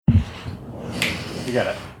You got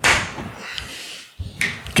it.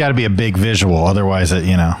 Got to be a big visual, otherwise,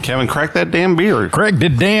 Kevin, crack that damn beer. Crack the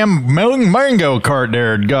damn mango cart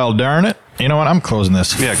there, god darn it. You know what? I'm closing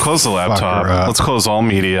this. Yeah, close the laptop. Let's close all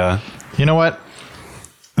media. You know what?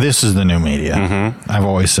 This is the new media. Mm-hmm. I've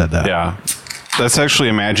always said that. Yeah. That's actually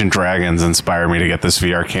Imagine Dragons inspired me to get this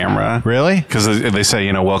VR camera. Really? Because they say,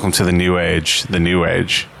 welcome to the new age,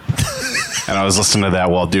 And I was listening to that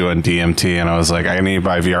while doing DMT, and I was like, I need to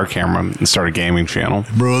buy a VR camera and start a gaming channel.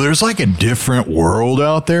 Bro, there's like a different world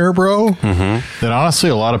out there, bro, that honestly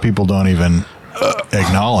a lot of people don't even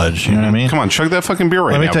acknowledge. You know what I mean? Come on, chug that fucking beer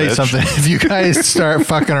right now, Let me tell you bitch. something. If you guys start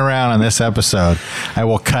fucking around on this episode, I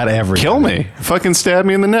will cut everything. Kill me. Fucking stab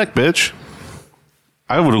me in the neck, bitch.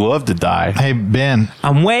 I would love to die. Hey, Ben.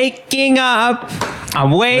 I'm waking up.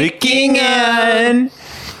 I'm waking in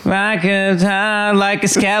like a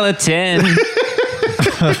skeleton.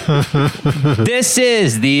 This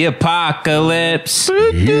is the apocalypse.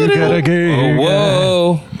 You gotta get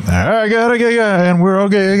Whoa. I gotta get and we're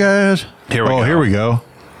okay, guys. Here we go. Here we go.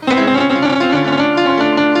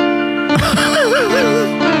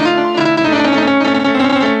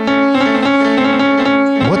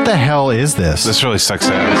 What the hell is this? This really sucks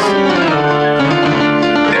ass.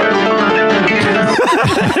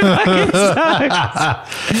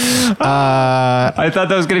 I thought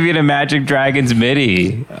that was going to be an Imagine Dragons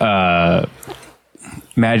MIDI.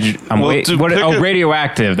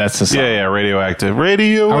 Radioactive. That's the song. Yeah, Radioactive.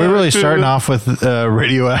 Radioactive. Are we really starting off with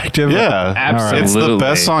Radioactive? Yeah, Absolutely. It's the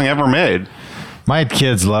best song ever made. My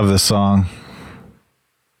kids love this song.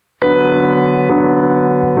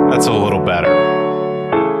 That's a little better.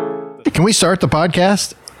 Can we start the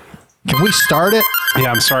podcast? Can we start it?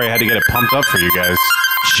 Yeah, I'm sorry I had to get it pumped up for you guys.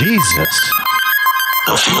 Jesus.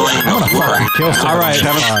 I'm gonna fucking kill someone. All right,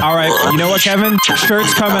 Kevin. All right. You know what, Kevin?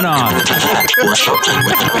 Shirt's coming on.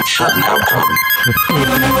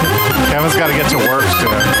 Kevin's got to get to work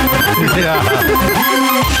soon. Yeah.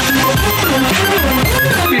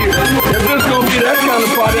 If this gonna be that kind of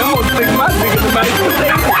party, I'm gonna stick my dick in the back of the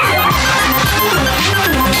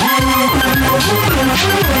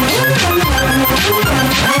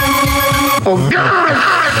Oh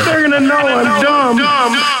God! They're gonna know I'm dumb.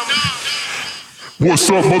 What's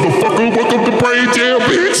up, motherfucker? Welcome to Brain Jail,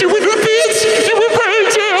 bitch. You in the bitch? You in Brain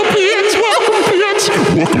Jail, bitch? Welcome, bitch.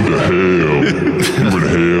 Welcome to hell. You in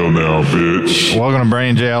hell now, bitch. Welcome to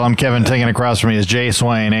Brain Jail. I'm Kevin. Taking across from me is Jay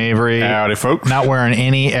Swain Avery. Howdy, folks. Not wearing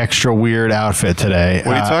any extra weird outfit today.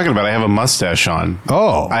 What are you talking about? I have a mustache on.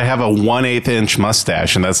 Oh. I have a 1/8 inch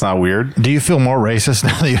mustache, and that's not weird. Do you feel more racist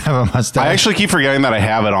now that you have a mustache? I actually keep forgetting that I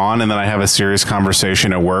have it on, and then I have a serious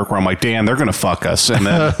conversation at work where I'm like, Dan, they're going to fuck us. And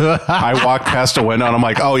then I walk past a window, and I'm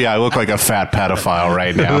like, oh, yeah, I look like a fat pedophile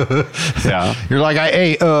right now. Yeah. You're like,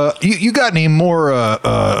 hey, you got any more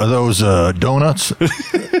of those donuts?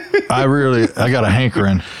 I got a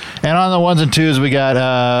hankering. And on the ones and twos, we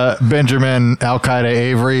got Benjamin Al-Qaeda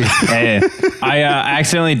Avery. Hey, I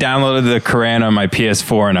accidentally downloaded the Quran on my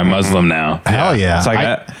PS4 and I'm Muslim now. Hell yeah. It's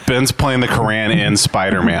like Ben's playing the Quran in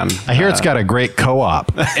Spider-Man. I hear it's got a great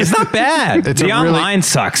co-op. it's not bad. It's the a really- online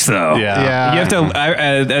sucks though. Yeah. You have to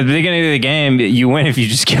at the beginning of the game. You win if you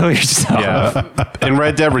just kill yourself. Yeah. In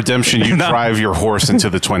Red Dead Redemption, you drive your horse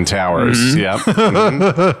into the Twin Towers. Yep.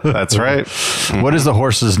 Mhm. That's right. What is the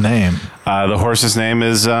horse's name? The horse's name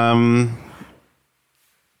is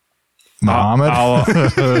Muhammad?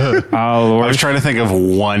 I was trying to think of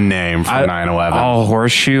one name from 9/11. Oh,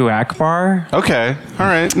 Horseshoe Akbar. Okay. All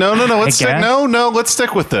right. No. Let's stick. guess. No. Let's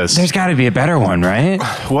stick with this. There's got to be a better one, right?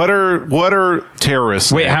 What are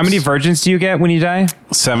terrorists? Wait, how many virgins do you get when you die?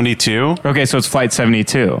 72. Okay, so it's Flight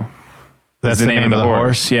 72. That's the name of the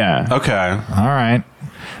horse? Yeah. Okay. All right.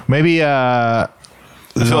 Maybe I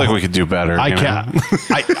feel like we could do better. I can't.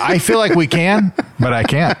 I feel like we can, but I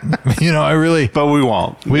can't. I really. But we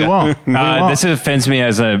won't. We won't. We won't. This offends me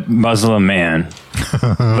as a Muslim man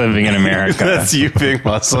living in America. That's you being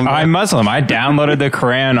Muslim. I'm Muslim. I downloaded the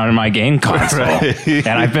Quran on my game console, Right. and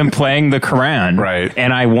I've been playing the Quran. Right.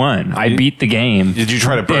 And I won. I beat the game. Did you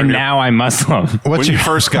try to burn And your- now I'm Muslim. When you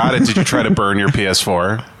first got it, did you try to burn your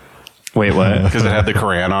PS4? Wait, what? Because it had the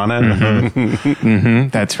Quran on it? Mm-hmm.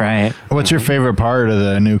 That's right. What's your favorite part of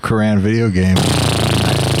the new Quran video game?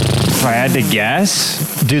 If I had to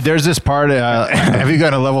guess, Dude, there's this part. Have you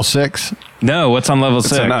got a level 6? no. What's on level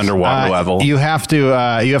 6? It's an underwater level. You have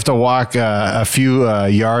to walk a few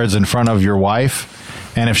yards in front of your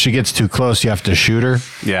wife, and if she gets too close, you have to shoot her.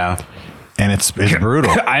 Yeah. and it's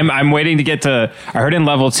brutal. I'm waiting to get to. I heard in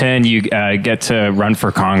level 10 you get to run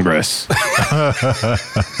for Congress.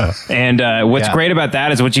 And what's Yeah. great about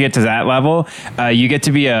that is once you get to that level, you get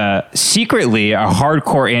to be secretly a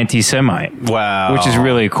hardcore anti-Semite. Wow. Which is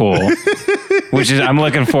really cool. I'm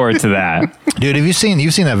looking forward to that. Dude, you've seen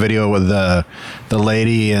that video with the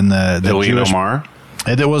lady and the Elaine Jewish Omar.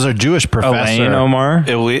 There was a Jewish professor. Elaine Omar.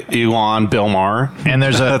 Elon Bill Maher. And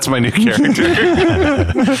there's That's my new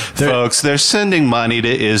character. Folks, they're sending money to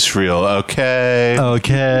Israel, okay?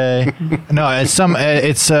 Okay. No, it's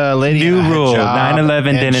a lady. New in a rule, hijab, 9/11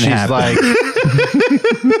 and didn't she's happen. like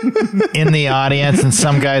in the audience, and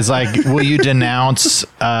some guy's like, "Will you denounce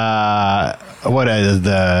what is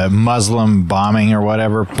the Muslim bombing or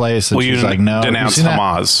whatever place?" And Will you she's like, "No." denounce Have you seen that?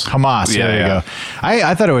 Hamas? Hamas. Yeah, There you yeah. go.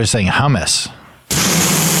 I thought it was saying hummus.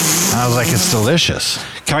 I was like, it's delicious.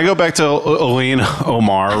 Can I go back to Elaine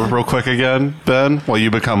Omar real quick again, Ben, while you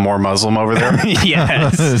become more Muslim over there?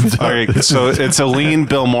 Yes. All right, so it's Elaine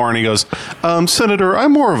Bill Maher, and he goes, Senator,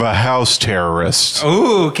 I'm more of a house terrorist.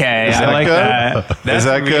 Ooh, okay. Is I that like good? that. Is That's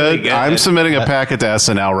that really good? I'm submitting a packet to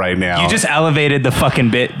SNL right now. You just elevated the fucking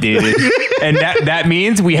bit, dude. And that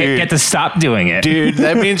means we Dude. get to stop doing it. Dude,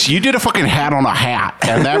 that means you did a fucking hat on a hat,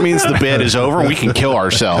 and that means the bit is over and we can kill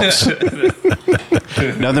ourselves.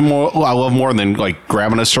 Nothing more I love more than like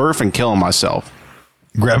grabbing a surf and killing myself.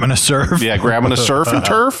 Grabbing a surf. Yeah, grabbing a surf and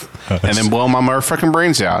turf, and then blowing my motherfucking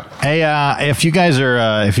brains out. Hey, if you guys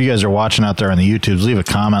are watching out there on the YouTubes, leave a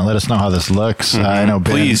comment. Let us know how this looks. I know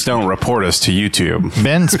Ben, Please don't report us to YouTube.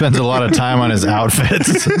 Ben spends a lot of time on his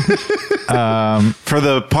outfits. For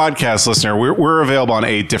the podcast listener, we're available on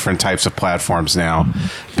 8 different types of platforms now.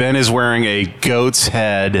 Ben is wearing a goat's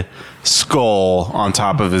head skull on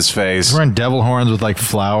top of his face. He's wearing devil horns with like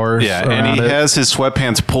flowers. Yeah, and around he it. has his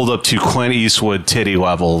sweatpants pulled up to Clint Eastwood titty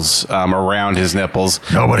levels around his nipples.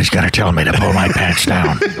 Nobody's gonna tell me to pull my pants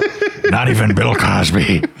down. Not even Bill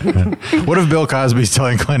Cosby. What if Bill Cosby's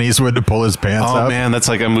telling Clint Eastwood to pull his pants Oh up? man, that's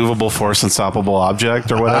like a movable force, unstoppable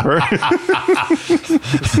object or whatever.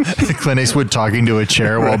 Clint Eastwood talking to a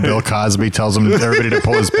chair while Bill Cosby tells him everybody to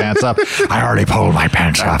pull his pants up. I already pulled my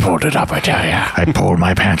pants up. I pulled it up, I tell you. I pulled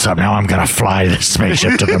my pants up. Now I'm gonna fly this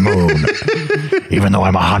spaceship to the moon, even though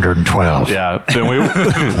I'm 112. Yeah,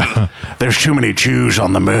 then there's too many Jews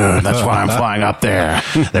on the moon. That's why I'm flying up there.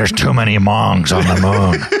 There's too many Mongs on the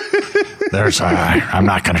moon. I'm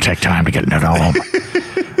not going to take time to get into home.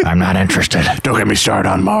 I'm not interested. Don't get me started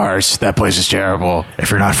on Mars. That place is terrible. If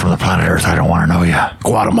you're not from the planet Earth, I don't want to know you.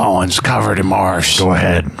 Guatemalans covered in Mars. Go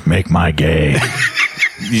ahead, make my gay.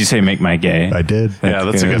 Did you say make my gay? I did. Yeah,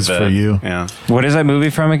 that's a good It's bit. for you. Yeah. What is that movie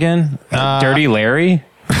from again? Dirty Larry?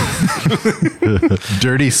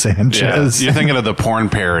 Dirty Yeah, Sanchez. you're thinking of the porn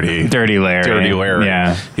parody. Dirty Larry. Dirty Larry.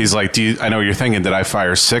 Yeah. He's like, I know what you're thinking, did I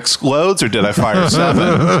fire 6 loads or did I fire 7?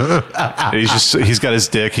 And he's got his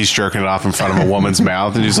dick, he's jerking it off in front of a woman's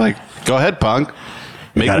mouth, and he's like, go ahead, punk.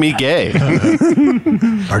 Make me gay. And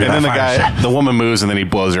then the woman moves, and then he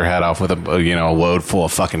blows her head off with a load full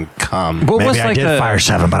of fucking cum. What was like the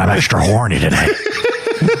 7, but I'm extra horny today.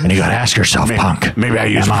 And you got to ask yourself, punk. Maybe I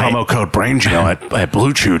use promo code BrainJail at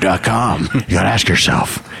BlueChew.com. You got to ask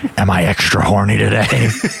yourself, am I extra horny today?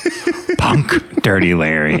 Punk. Dirty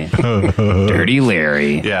Larry? Dirty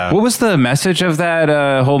Larry. Yeah. What was the message of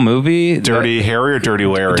that whole movie? Dirty Harry or Dirty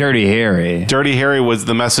Larry? Dirty Harry. Dirty Harry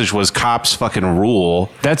the message was cops fucking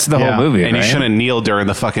rule. That's the Yeah. whole movie, And right? you shouldn't kneel during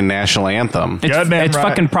the fucking national anthem. It's Goddamn right.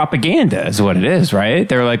 fucking propaganda is what it is, right?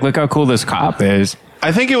 They're like, look how cool this cop is.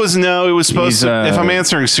 I think it was supposed He's, to. If I'm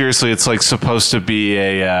answering seriously, it's like supposed to be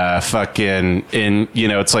a fucking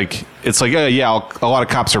it's like a lot of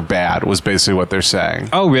cops are bad was basically what they're saying.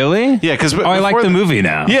 Oh, really? Yeah, because I like the movie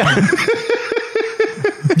now. Yeah,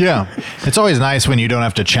 Yeah. It's always nice when you don't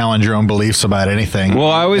have to challenge your own beliefs about anything. Well,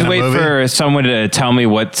 I always in a wait movie. for someone to tell me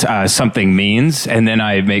what something means, and then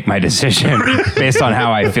I make my decision based on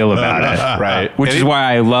how I feel about it. right. Which is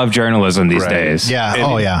why I love journalism these Right. days. Yeah. And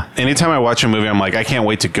Oh, yeah. Anytime I watch a movie, I'm like, I can't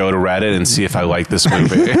wait to go to Reddit and see if I like this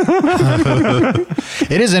movie.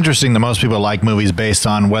 It is interesting that most people like movies based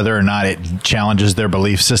on whether or not it challenges their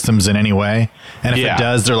belief systems in any way. And if Yeah. it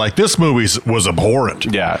does, they're like, this movie was abhorrent.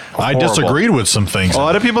 Yeah, I horrible. disagreed with some things. A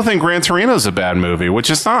lot of people think Gran Torino's a bad movie, which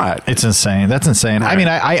it's not. It's insane. That's insane. I mean,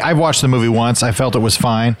 I've watched the movie once. I felt it was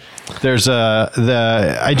fine. There's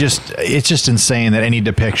it's just insane that any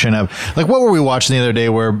depiction of, like, what were we watching the other day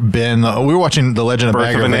where we were watching The Legend of Birth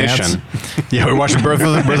Bagger of a Vance. Nation. Yeah, we were watching Birth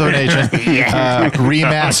of a Nation.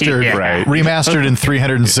 Remastered. Yeah. Right. Remastered in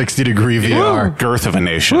 360 degree VR. Girth of a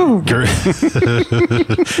Nation.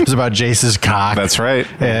 It's about Jace's cock. That's right.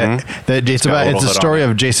 It's got a a little story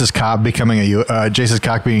hood of Jace's cock becoming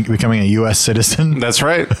a becoming a U.S. citizen. That's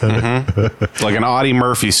right. Mm-hmm. Like an Audie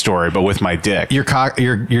Murphy story, but with my dick. Your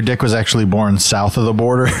dick was actually born south of the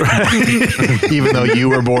border, even though you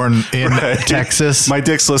were born in Texas. My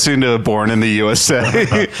dick's listening to Born in the USA.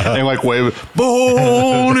 And like, wave,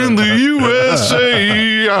 Born in the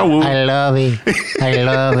USA. I love it. I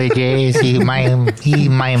love it, Jace. He's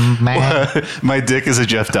my man. My dick is a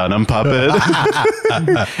Jeff Dunham puppet.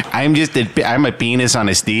 I'm a penis on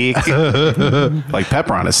a stick. Like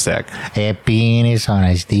pepper on a stick. A penis on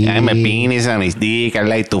a stick. I'm a penis on a stick. I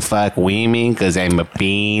like to fuck women because I'm a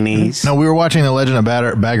penis. No, we were watching The Legend of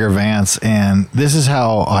Bagger Vance, and this is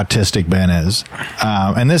how autistic Ben is.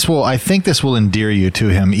 And I think this will endear you to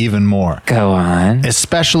him even more. Go on.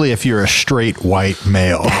 Especially if you're a straight white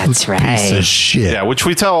male. That's right. Piece of shit. Yeah, which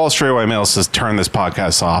we tell all straight white males to turn this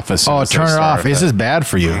podcast off. As soon as they turn it start off. This is bad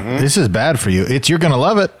for you. This is bad for you. You're going to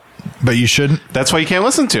love it, but you shouldn't. That's why you can't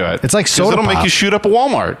listen to it. It's like 'Cause soda it'll make pop. you shoot up a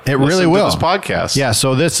Walmart. It really Listen will. to this podcast. Yeah,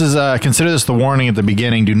 so this is consider this the warning at the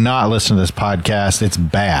beginning. Do not listen to this podcast. It's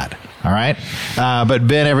bad. All right. But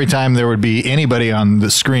Ben, every time there would be anybody on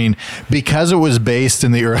the screen, because it was based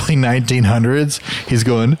in the early 1900s, he's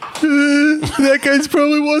going, that guy's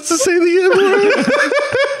probably wants to say the N-word.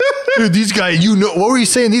 Dude, these guys, what were you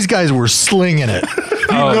saying? These guys were slinging it.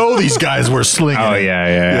 These guys were slinging Oh it.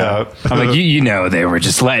 yeah. I'm like, you know, they were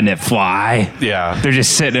just letting it fly. Yeah. They're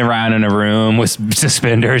just sitting around in a room with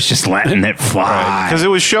suspenders, just letting it fly. Because it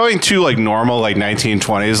was showing too like normal, like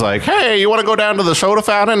 1920s, like, hey, you want to go down to the soda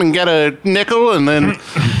fountain and get a nickel? And then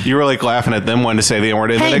you were like laughing at them wanting to say the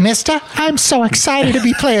N-word. Hey, mister, I'm so excited to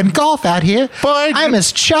be playing golf out here. Boy, I'm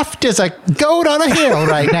as chuffed as a goat on a hill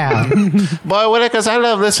right now. boy, what? Because I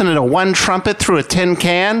love listening to one trumpet through a tin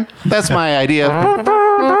can. That's my idea.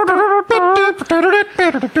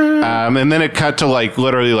 And then it cut to like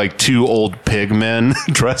literally like two old pig men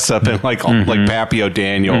dressed up in like Pappy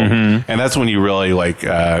O'Daniel, and that's when you really like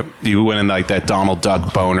you went in like that Donald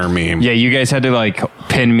Duck boner meme. Yeah, you guys had to like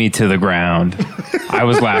pin me to the ground. I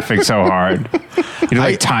was laughing so hard. You had to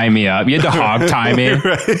like tie me up. You had to hog tie me. I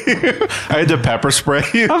had to pepper spray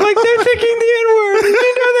you. I'm like, they're thinking the N-word. They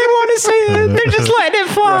know they want to say it. They're just letting it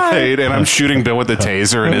fly. Right, and I'm shooting Bill with a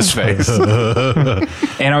taser in his face.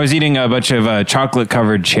 And I was eating a bunch of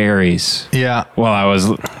chocolate-covered cherries. Yeah. While I was...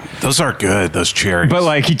 Those are good, those cherries. But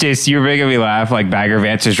like, Jace, you were making me laugh. Like Bagger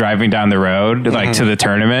Vance is driving down the road, like to the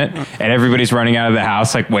tournament, and everybody's running out of the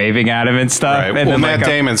house, like waving at him and stuff. Right. And Well, then Matt like,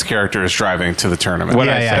 Damon's character is driving to the tournament.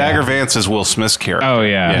 What'd I say? Bagger Vance is Will Smith's character. Oh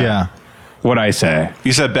yeah. Yeah. What'd I say?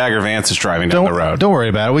 You said Bagger Vance is driving down the road. Don't worry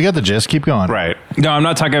about it. We got the gist. Keep going. Right. No, I'm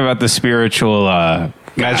not talking about the spiritual.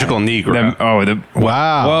 Magical Negro.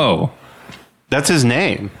 Wow. Whoa. That's his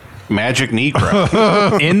name. Magic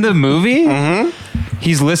Negro. In the movie,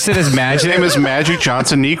 he's listed as His Magic. name is Magic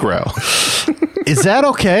Johnson Negro. Is that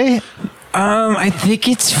okay? I think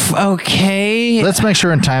it's okay. Let's make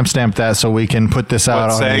sure and timestamp that so we can put this out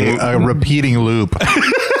What, on saying- a repeating loop.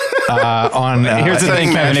 Here's the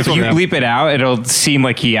thing, Kevin. If you bleep it out, it'll seem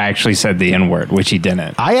like he actually said the N-word, which he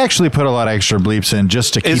didn't. I actually put a lot of extra bleeps in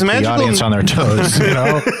just to keep the magical- audience on their toes. You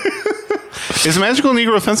know, Is Magical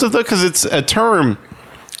Negro offensive, though? Because it's a term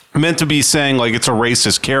meant to be saying, like, it's a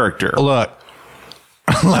racist character. look.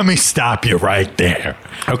 Let me stop you right there.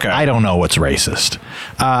 Okay. I don't know what's racist.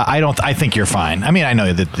 I think you're fine. I mean, I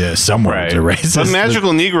know that some words are racist. But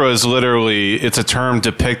Magical Negro is literally, it's a term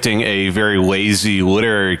depicting a very lazy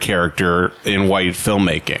literary character in white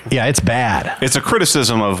filmmaking. Yeah, it's bad. It's a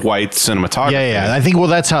criticism of white cinematography. Yeah. I think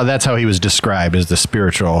that's how he was described as the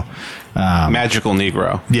spiritual. Magical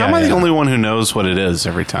Negro. Yeah, How am I the yeah. only one who knows what it is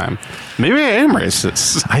every time? Maybe I am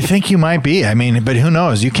racist. I think you might be. I mean, but who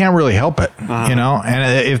knows? You can't really help it, you know?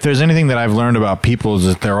 And if there's anything that I've learned about people is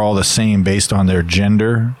that they're all the same based on their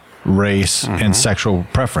gender, race, and sexual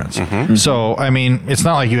preference. So, I mean, it's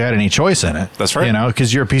not like you had any choice in it. That's right. You know,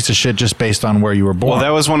 because you're a piece of shit just based on where you were born. Well, that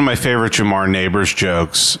was one of my favorite Jamar Neighbors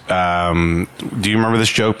jokes. Do you remember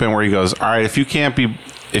this joke, Ben, where he goes, all right,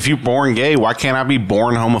 if you're born gay, why can't I be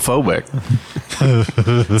born homophobic?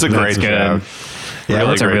 It's a great good. joke. Yeah,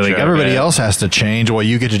 that's a great really joke. good- Everybody else has to change while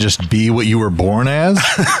you get to just be what you were born as.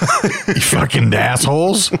 You fucking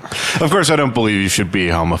assholes. Of course, I don't believe you should be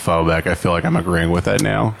homophobic. I feel like I'm agreeing with that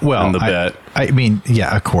now. Well, in the bit. I mean,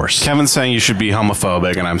 yeah, of course. Kevin's saying you should be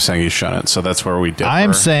homophobic, and I'm saying you shouldn't. So that's where we differ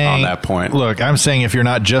I'm saying on that point. Look, I'm saying if you're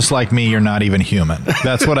not just like me, you're not even human.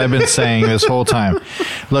 That's what I've been saying this whole time.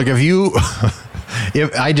 Look, if you're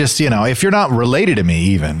not related to me,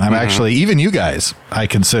 even I'm actually even you guys, I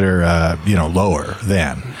consider lower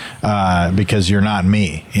than because you're not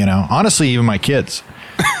me. You know, honestly, even my kids,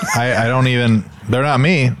 I don't even. they're not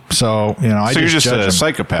me. So, you know, I So you're just judge a them.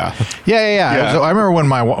 psychopath. Yeah. Yeah. So I remember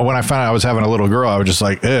when I found out I was having a little girl, I was just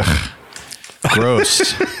like, ugh,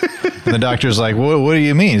 gross. And the doctor's like, what do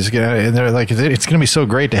you mean? And they're like, it's going to be so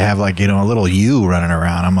great to have like, you know, a little you running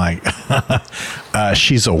around. I'm like,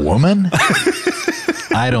 she's a woman?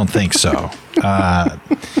 I don't think so.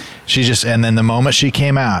 She just, and then the moment she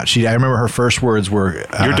came out, I remember her first words were,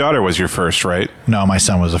 Your daughter was your first, right? no, my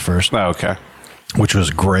son was the first, Oh, okay. which was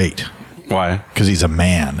great Why? because he's a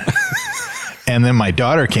man. And then my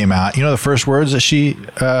daughter came out. You know, the first words that she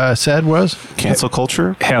said was, Cancel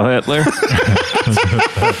culture? Hail Hitler.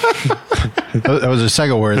 that was her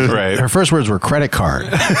second word. Right. Her first words were credit card.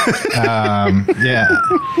 Yeah.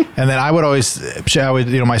 And then I would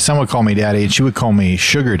you know, my son would call me daddy and she would call me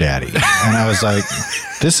sugar daddy. And I was like,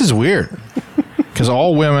 this is weird. Because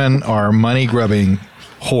all women are money grubbing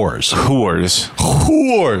whores.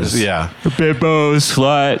 Whores. Yeah. Bibbos,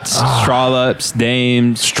 sluts, strawlups,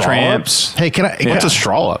 dames, tramps. Hey, can I? What's a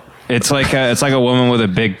strollop? It's like a woman with a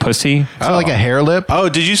big pussy. Is that like a hair lip? Oh,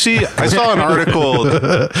 did you see? I saw an article.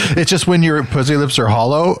 It's just when your pussy lips are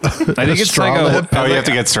hollow. I think it's straw like lip. Oh, you have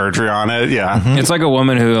to get surgery on it. Yeah. It's like a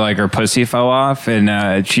woman who like her pussy fell off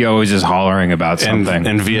and she always is hollering about something.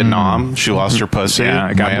 In Vietnam, she lost her pussy. Yeah,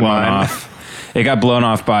 it got blown off. It got blown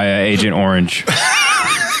off by Agent Orange.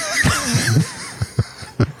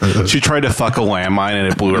 She tried to fuck a landmine and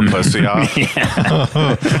it blew her pussy off. Kevin,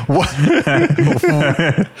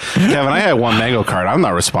 I had one mango card. I'm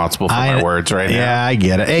not responsible for my words right now. Yeah, I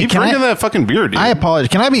get it. Hey, Keep can drinking I? that fucking beer, dude. I apologize.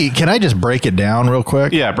 Can I just break it down real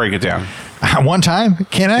quick? Yeah, break it down. One time?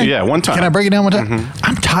 Can I? Yeah, one time. Can I break it down one time?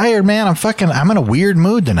 I'm tired, man. I'm in a weird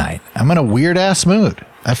mood tonight. I'm in a weird ass mood.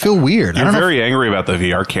 I feel weird. I You're don't know. very angry about the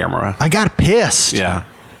VR camera. I got pissed. Yeah.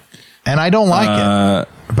 And I don't like it.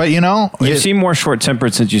 But you know, You seem more short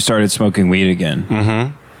tempered since you started smoking weed again.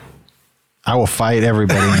 Mm-hmm. I will fight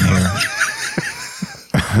everybody in here.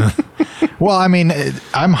 Well, I mean,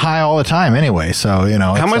 I'm high all the time anyway, so you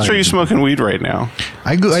know. How it's much like- are you smoking weed right now?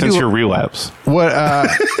 I Since do. your relapse. What?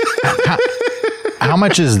 How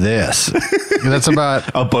much is this? That's about.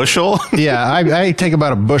 A bushel? Yeah, I take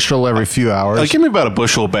about a bushel every few hours. Give me about a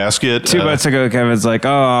bushel basket. 2 months ago, Kevin's like, "Oh,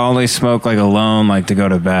 I only smoke like alone, like to go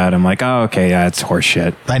to bed." I'm like, "Oh, okay, yeah, it's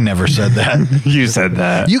horseshit." I never said that. You said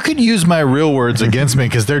that. You could use my real words against me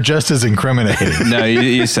because they're just as incriminating. No,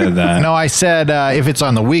 you said that. No, I said if it's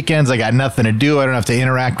on the weekends, I got nothing to do. I don't have to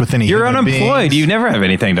interact with any. You're human unemployed. beings. You never have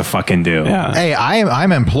anything to fucking do. Yeah. Hey,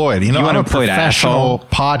 I'm employed. You know, You I'm a unemployed professional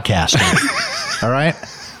podcaster. All right,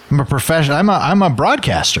 I'm a professional. I'm a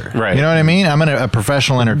broadcaster. Right. You know what I mean? I'm a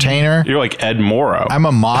professional entertainer. You're like Ed Morrow. I'm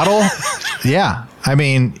a model. Yeah. I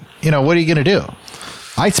mean, you know, what are you going to do?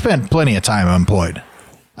 I spent plenty of time employed.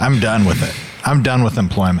 I'm done with it. I'm done with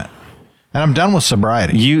employment, and I'm done with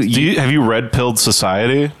sobriety. Have you red pilled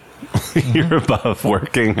society? You're above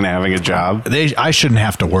working and having a job. I shouldn't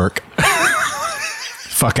have to work.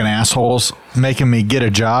 Fucking assholes making me get a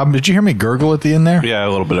job. Did you hear me gurgle at the end there? Yeah, a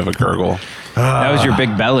little bit of a gurgle. That was your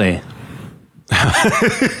big belly.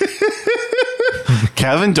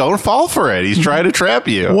 Kevin, don't fall for it. He's trying to trap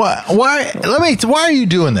you. What? Why? Why are you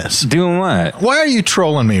doing this? Doing what? Why are you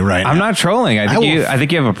trolling me right I'm now? not trolling. I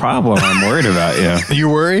think you have a problem. I'm worried about you. You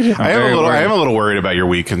worried? I very worried. am a little worried about your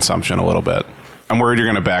weed consumption a little bit. I'm worried you're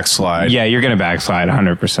going to backslide. Yeah, you're gonna backslide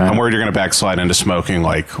 100%. I'm worried you're going to backslide into smoking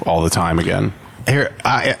like all the time again. Here,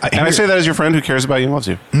 And I say that as your friend who cares about you and loves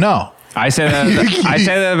you. no. I say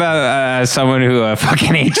that about someone who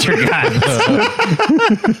fucking hates your guts.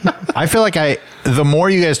 I feel like the more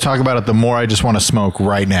you guys talk about it, the more I just want to smoke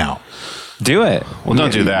right now. Do it. Well,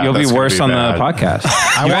 don't do that. You'll That's be gonna worse be on bad. the podcast.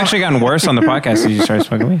 You've actually gotten worse on the podcast since you started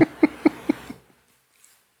smoking weed.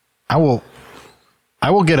 I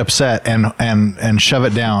will get upset and shove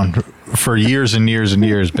it down for years and years and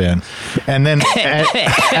years, Ben. And then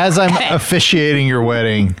as I'm officiating your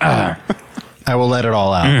wedding, I will let it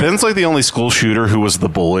all out. Ben's like the only school shooter who was the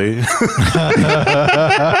bully.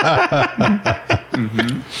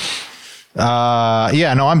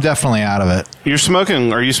 Yeah, no, I'm definitely out of it. You're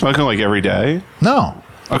smoking. Are you smoking like every day? No.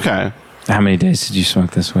 Okay. How many days did you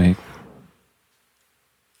smoke this week?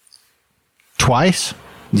 Twice?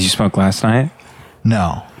 Did you smoke last night?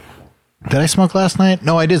 No. Did I smoke last night?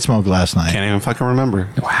 No, I did smoke last night. Can't even fucking remember.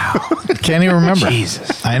 Can't even remember.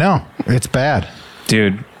 Jesus. I know. It's bad.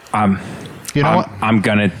 Dude, You know what? I'm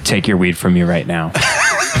gonna take your weed from you right now.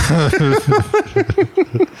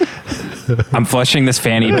 I'm flushing this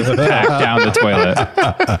fanny pack down the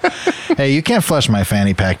toilet. Hey, you can't flush my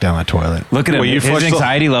fanny pack down the toilet. Look at him. Well, you His flushed the-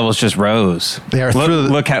 anxiety levels just rose. They are Look, through the-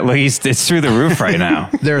 look at it's through the roof right now.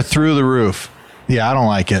 They're through the roof. Yeah, I don't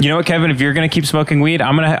like it. You know what, Kevin? If you're gonna keep smoking weed,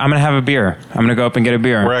 I'm gonna have a beer. I'm gonna go up and get a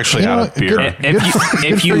beer. We're actually You know out what? of beer. Good.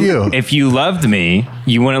 if for you. if you loved me,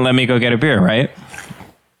 you wouldn't let me go get a beer, right?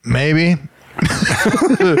 Maybe.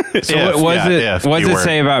 So what's it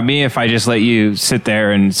say about me if I just let you sit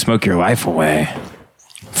there and smoke your life away,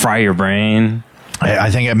 fry your brain?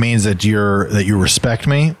 I think it means that you respect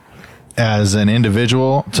me as an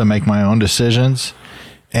individual to make my own decisions,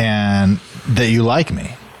 and that you like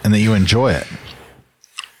me and that you enjoy it.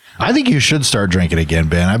 I think you should start drinking again,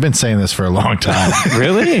 Ben. I've been saying this for a long time.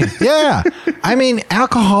 Really? Yeah. I mean,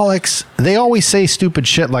 alcoholics, they always say stupid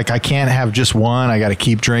shit like, I can't have just one. I got to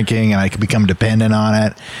keep drinking and I can become dependent on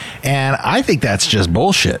it. And I think that's just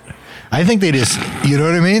bullshit. I think they just, you know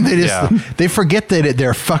what I mean? They just, they forget that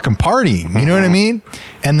they're fucking partying. You know what I mean?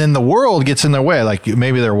 And then the world gets in their way. Like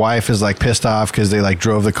maybe their wife is like pissed off because they like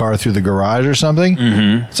drove the car through the garage or something.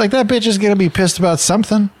 Mm-hmm. It's like that bitch is going to be pissed about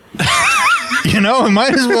something. You know, it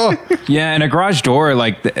might as well. Yeah, and a garage door,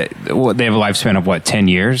 like, they have a lifespan of, what, 10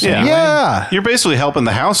 years? Yeah. Anyway? Yeah. You're basically helping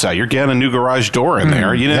the house out. You're getting a new garage door in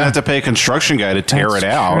there. You didn't have to pay a construction guy to tear it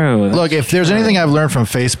out. True. Look, if there's anything I've learned from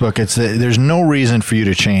Facebook, it's that there's no reason for you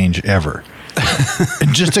to change ever.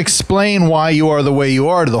 Just explain why you are the way you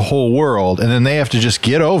are to the whole world, and then they have to just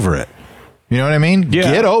get over it. You know what I mean?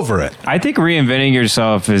 Yeah. Get over it. I think reinventing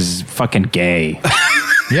yourself is fucking gay.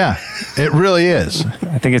 Yeah, it really is.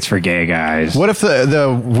 I think it's for gay guys. What if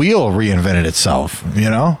the wheel reinvented itself, you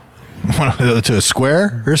know? To a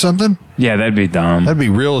square or something? Yeah, that'd be dumb. That'd be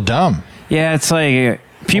real dumb. Yeah, it's like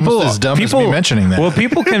people. Almost as dumb as me mentioning that. Well,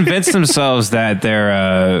 people convince themselves that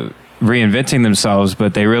they're reinventing themselves,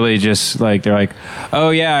 but they really just they're like,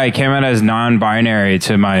 oh yeah, I came out as non-binary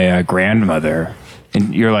to my grandmother,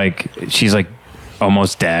 and you're like, she's like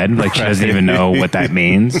almost dead, like she doesn't even know what that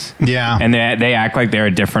means. Yeah, and they act like they're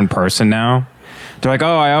a different person now. They're like,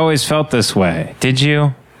 oh, I always felt this way. Did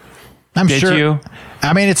you? Did sure. You?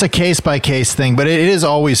 I mean, it's a case by case thing, but it is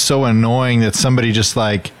always so annoying that somebody just you're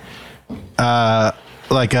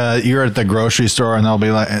at the grocery store and they'll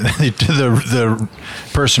be like, the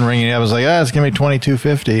person ringing you up is like, it's gonna be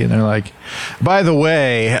 $22.50, and they're like, by the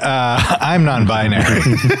way, I'm non-binary.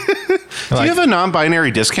 Do you have a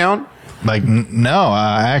non-binary discount? Like, no,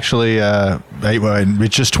 actually,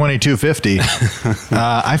 it's just $22.50.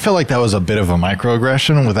 I feel like that was a bit of a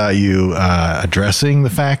microaggression without you addressing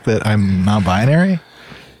the fact that I'm non-binary.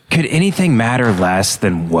 Could anything matter less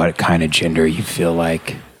than what kind of gender you feel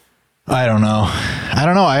like? I don't know.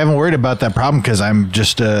 I haven't worried about that problem because I'm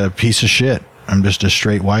just a piece of shit. I'm just a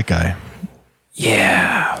straight white guy.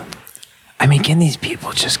 Yeah. I mean, can these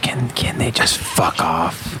people just, can they just fuck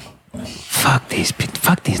off? Fuck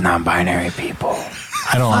these non-binary people.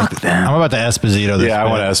 I don't fuck like them. I'm about to Esposito this. Yeah, I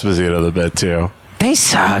want Esposito the bit too. They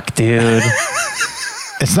suck, dude.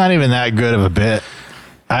 It's not even that good of a bit.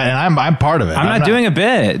 And I'm part of it. I'm not doing a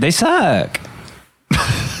bit. They suck.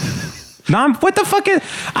 What the fuck is?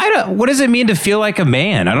 What does it mean to feel like a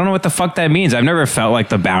man? I don't know what the fuck that means. I've never felt like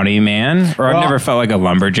the bounty man, or I've never felt like a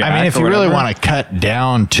lumberjack. I mean, if you really want to cut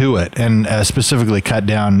down to it, and specifically cut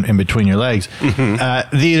down in between your legs,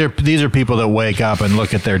 these are people that wake up and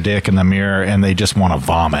look at their dick in the mirror and they just want to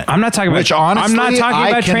vomit. I'm not talking about. Which honestly, I'm not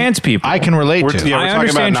talking about trans people. I can relate to. Yeah, we're I talking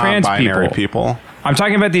understand about trans non-binary people. I'm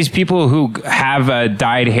talking about these people who have a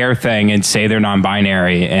dyed hair thing and say they're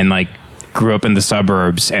non-binary and grew up in the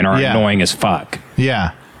suburbs and are annoying as fuck.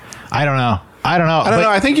 Yeah. I don't know.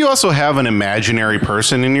 I think you also have an imaginary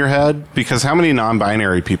person in your head, because how many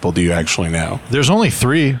non-binary people do you actually know? There's only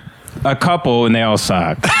 3. A couple, and they all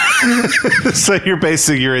suck. So you're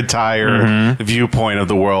basing your entire viewpoint of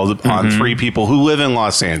the world on 3 people who live in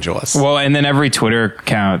Los Angeles. Well, and then every Twitter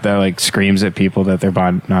account that screams at people that they're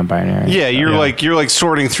non-binary. Yeah, you're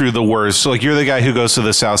sorting through the worst. So you're the guy who goes to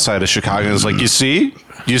the south side of Chicago and is like, you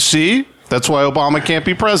see? That's why Obama can't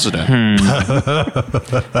be president.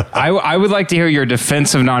 I would like to hear your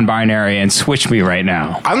defense of non-binary and switch me right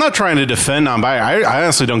now. I'm not trying to defend non-binary. I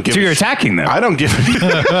honestly don't give. So you're attacking them. I don't give.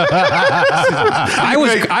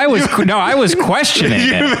 I was questioning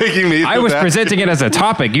You're it. making me. I was presenting it as a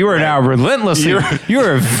topic. You are now relentlessly. You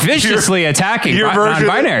are viciously attacking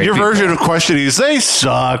non-binary. Your people. version of questioning is they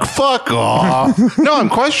suck. Fuck off. No, I'm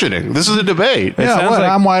questioning. This is a debate. Yeah,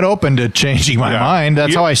 I'm wide open to changing my mind.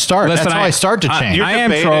 That's how I start. Listen, That's how I start to change. I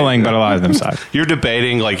am trolling, but a lot of them suck. You're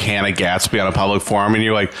debating Hannah Gatsby on a public forum, and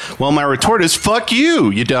you're like, well, my retort is, fuck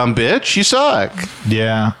you dumb bitch. You suck.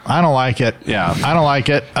 Yeah, I don't like it. Yeah. I don't like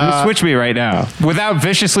it. Switch me right now without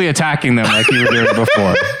viciously attacking them like you were doing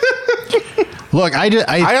before. Look,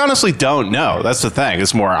 I honestly don't know. That's the thing.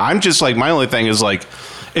 It's more, I'm just my only thing is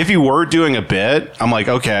if you were doing a bit, I'm like,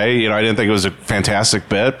 okay, you know, I didn't think it was a fantastic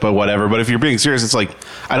bit, but whatever. But if you're being serious, it's like,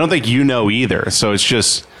 I don't think you know either. So it's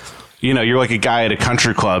just, you know, you're like a guy at a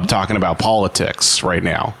country club talking about politics right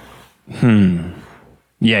now.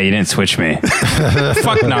 Yeah, you didn't switch me.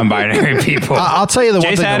 Fuck non-binary people. I'll tell you the one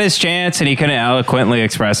Jace thing. had his chance and he couldn't eloquently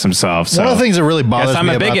express himself. So. One of the things that really bothers I'm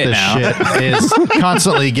me a about bigot this now. shit is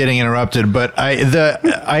constantly getting interrupted. But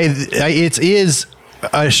it is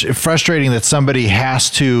frustrating that somebody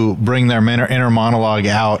has to bring their inner monologue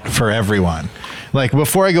out for everyone. Like,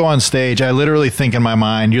 before I go on stage, I literally think in my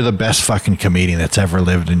mind, you're the best fucking comedian that's ever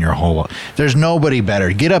lived in your whole life. There's nobody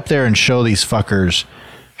better. Get up there and show these fuckers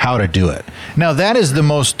how to do it. Now, that is the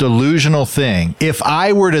most delusional thing. If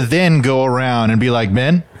I were to then go around and be like,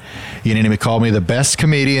 Ben, you didn't even call me the best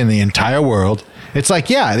comedian in the entire world. It's like,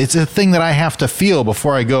 yeah, it's a thing that I have to feel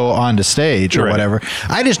before I go onto stage or whatever.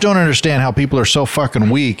 I just don't understand how people are so fucking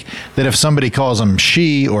weak that if somebody calls them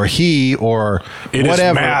she or he or It is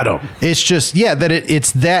whatever, madam. it's just, yeah, that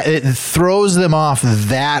it's that it throws them off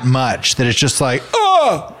that much that it's just like,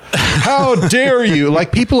 oh, how dare you?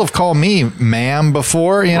 Like, people have called me ma'am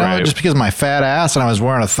before, you know, Right. just because of my fat ass and I was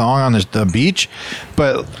wearing a thong on the beach,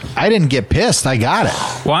 but I didn't get pissed. I got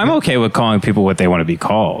it. Well, I'm okay with calling people what they want to be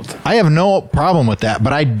called. I have no problem with that,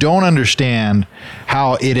 but I don't understand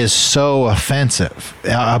how it is so offensive.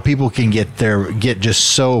 How people can get just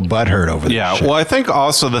so butthurt over this Yeah. shit. Well, I think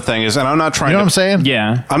also the thing is, and I'm not trying You know to, what I'm saying?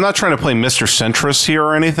 Yeah. I'm not trying to play Mr. Centrist here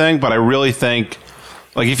or anything, but I really think,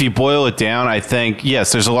 like, if you boil it down, I think,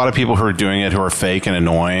 yes, there's a lot of people who are doing it who are fake and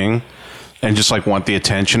annoying and just like want the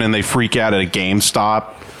attention, and they freak out at a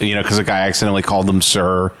GameStop, you know, because a guy accidentally called them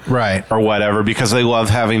sir. Right. Or whatever, because they love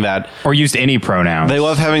having that. Or used any pronouns. They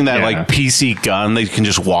love having that Yeah. like PC gun. They can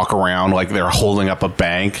just walk around like they're holding up a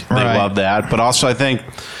bank. They Right. love that. But also, I think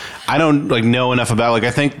I don't like know enough about. Like,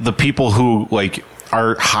 I think the people who like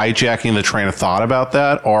are hijacking the train of thought about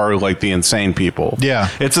that are like the insane people. Yeah.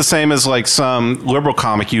 It's the same as like some liberal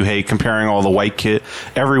comic you hate comparing all the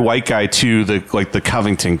every white guy to the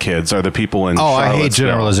Covington kids are the people in. Oh, I hate Charlottesville.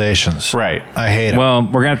 generalizations. Right. I hate it. Well,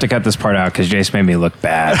 we're going to have to cut this part out because Jace made me look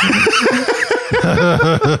bad.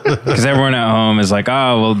 Because everyone at home is like,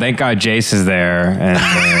 oh, well, thank God Jace is there. And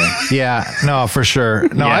yeah, no, for sure.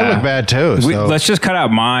 No, I Yeah. look bad too. So. let's just cut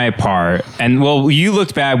out my part. And, well, you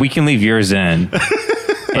looked bad. We can leave yours in.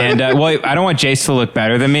 And, well, I don't want Jace to look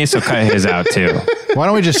better than me, so cut his out, too. Why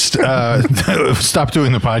don't we just stop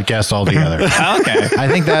doing the podcast altogether? Okay. I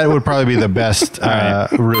think that would probably be the best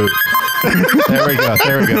route. There we go. Okay,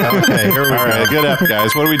 here we All right, go. good up,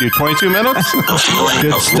 guys. What do we do? 22 minutes?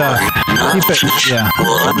 Good stuff. Keep it. Yeah.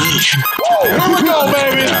 Here we go,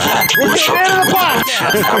 baby. We're getting into the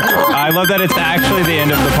podcast. I love that it's actually the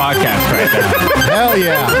end of the podcast right now. Hell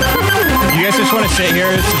yeah. You guys just want to sit here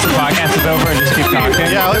since the podcast is over and just keep talking?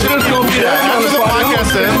 Yeah, let's just go be that. After the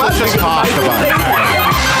podcast ends, let's just talk about it.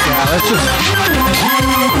 Yeah, let's just.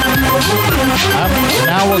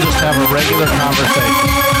 Now we'll just have a regular conversation.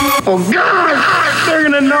 Oh, God. They're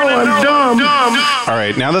going to know I'm dumb. All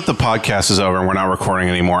right, now that the podcast is over and we're not recording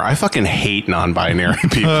anymore, I fucking hate non-binary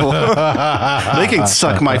people. They can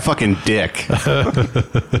suck my fucking dick.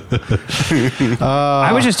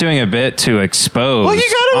 I was just doing a bit to expose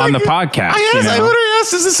on the podcast. I literally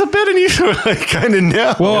asked, is this a bit? And you like, kind of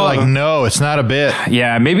know. You're like, no, it's not a bit.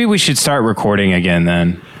 Yeah, maybe we should start recording again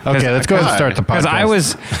then. Okay, let's go ahead and start the podcast.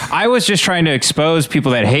 Because I was just trying to expose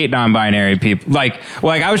people that hate non-binary people. Like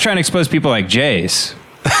I was trying to expose people like Jace.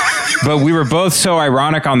 But we were both so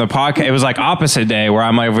ironic on the podcast. It was like opposite day where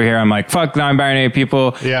I'm over here. I'm like, fuck non-binary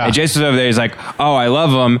people. Yeah. And Jace was over there. He's like, oh, I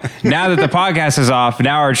love them. Now that the podcast is off,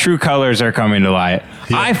 now our true colors are coming to light.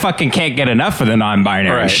 Yeah. I fucking can't get enough of the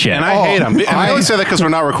non-binary shit. And I hate them. And I only say that because we're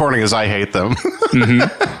not recording is I hate them.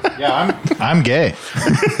 Yeah, I'm gay.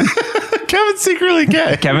 Kevin's secretly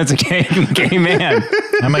gay. Kevin's a gay man.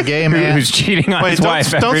 I'm a gay man. Who's cheating on Wait, his wife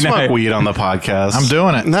don't every smoke night. weed on the podcast. I'm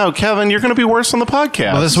doing it. No, Kevin, you're going to be worse on the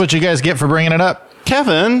podcast. Well, this is what you guys get for bringing it up.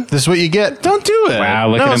 Kevin, This is what you get. don't do it. Wow,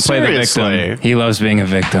 look at him play the victim. He loves being a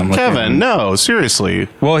victim. Look at Kevin, him. no, seriously.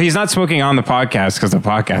 Well, he's not smoking on the podcast because the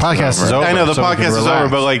podcast Is over. I know the so we can podcast is relax. over,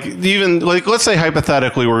 but like even like let's say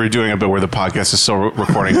hypothetically we're doing a bit where the podcast is still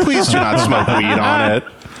recording. Please do not smoke weed on it.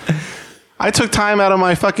 I took time out of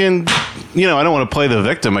my fucking, I don't want to play the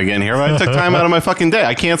victim again here, but I took time out of my fucking day.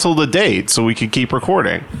 I canceled the date so we could keep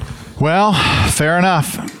recording. Well, fair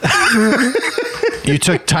enough. You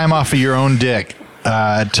took time off of your own dick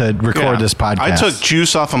to record this podcast. I took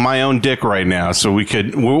juice off of my own dick right now so we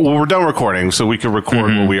could, we're done recording, so we could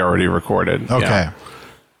record what we already recorded. Okay. Yeah.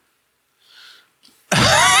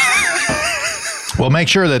 Well, make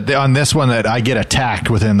sure that on this one that I get attacked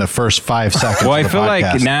within the first 5 seconds. Well, I of the feel like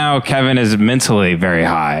podcast. now Kevin is mentally very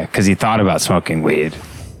high because he thought about smoking weed.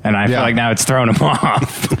 And I feel Yeah. like now it's thrown him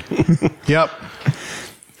off. Yep.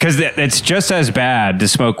 Because it's just as bad to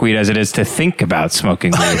smoke weed as it is to think about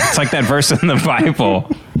smoking weed. It's like that verse in the Bible.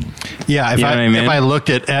 Yeah, if You know what I mean? if I looked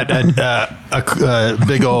at a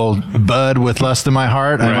big old bud with lust in my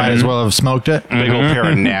heart, I might as well have smoked it. Big old pair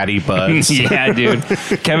of natty buds. Yeah, dude.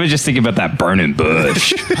 Kevin's just thinking about that burning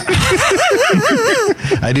bush.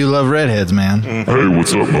 I do love redheads, man. Hey,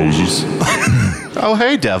 what's up, Moses? Oh,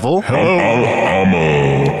 hey, devil.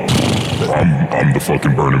 I'm the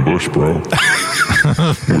fucking burning bush, bro.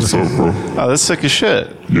 What's up, bro? Oh, that's sick as shit.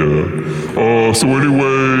 Yeah. So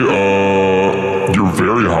anyway, you're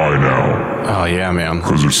very high now Oh, yeah, man.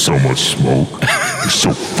 because there's so much smoke. You're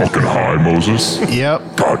so fucking high, Moses. Yep.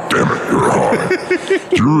 God damn it, you're high.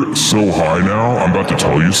 You're so high now. I'm about to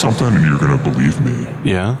tell you something, and you're gonna believe me.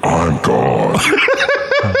 Yeah. I'm God.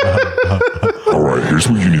 All right, here's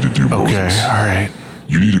what you need to do, Moses. Okay. All right.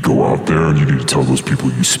 You need to go out there and you need to tell those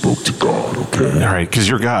people you spoke to God, okay? All right. Because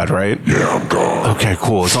you're God, right? Yeah, I'm God. Okay,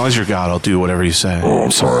 cool. As long as you're God, I'll do whatever you say. Oh,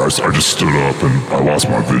 I'm sorry. I just stood up and I lost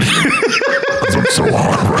my vision. 'Cause I'm so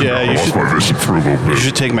high right Yeah, now. I you lost should- my vision for a little You bit.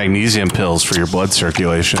 should take magnesium pills for your blood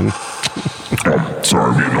circulation.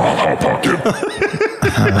 Sorry, I'm eating a Hot Pocket.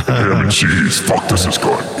 Ham and cheese. Fuck, this is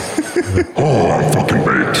good. Oh, I'm fucking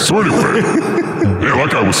baked. So anyway, yeah,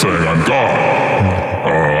 like I was saying, I'm God.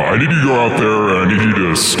 I need you to go out there and I need you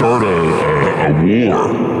to start a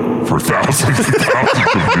war for thousands and thousands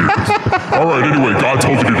of years. All right, anyway, God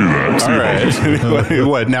told you to do that. See All you, Moses. right.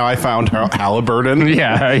 What? Now I found Halliburton.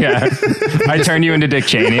 Yeah. I turn you into Dick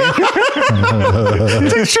Cheney. Dick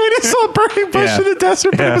Cheney saw a burning bush Yeah. in the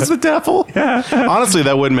desert, but Yeah. it was the devil. Yeah. Honestly,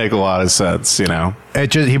 that would make a lot of sense, you know.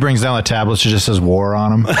 He brings down the tablets. It just says war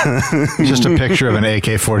on them. It's just a picture of an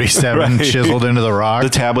AK-47 Right. chiseled into the rock. The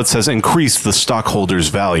tablet says increase the stockholders'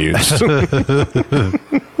 values.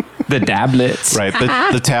 The dablets. Right.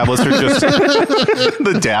 The tablets are just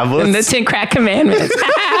the tablets. And the 10 crack commandments.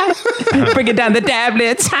 Bring it down the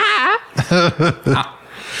tablets.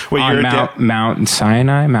 Wait, On you're a Mount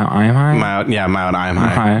Sinai? Mount Imhai? Mount I'm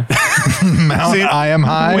high. High. Mount I am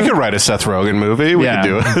high. We could write a Seth Rogen movie. We Yeah. could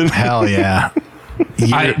do it. Hell yeah.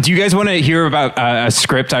 Do you guys want to hear about a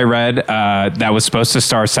script I read that was supposed to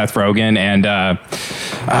star Seth Rogen and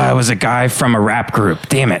it was a guy from a rap group?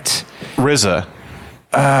 Damn it. RZA.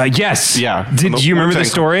 Yes. Yeah. Did you remember the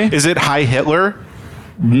story? Is it Hi Hitler?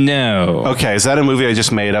 No. Okay, is that a movie I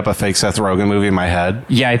just made up, a fake Seth Rogen movie in my head?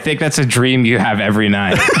 Yeah, I think that's a dream you have every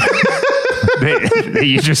night. that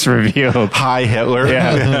you just revealed. Hi Hitler.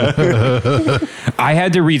 Yeah. I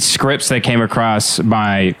had to read scripts that came across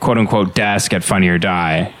my quote unquote desk at Funny or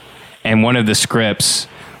Die. And one of the scripts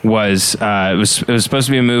was it was supposed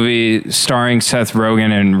to be a movie starring Seth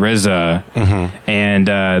Rogen and RZA. And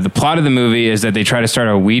the plot of the movie is that they try to start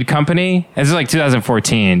a weed company. This is like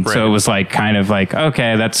 2014. So Right. it was like kind of like,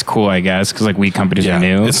 okay, that's cool, I guess, because like weed companies are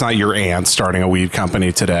new. It's not your aunt starting a weed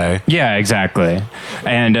company today. Yeah, exactly.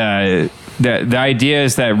 And the idea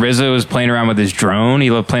is that RZA was playing around with his drone. He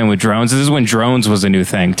loved playing with drones. This is when drones was a new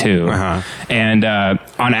thing too. And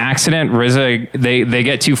on accident, RZA they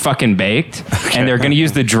get too fucking baked, and they're going to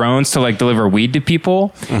use the drones to like deliver weed to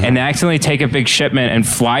people, and they accidentally take a big shipment and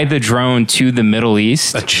fly the drone to the Middle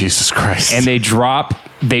East, Jesus Christ. and they drop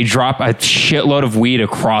a shitload of weed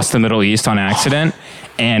across the Middle East on accident,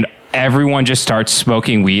 and everyone just starts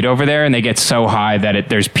smoking weed over there, and they get so high that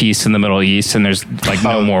there's peace in the Middle East and there's like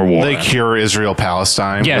no more war. They cure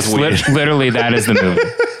Israel-Palestine. Yes, with weed. literally that is the movie.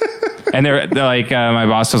 And they're like, my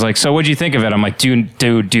boss was like, so what'd you think of it? I'm like,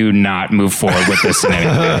 do not move forward with this in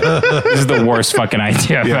anything. This is the worst fucking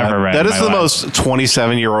idea I've ever read. That in is my the life. most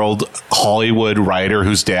 27-year-old Hollywood writer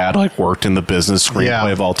whose dad like worked in the business screenplay Yeah.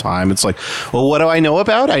 of all time. It's like, well, what do I know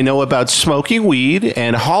about? I know about smoking weed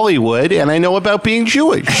and Hollywood, and I know about being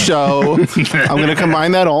Jewish. So I'm going to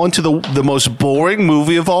combine that all into the most boring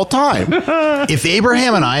movie of all time. If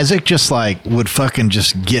Abraham and Isaac just like would fucking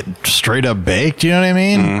just get straight up baked, you know what I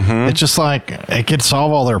mean? It's just like it could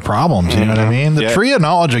solve all their problems. You know what I mean? The Yeah. tree of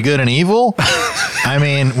knowledge of good and evil. I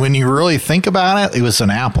mean, when you really think about it, it was an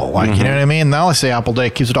apple. Like, you know what I mean? They always say apple day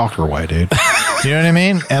keeps the doctor away, dude. You know what I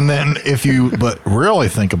mean? And then but really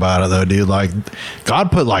think about it though, dude, like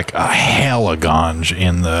God put like a hella ganj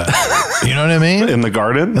in the, you know what I mean? In the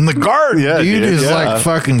garden? In the garden, Yeah, dude, dude, is yeah. like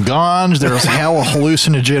fucking ganj. There was hella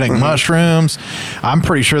hallucinogenic mushrooms. I'm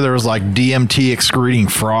pretty sure there was like DMT excreting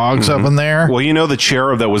frogs up in there. Well, you know the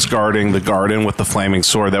cherub that was guarding guarding the garden with the flaming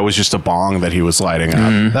sword. That was just a bong that he was lighting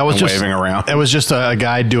up. That was and just waving around. It was just a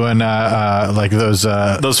guy doing like those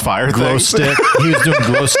fire glow things. stick. He was doing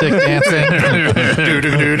glow stick dancing.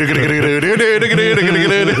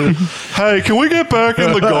 Hey, can we get back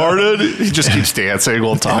in the garden? He just keeps dancing.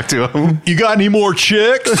 We'll talk to him. You got any more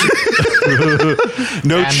chicks?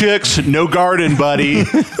 No chicks, no garden, buddy.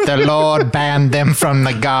 The Lord banned them from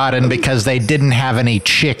the garden because they didn't have any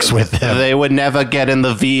chicks with them. They would never get in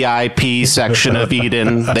the VIP section of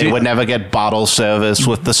Eden. They would never get bottle service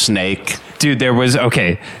with the snake. Dude, there was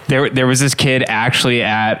this kid actually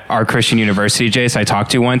at our Christian university, Jace, I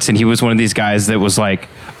talked to once, and he was one of these guys that was like,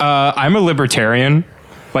 I'm a libertarian.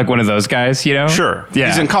 Like one of those guys, you know? Sure. Yeah.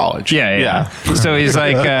 He's in college. Yeah. So he's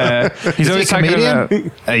like, he's always he a talking comedian?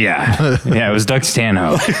 about, yeah, it was Doug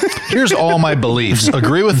Stanhope. Here's all my beliefs.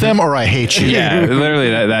 Agree with them or I hate you. Yeah,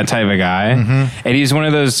 literally that type of guy. And he's one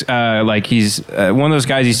of those, he's one of those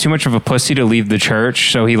guys, he's too much of a pussy to leave the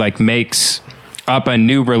church. So he like makes up a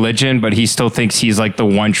new religion, but he still thinks he's like the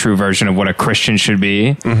one true version of what a Christian should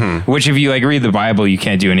be. Which, if you like read the Bible, you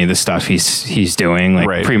can't do any of the stuff he's doing, like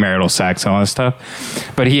premarital sex, all that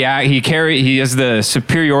stuff. But he has the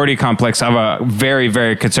superiority complex of a very,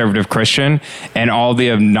 very conservative Christian, and all the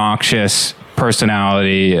obnoxious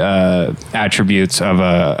personality attributes of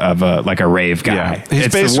a like a rave guy. Yeah.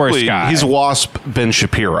 He's it's the worst guy. He's Wasp Ben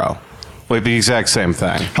Shapiro. Like the exact same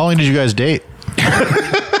thing. How long did you guys date?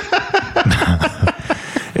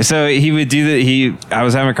 So he would do that. I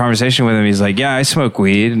was having a conversation with him. He's like, "Yeah, I smoke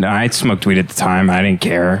weed. I smoked weed at the time. I didn't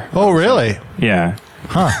care." Oh, really? Yeah.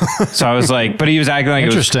 Huh. So I was like, but he was acting like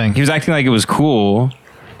Interesting. He was acting like it was cool.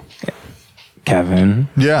 Kevin,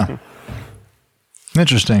 Yeah.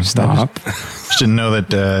 Interesting. stop! Just didn't know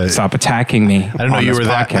that. Stop attacking me. I didn't know you were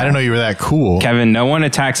that. I didn't know you were that cool. Kevin, no one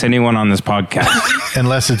attacks anyone on this podcast.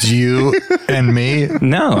 Unless it's you and me.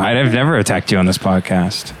 No, I'd have never attacked you on this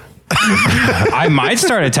podcast. I might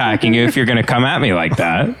start attacking you if you're going to come at me like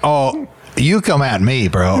that. Oh, you come at me,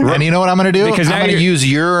 bro. And you know what I'm going to do? Because now I'm going to you're- use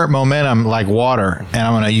your momentum like water, and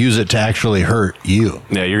I'm going to use it to actually hurt you.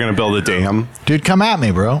 Yeah, you're going to build a dam. Dude, come at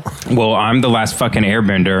me, bro. Well, I'm the last fucking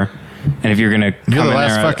airbender. And if you're going to come You're the in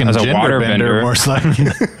last there fucking as a gender water bender. bender, Most likely.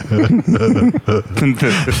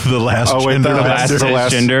 The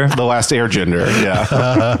last gender. The last air gender.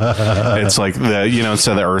 Yeah. It's like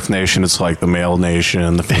instead of the Earth Nation, it's like the male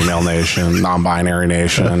nation, the female nation, non-binary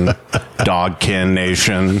nation, dogkin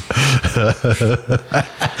nation.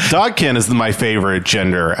 Dogkin is my favorite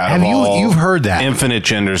gender out Have of you- all you've heard that? infinite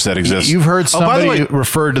genders that exist. You've heard Oh, by the somebody way,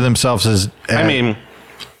 refer to themselves as. I mean,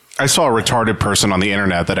 I saw a retarded person on the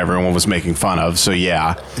internet that everyone was making fun of. So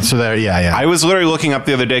yeah, so there. Yeah. I was literally looking up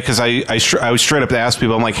the other day because I was straight up to ask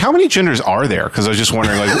people. I'm like, how many genders are there? Because I was just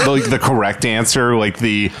wondering, like the correct answer, like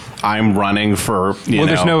I'm running for.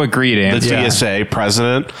 there's no agreed answer. The TSA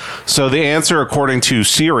president. So the answer, according to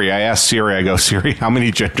Siri, I asked Siri. I go, Siri, how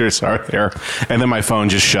many genders are there? And then my phone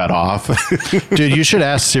just shut off. Dude, you should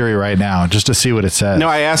ask Siri right now just to see what it says. No,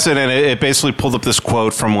 I asked it, and it basically pulled up this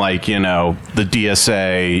quote from the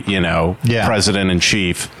DSA, president in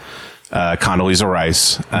chief, Condoleezza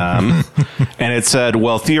Rice, and it said,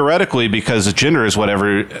 well, theoretically, because a gender is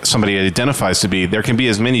whatever somebody identifies to be, there can be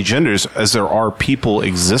as many genders as there are people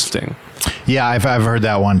existing. Yeah, I've heard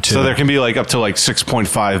that one too. So there can be up to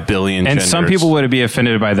 6.5 billion. And genders. some people would be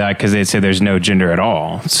offended by that because they'd say there's no gender at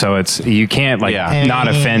all. So you can't not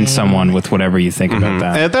offend someone with whatever you think about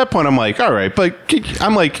that. And at that point, I'm like, all right, but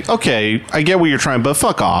I'm like, okay, I get what you're trying, but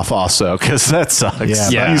fuck off also, because that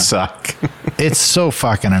sucks. Yeah. You suck. It's so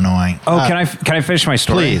fucking annoying. Oh, can I finish my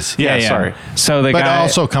story? Please. Yeah, sorry. So the But guy,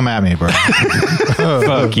 also come at me, bro.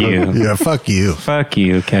 fuck you, Yeah, fuck you. fuck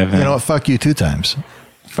you, Kevin. You know what? Fuck you 2 times.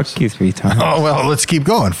 Fuck you 3 times. Oh, well, let's keep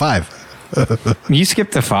going. 5. You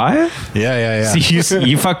skipped to 5? Yeah. So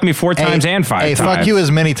you fucked me 4 times and 5 Hey, times. fuck you as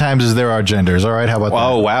many times as there are genders. All right, how about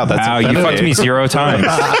Oh, wow. That's Wow, you offensive. fucked me 0 times.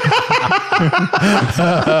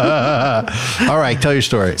 that? All right, tell your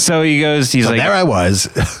story. So he goes, he's So like, there I was,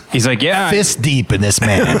 he's like, yeah. fist deep in this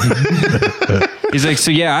man. He's like,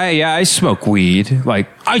 so I smoke weed. Like,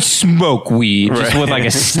 I smoke weed just with like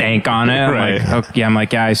a stank on it. I'm Right. like, okay, I'm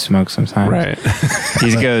like, yeah, I smoke sometimes. Right.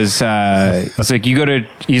 He goes, he's like,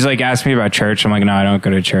 he's like, ask me about church. I'm like, no, I don't go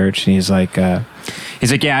to church. And he's like, yeah,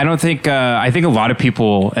 I don't think, I think a lot of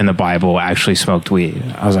people in the Bible actually smoked weed.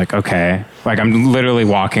 I was like, okay. Like, I'm literally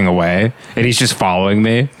walking away and he's just following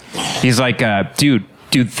me. He's like, dude,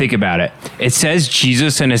 think about it. It says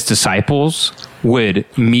Jesus and his disciples would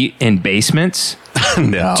meet in basements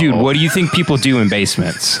No. dude, what do you think people do in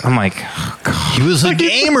basements? I'm like, oh, God. He was a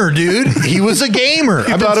gamer, dude. He was a gamer.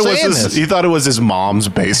 He thought it was his mom's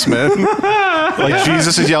basement. Like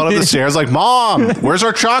Jesus is yelling up the stairs, like, "Mom, where's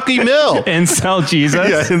our chalky mill?" Incel Jesus.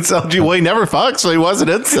 Yeah, incel. Well, he never fucked, so he wasn't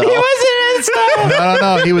incel.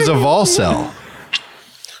 No. He was a Volcel.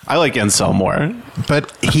 I like incel more.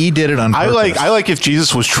 But he did it on purpose. I like if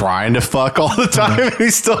Jesus was trying to fuck all the time and he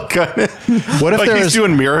still couldn't. What if like there he's was-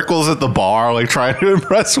 doing miracles at the bar, like trying to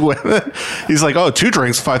impress women? He's like, 2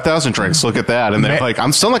 drinks, 5,000 drinks. Look at that. And they're like,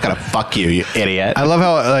 I'm still not gonna fuck you, you idiot. I love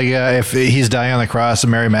how if he's dying on the cross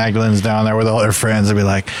and Mary Magdalene's down there with all her friends, they'd be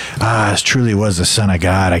like, this truly was the Son of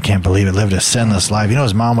God. I can't believe it. Lived a sinless life. You know,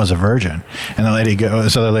 his mom was a virgin. And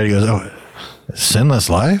this other lady goes, oh, sinless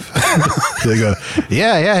life? They go,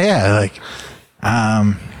 yeah. Like,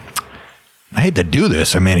 I hate to do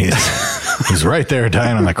this. I mean, he's right there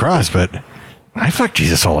dying on the cross, but I fuck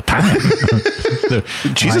Jesus all the time.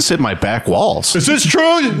 Jesus hit my back walls. Is this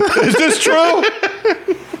true? Is this true?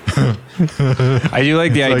 I do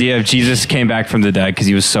like the idea of Jesus came back from the dead because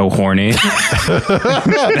he was so horny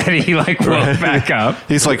that he like woke back up.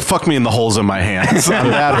 He's like, fuck me in the holes in my hands. I'm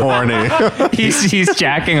that horny. He's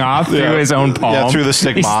jacking off through his own palm. Yeah, through the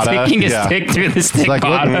stigmata. He's sticking his Yeah. stick through the like,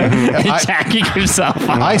 look, stigmata and I- jacking himself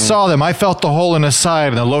off. I saw them. I felt the hole in his side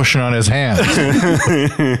and the lotion on his hands.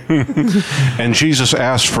 And Jesus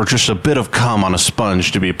asked for just a bit of cum on a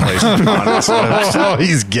sponge to be placed on his lips. Oh,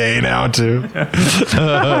 he's gay now too.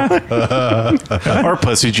 Or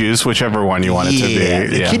pussy juice, whichever one you want it to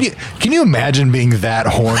be. Yeah. Can you imagine being that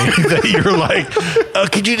horny that you're like,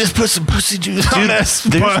 could you just put some pussy juice on that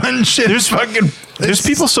sponge? There's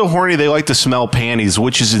people so horny they like to smell panties,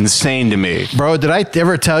 which is insane to me. Bro, did I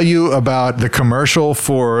ever tell you about the commercial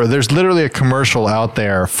for? There's literally a commercial out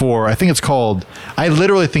there for. I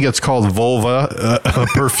literally think it's called Vulva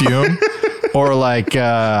perfume. Or like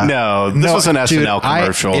No, this was an SNL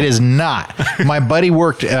commercial. It is not. My buddy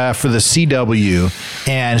worked for the CW,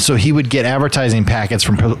 and so he would get advertising packets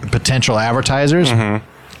from potential advertisers. Mm-hmm.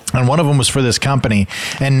 And one of them was for this company.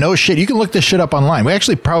 And no shit, you can look this shit up online. We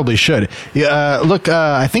actually probably should. Look,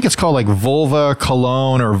 I think it's called like Vulva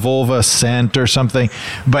Cologne or Vulva Scent or something.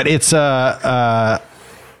 But it's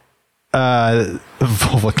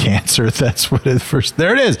vulva cancer. That's what it first.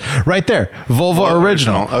 There it is, right there. Vulva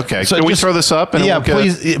original. Okay. Can we throw this up? And Yeah, we'll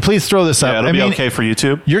get- please throw this up. Yeah, it'll be okay for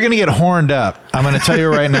YouTube. You're gonna get horned up. I'm gonna tell you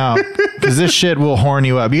right now, because this shit will horn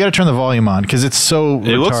you up. You got to turn the volume on because it's so.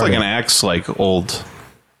 It looks like retarded. an axe, like old.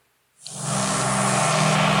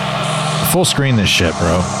 Full screen this shit,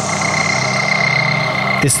 bro.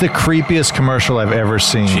 It's the creepiest commercial I've ever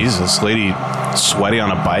seen. Jesus, lady sweaty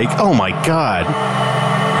on a bike. Oh my God.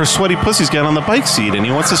 Her sweaty pussy's getting on the bike seat and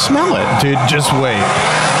he wants to smell it. Dude, just wait.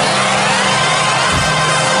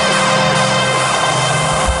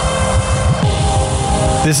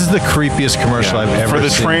 This is the creepiest commercial I've ever For the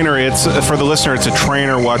seen. trainer, for the listener, it's a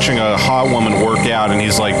trainer watching a hot woman work out, and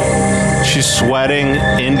he's like, she's sweating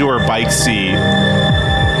into her bike seat.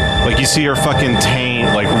 Like you see her fucking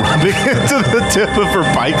taint like rubbing into the tip of her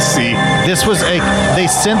bike seat. This was they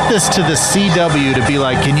sent this to the CW to be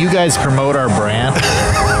like, can you guys promote our brand?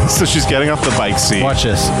 So she's getting off the bike seat, Watch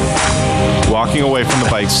this. walking away from the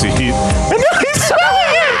bike seat. And now he's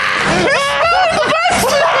smelling it! He's smelling the bike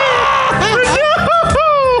seat!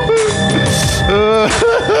 No!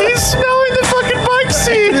 He's smelling the fucking bike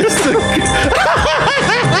seat!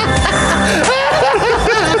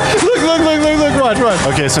 Look, watch.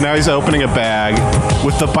 Okay, so now he's opening a bag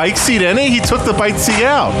with the bike seat in it. He took the bike seat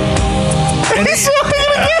out. And he's smelling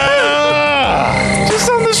it again! Just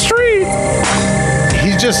on the street.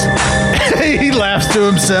 He just he laughs to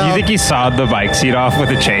himself. You think he sawed the bike seat off with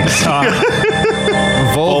a chainsaw?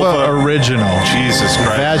 Vulva original. Jesus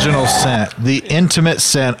Christ. Vaginal scent. The intimate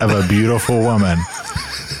scent of a beautiful woman.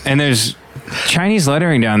 And there's Chinese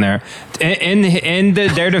lettering down there. In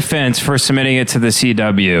their defense for submitting it to the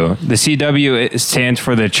CW stands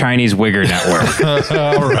for the Chinese Wigger Network.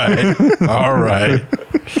 All right.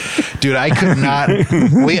 Dude, I could not.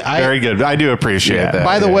 Very good. I do appreciate that.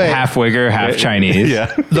 By the way, Half Wigger, half Chinese.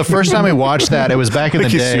 Yeah. the first time we watched that, it was back in the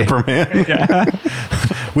Like he's day. Superman.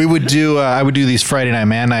 We would do. I would do these Friday Night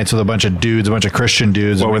Man Nights with a bunch of dudes, a bunch of Christian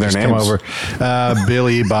dudes. What and were we'd their just come names? over.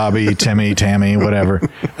 Billy, Bobby, Timmy, Tammy, whatever.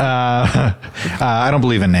 I don't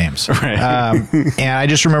believe in names. Right. And I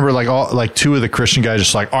just remember like two of the Christian guys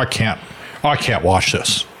just like, I can't watch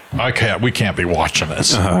this. We can't be watching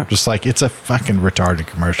this. Just like it's a fucking retarded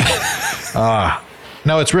commercial.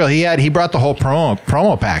 No, it's real. He brought the whole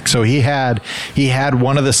promo pack. So he had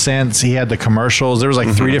one of the scents. He had the commercials. There was like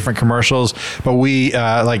 3 different commercials, but we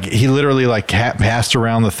he literally passed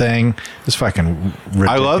around the thing. It's fucking ridiculous.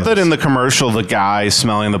 I love that in the commercial, the guy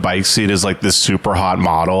smelling the bike seat is like this super hot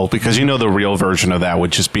model, because the real version of that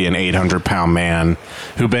would just be an 800-pound man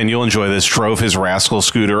who, Ben, you'll enjoy this, drove his rascal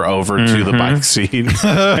scooter over to the bike seat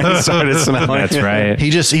and started smelling. That's right.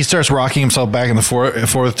 He starts rocking himself back and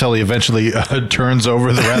forth till he eventually turns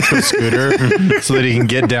over the rascal scooter so that he can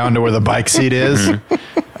get down to where the bike seat is.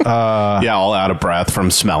 All out of breath from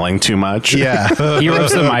smelling too much. Yeah. He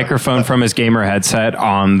rubs the microphone from his gamer headset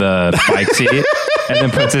on the bike seat and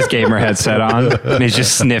then puts his gamer headset on, and he's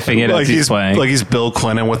just sniffing it as he's playing. Like he's Bill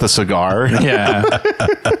Clinton with a cigar. Yeah.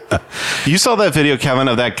 You saw that video, Kevin,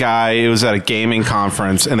 of that guy. It was at a gaming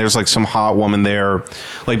conference, and there's like some hot woman there,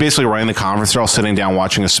 like basically running the conference. They're all sitting down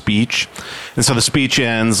watching a speech. And so the speech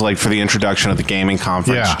ends like for the introduction of the gaming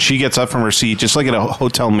conference. Yeah. She gets up from her seat, just like at a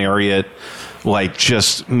Hotel Marriott, like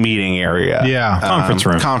just meeting area. Yeah. Conference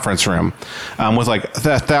room. With like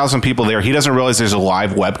 1,000 people there. He doesn't realize there's a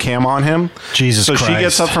live webcam on him. Jesus So Christ. she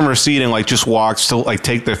gets up from her seat and like just walks to like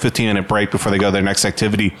take their 15-minute break before they go to their next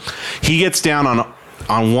activity. He gets down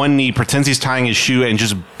on one knee, pretends he's tying his shoe, and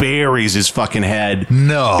just buries his fucking head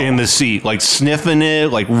in the seat, like sniffing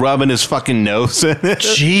it, like rubbing his fucking nose in it.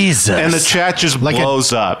 Jesus. And the chat just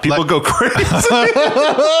blows up. People go crazy.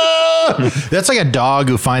 That's like a dog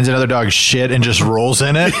who finds another dog's shit and just rolls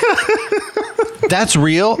in it. That's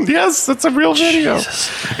real? Yes, that's a real video.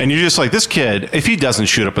 Jesus. And you're just like, this kid, if he doesn't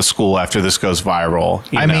shoot up a school after this goes viral,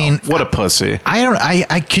 you know, what a pussy.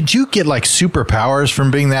 Could you get like superpowers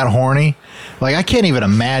from being that horny? Like, I can't even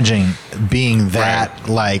imagine being that,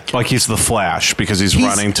 like he's the Flash because he's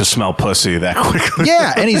running to smell pussy that quickly.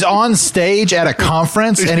 Yeah, and he's on stage at a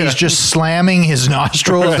conference and he's just slamming his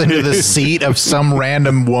nostrils into the seat of some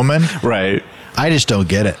random woman. Right. I just don't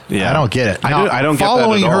get it. Yeah. I don't get it. Now, I don't get that at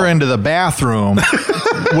following all. her into the bathroom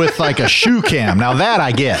with like a shoe cam. Now that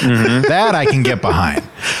I get. That I can get behind.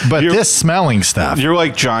 But this smelling stuff. You're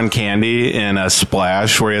like John Candy in a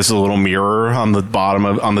Splash where he has a little mirror on the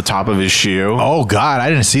top of his shoe. Oh God, I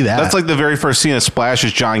didn't see that. That's like the very first scene of Splash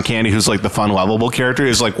is John Candy, who's like the fun, lovable character.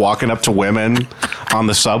 He's like walking up to women on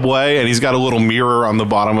the subway, and he's got a little mirror on the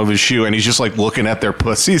bottom of his shoe, and he's just like looking at their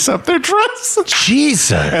pussies up their dress.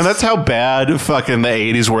 Jesus. And that's how bad fucking the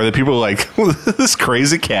 80s were, that people were like, this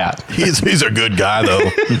crazy cat. He's a good guy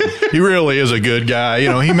though. He really is a good guy. You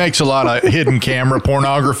know, he makes a lot of hidden camera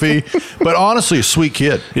pornography, but honestly, a sweet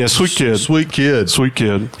kid. Yeah, sweet kid. Sweet kid. Sweet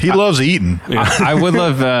kid. He loves eating. I would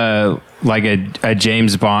love like a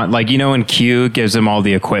James Bond, like, you know, when Q gives him all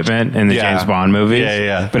the equipment in the James Bond movies.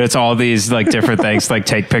 Yeah. But it's all these like different things, like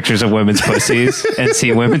take pictures of women's pussies and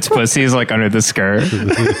see women's pussies like under the skirt.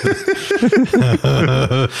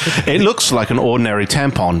 It looks like an ordinary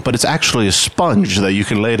tampon, but it's actually a sponge that you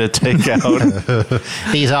can later take out.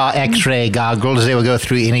 These are X-ray goggles. They will go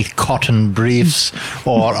through any cotton briefs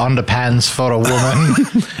or underpants for a woman.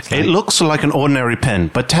 It looks like an ordinary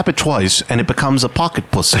pen, but tap it twice and it becomes a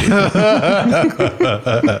pocket pussy.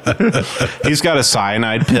 He's got a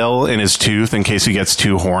cyanide pill in his tooth in case he gets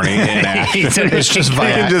too horny. It's just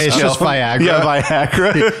Viagra. It's just Viagra. Yeah,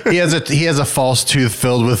 Viagra. He has a false tooth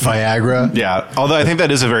filled with Viagra. Yeah, although I think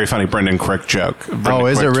that is a very funny Brendan Crick joke. Brendan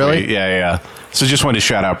Is Crick tweet. Really? Yeah. So just wanted to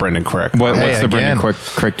shout out Brendan Crick. What's the Brendan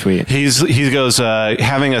Crick tweet? He goes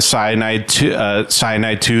having a cyanide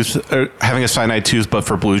tooth, having a cyanide tooth, but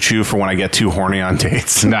for Blue Chew for when I get too horny on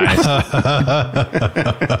dates. Nice.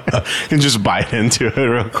 Can just bite into it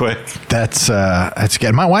real quick. That's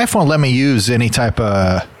good. My wife won't let me use any type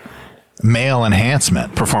of male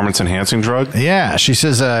enhancement. Performance enhancing drug? Yeah, she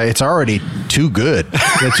says it's already too good.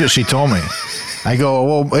 That's what she told me. I go,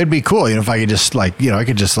 well, it'd be cool, if I could just I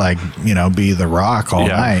could just be The Rock all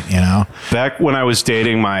night, Back when I was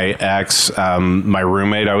dating my ex, my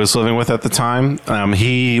roommate I was living with at the time,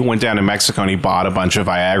 he went down to Mexico and he bought a bunch of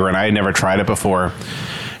Viagra, and I had never tried it before.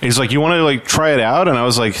 He's like, you want to try it out? And I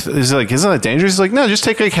was like, isn't that dangerous? He's like, no, just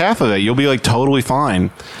take half of it. You'll be totally fine.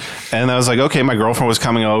 And I was like, okay, my girlfriend was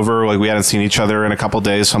coming over. We hadn't seen each other in a couple of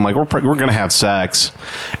days. So I'm like, we're going to have sex.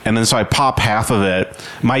 And then so I pop half of it.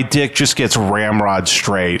 My dick just gets ramrod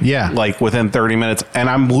straight. Yeah. Within 30 minutes. And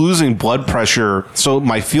I'm losing blood pressure. So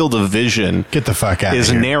my field of vision Get the fuck out is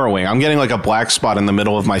of here. narrowing. I'm getting a black spot in the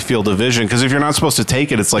middle of my field of vision. Because if you're not supposed to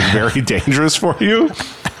take it, it's very dangerous for you.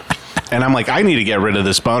 And I'm like, I need to get rid of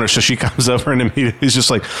this boner. So she comes over and immediately is just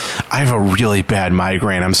like, I have a really bad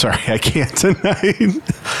migraine. I'm sorry, I can't tonight. And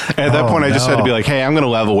at that point, I just had to be like, hey, I'm going to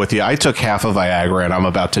level with you. I took half of Viagra and I'm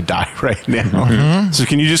about to die right now. So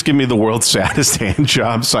can you just give me the world's saddest hand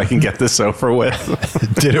job so I can get this over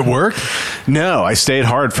with? Did it work? No, I stayed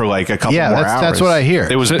hard for like a couple more hours. That's what I hear.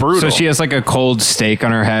 It was brutal. So she has like a cold steak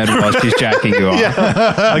on her head while she's jacking you off.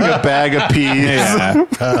 like a bag of peas.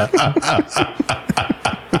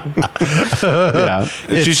 Yeah.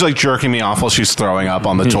 She's like jerking me off while she's throwing up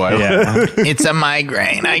on the toilet. Yeah. It's a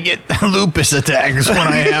migraine. I get lupus attacks when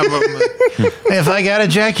I have them. If I gotta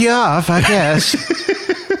jack you off, I guess.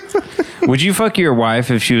 Would you fuck your wife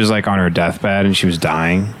if she was like on her deathbed and she was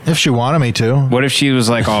dying? If she wanted me to. What if she was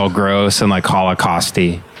like all gross and like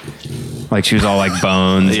Holocausty? Like she was all like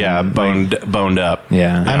bones. Yeah, boned up.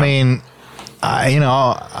 Yeah. I mean, I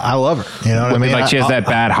love her. You know what I mean? Like she has that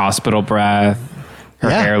bad hospital breath. Her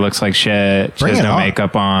Yeah. hair looks like shit. She Bring has it no on.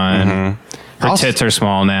 makeup on. Her I'll- tits are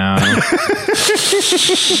small now.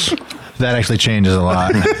 That actually changes a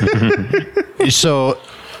lot. So,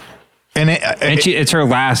 and It's her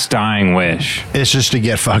last dying wish. it's just to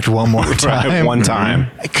get fucked one more time. Right, one time.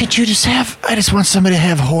 Could you I just want somebody to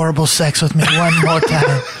have horrible sex with me one more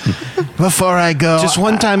time before I go. Just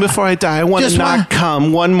one time before I die, I want Just to not one-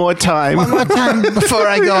 come one more time. One more time before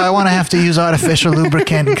I go. I want to have to use artificial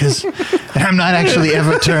lubricant because I'm not actually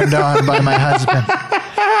ever turned on by my husband.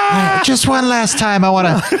 Just one last time, I want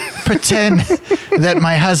to pretend that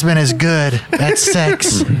my husband is good at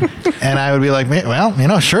sex. And I would be like,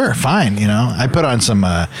 well, sure, fine. I put on some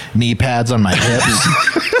knee pads on my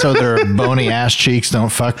hips so their bony ass cheeks don't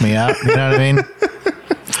fuck me up. You know what I mean?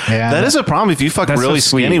 Yeah, That is a problem. If you fuck That's really so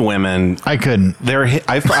sweet. skinny women, I couldn't.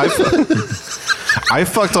 I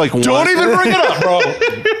fucked like one. Don't even bring it up, bro.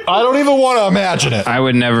 I don't even want to imagine it. I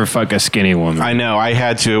would never fuck a skinny woman. I know. I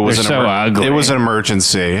had to. It was They're so ugly. It was an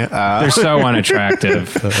emergency. They're so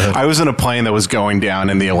unattractive. I was in a plane that was going down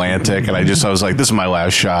in the Atlantic, and I was like, "This is my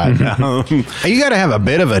last shot." You got to have a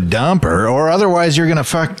bit of a dumper, or otherwise you're gonna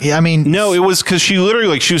fuck. I mean, No, it was because she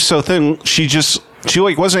literally she was so thin. She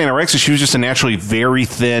wasn't anorexic. She was just a naturally very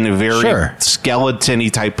thin, very Sure. skeleton-y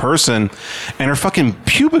type person, and her fucking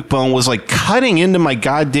pubic bone was like cutting into my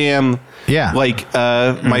goddamn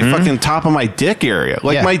my fucking top of my dick area.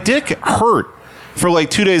 Like Yeah. my dick hurt for like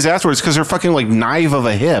 2 days afterwards because her fucking like knife of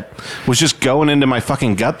a hip was just going into my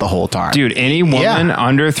fucking gut the whole time. Dude, any woman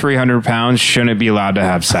under 300 pounds shouldn't be allowed to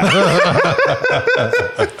have sex.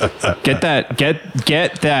 Get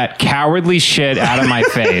that cowardly shit out of my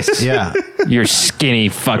face. Yeah. Your skinny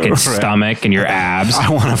fucking stomach and your abs. I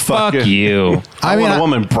want to Fuck you. I want a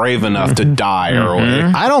woman brave enough to die early.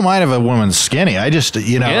 I don't mind if a woman's skinny. I just,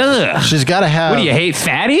 Ugh. she's got to have. What do you hate,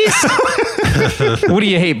 fatties? What do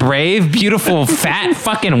you hate, brave, beautiful, fat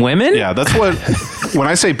fucking women? Yeah, that's what. When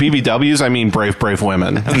I say BBWs, I mean brave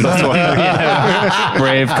women. That's what.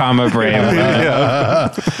 Brave, brave.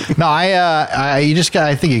 No,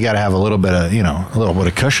 I think you got to have a little bit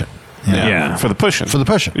of cushion. Yeah. For the pushing. For the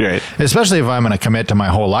pushing. Right. Especially if I'm going to commit to my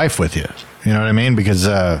whole life with you. You know what I mean? Because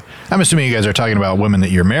I'm assuming you guys are talking about women that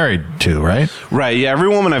you're married to, right? Right. Yeah. Every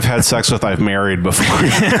woman I've had sex with, I've married before.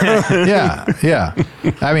 Yeah.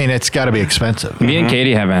 I mean, it's got to be expensive. Me and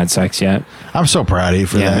Katie haven't had sex yet. I'm so proud of you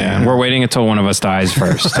for that. Yeah. We're waiting until one of us dies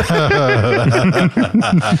first.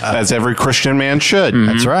 As every Christian man should.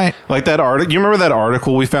 That's right. Like that article. You remember that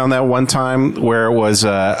article we found that one time where it was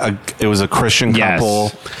a Christian Yes.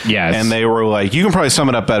 couple. Yes. And they were like, you can probably sum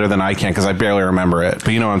it up better than I can because I barely remember it.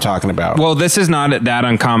 But you know what I'm talking about. Well, this is not that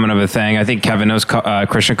uncommon of a thing. I think Kevin knows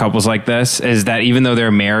Christian couples like this, is that even though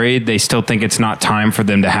they're married, they still think it's not time for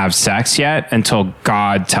them to have sex yet until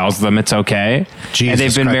God tells them it's okay. Jesus and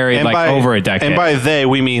they've been Christ. married And like over a decade. And by they,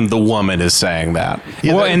 we mean the woman is saying that.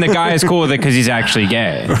 well, and the guy is cool with it because he's actually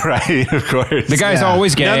gay. Right, of course. The guy's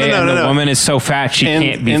always gay, and the woman is so fat she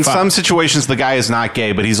can't be in fucked. some situations, the guy is not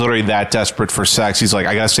gay, but he's literally that desperate for sex. He's like,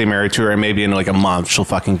 I gotta stay married to her, and maybe in like a month she'll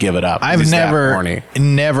fucking give it up. I've He's that never horny.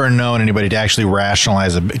 known anybody to actually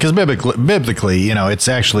rationalize it because biblically, it's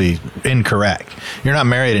actually incorrect. You're not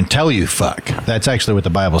married until you fuck. That's actually what the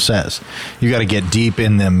Bible says. You got to get deep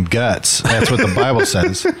in them guts. That's what the Bible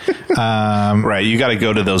says. Right, you got to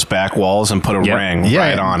go to those back walls and put a Yep. ring Yeah,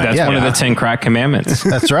 right on it. That's one of the 10 crack commandments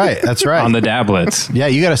That's right. That's right. on the tablets. Yeah,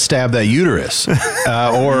 you got to stab that uterus,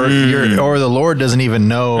 or the Lord doesn't even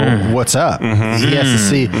know what's up. He has to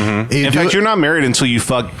see. In fact, you're not married until you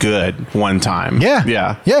fuck good one time. Yeah,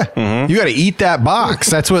 yeah. You got to eat that box.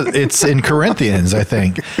 That's what it's in Corinthians, I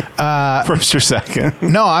think. First or second.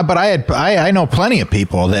 No, but I know plenty of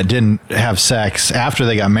people that didn't have sex after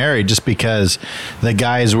they got married just because the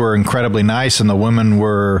guys were incredibly nice and the women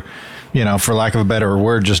were for lack of a better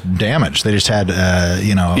word, just damaged. They just had,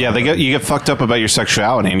 Yeah, you get fucked up about your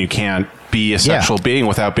sexuality, and you can't be a sexual being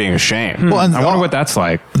without being ashamed. Well, and I wonder what that's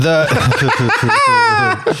like. the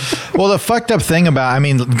fucked up thing about,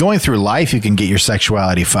 going through life, you can get your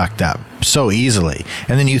sexuality fucked up so easily,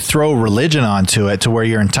 and then you throw religion onto it to where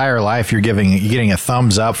your entire life you're getting a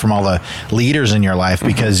thumbs up from all the leaders in your life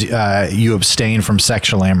because you abstain from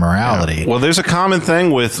sexual immorality. Yeah. Well, there's a common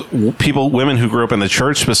thing with women who grew up in the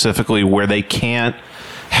church specifically, where they can't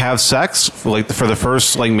have sex like for the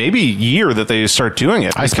first maybe year that they start doing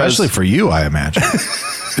it, Especially for you, I imagine.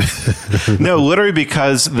 No, literally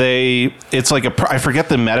because it's like I forget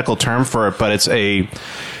the medical term for it, but it's a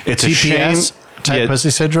shame. Tight pussy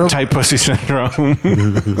syndrome? Tight pussy syndrome.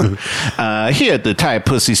 Here at the Tight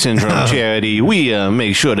Pussy Syndrome charity, we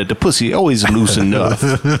make sure that the pussy always loose enough.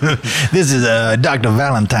 This is Dr.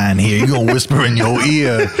 Valentine here. You're going to whisper in your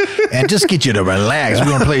ear and just get you to relax. We're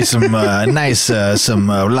going to play some some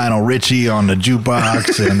Lionel Richie on the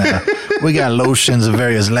jukebox. And we got lotions of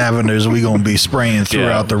various lavenders we're going to be spraying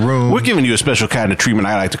throughout the room. We're giving you a special kind of treatment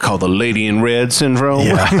I like to call the Lady in Red syndrome.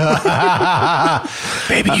 Yeah.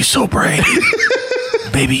 Baby, you so brave.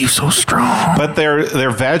 Baby, you so strong. But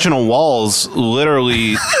their vaginal walls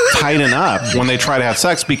literally tighten up when they try to have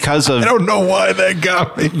sex because of... I don't know why that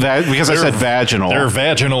got me. Because I said vaginal. They're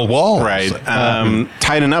vaginal walls. Right.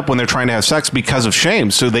 Tighten up when they're trying to have sex because of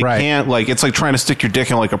shame. So they can't, it's like trying to stick your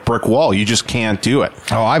dick in a brick wall. You just can't do it.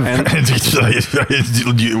 Oh,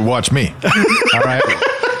 you watch me. All right.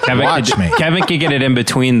 Kevin can get it in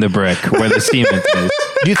between the brick where the cement is.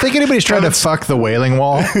 Do you think anybody's trying to fuck the Wailing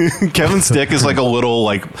Wall? Kevin's dick is like a little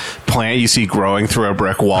plant you see growing through a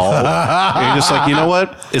brick wall. And you're just you know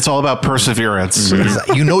what? It's all about perseverance.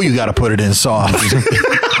 You got to put it in soft.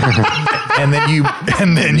 and then you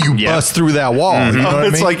bust through that wall. Mm-hmm. You know what I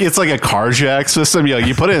mean? It's like a car jack system.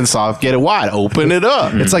 You put it in soft, get it wide, open it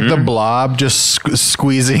up. It's like the Blob just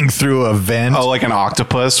squeezing through a vent. Oh, like an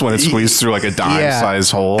octopus when it squeezed through a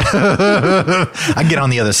dime-sized hole. I get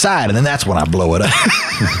on the other side, and then that's when I blow it up.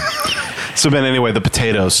 So, Ben, anyway, the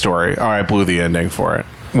potato story. All right, blew the ending for it.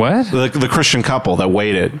 What? The Christian couple that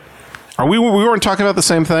waited. We weren't talking about the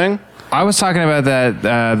same thing? I was talking about that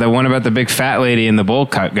the one about the big fat lady and the bowl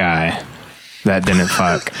cut guy that didn't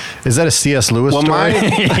fuck. Is that a C.S. Lewis story?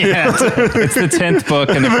 Yeah, it's the 10th book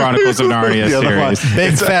in the Chronicles of Narnia series.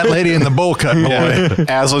 Big fat lady and the bowl cut boy. Yeah.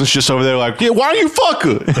 Aslan's just over there yeah, why you fuck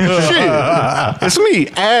her? Shit. It's me,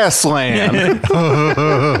 Aslan.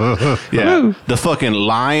 Yeah. The fucking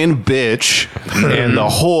lying bitch and the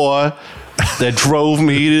whore that drove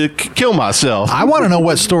me to kill myself. I want to know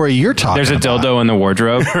what story you're talking There's a about. dildo in the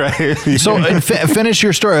wardrobe. Right. So finish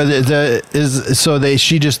your story. They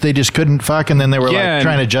just couldn't fuck, and then they were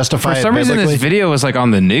trying to justify it. For some reason, biblically? this video was on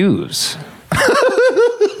the news.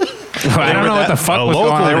 I don't know what the fuck was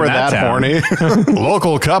going on. They were in that town. horny.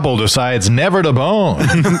 Local couple decides never to bone.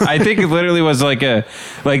 I think it literally was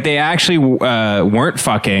they actually weren't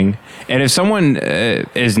fucking, and if someone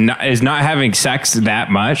is not having sex that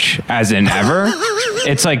much, as in ever,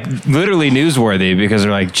 it's literally newsworthy because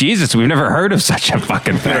they're Jesus, we've never heard of such a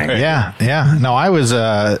fucking thing. Yeah. No, I was.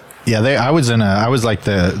 I was like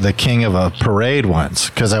the king of a parade once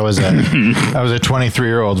because I was a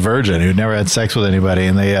 23-year-old virgin who'd never had sex with anybody,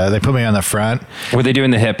 and they put me on the front. Were they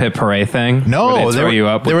doing the hip hip hooray thing? No, there you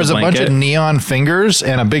up. There was a bunch of neon fingers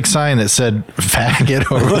and a big sign that said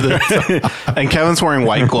 "faggot" over there. And Kevin's wearing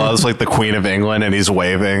white gloves like the Queen of England, and he's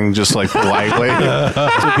waving just politely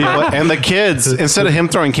to people. And the kids, instead of him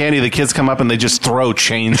throwing candy, the kids come up and they just throw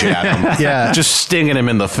change at him. Yeah, just stinging him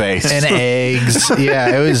in the face and eggs.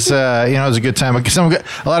 Yeah, it was. It was a good time. A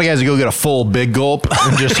lot of guys would go get a full big gulp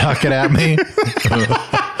and just huck it at me.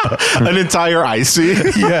 An entire icy.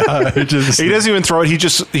 Yeah, he doesn't even throw it.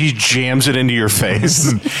 He jams it into your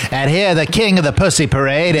face. And here, the king of the pussy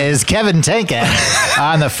parade is Kevin Tinker.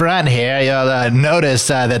 On the front here, you'll notice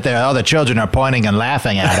that all the children are pointing and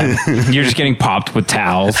laughing at him. You're just getting popped with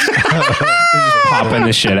towels. Just popping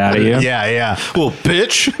the shit out of you. Yeah. Well,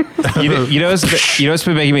 bitch. You know what's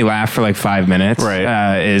been making me laugh for 5 minutes?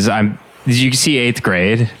 Right. Did you see 8th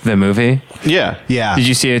Grade, the movie? Yeah. Did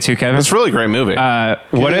you see it too, Kevin? It's a really great movie.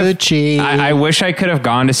 What if I wish I could have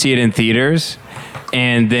gone to see it in theaters,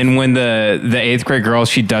 and then when the 8th grade girl,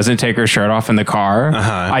 she doesn't take her shirt off in the car,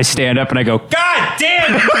 I stand up and I go, God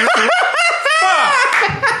damn it! Fuck!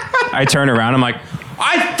 I turn around, I'm like,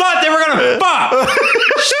 I thought they were gonna fuck!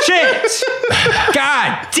 Shit!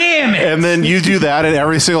 God damn it! And then you do that, and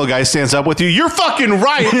every single guy stands up with you. You're fucking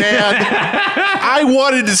right, man. I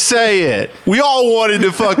wanted to say it. We all wanted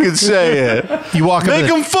to fucking say it. You walk up Make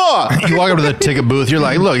to them fuck. you walk up to the ticket booth. You're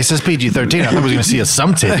like, look, it says PG-13. I thought I was going to see a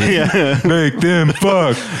some titty. Make them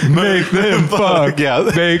fuck. Make them fuck. Yeah.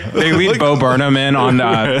 They lead Bo Burnham in on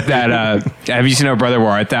that. Have you seen Oh Brother Where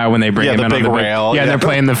Art Thou when they bring Yeah, him the in big on the rail. Yeah, and they're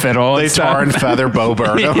playing the fiddle. They and stuff. tar and feather Bo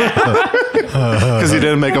Burnham because he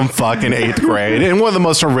didn't make him fuck in 8th grade. And one of the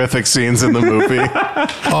most horrific scenes in the movie.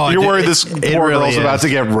 You're worried this poor really girl's about is. to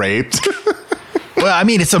get raped. Well, I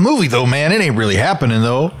mean, it's a movie, though, man. It ain't really happening,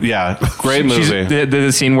 though. Yeah, great She's, movie.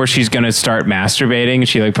 the scene where she's gonna start masturbating and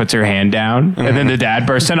she like puts her hand down and then the dad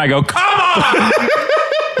bursts in. I go, come on!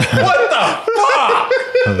 What the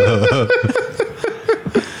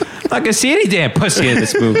fuck? Not gonna see any damn pussy in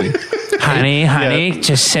this movie. Honey,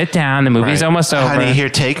 just sit down. The movie's almost over. Honey, here,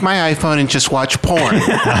 take my iPhone and just watch porn.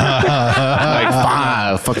 Like,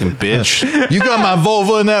 fine, fucking bitch. You got my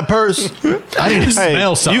vulva in that purse? I need to Hey,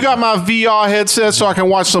 smell something. you got my VR headset so I can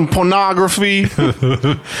watch some pornography.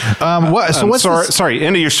 what? So what's this? Sorry,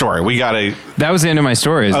 end of your story. We got to. That was the end of my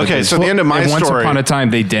story. Is Okay, like, so the end of my Once story- upon a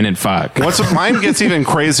time, they didn't fuck. Once mine gets even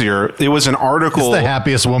crazier. It was an article. The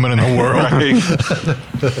happiest woman in the world.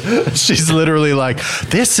 She's literally like,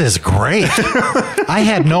 this is great. I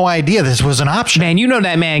had no idea this was an option. Man, you know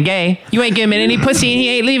that man gay. You ain't giving him any pussy and he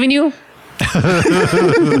ain't leaving you.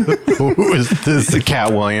 Who is this?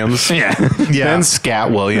 Cat Williams. Yeah, Ben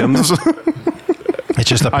Scat Williams. It's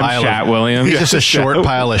just a I'm pile Shat of Williams. It's just a short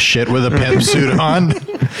pile of shit with a pimp suit on.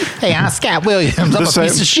 Hey, I'm Scott Williams. I'm a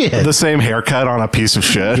piece of shit. The same haircut on a piece of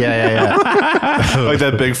shit. Yeah. Like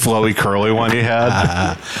that big flowy curly one he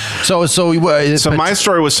had. So My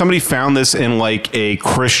story was somebody found this in like a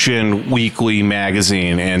Christian weekly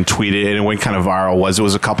magazine and tweeted it, and it went kind of viral. It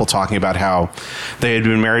was a couple talking about how they had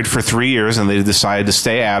been married for 3 years and they decided to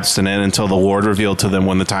stay abstinent until the Lord revealed to them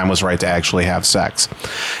when the time was right to actually have sex.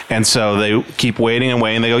 And so they keep waiting and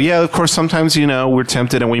waiting. They go, yeah, of course, sometimes, we're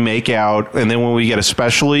tempted and we make out. And then when we get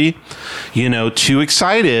especially, too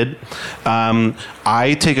excited,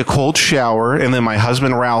 I take a cold shower, and then my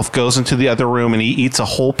husband Ralph goes into the other room and he eats a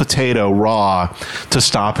whole potato raw to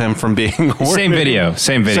stop him from being horny. Same video.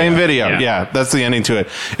 Same video. Yeah, that's the ending to it.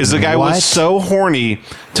 Is the guy What? was so horny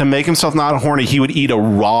to make himself not horny, he would eat a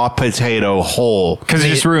raw potato whole. Because it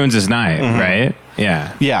just ruins his night, right?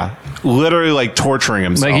 Yeah. Yeah, literally like torturing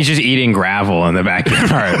himself. Like he's just eating gravel in the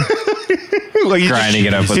backyard. like grinding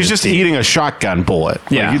it up with He's his just teeth. eating a shotgun bullet.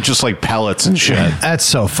 Yeah. Like, just like pellets and shit. that's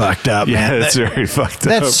so fucked up, Yeah, man. it's very fucked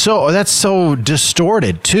up. That's so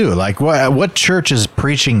distorted too. Like what church is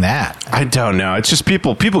preaching that? I don't know. It's just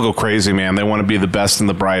people go crazy, man. They want to be the best and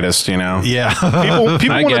the brightest, Yeah, People I want to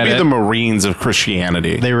get be it. the Marines of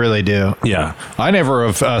Christianity. they really do. yeah. I never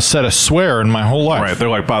have said a swear in my whole life. Right. They're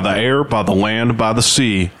like, by the air, by the land, by the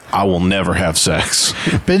sea, I will never have sex.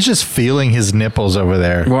 Ben's just feeling his nipples over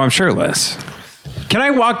there. Well, I'm shirtless. Can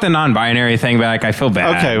I walk the non-binary thing back? I feel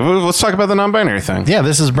bad. Okay, well, let's talk about the non-binary thing. Yeah,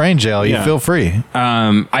 this is brain jail. You Yeah. feel free.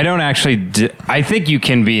 I don't actually. I think you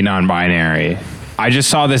can be non-binary. I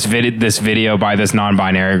just saw this video by this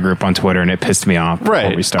non-binary group on Twitter, and it pissed me off. Before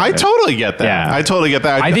Right. we started. I totally get that. Yeah. I totally get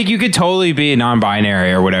that. I think you could totally be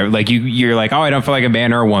non-binary or whatever. Like you're like, oh, I don't feel like a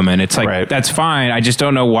man or a woman. It's like Right. that's fine. I just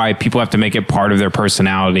don't know why people have to make it part of their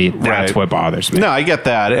personality. That's Right. what bothers me. No, I get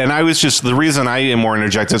that. And I was just, the reason I am more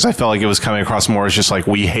interjected is I felt like it was coming across more as just like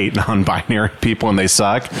we hate non-binary people and they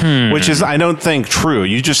suck, which is, I don't think true.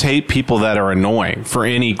 You just hate people that are annoying for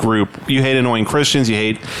any group. You hate annoying Christians. You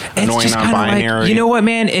hate annoying just kinda non-binary. like, you know what,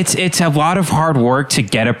 man? It's a lot of hard work to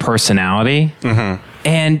get a personality. Mm-hmm.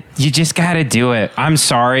 And you just got to do it. I'm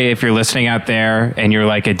sorry if you're listening out there and you're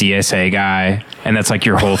like a DSA guy and that's like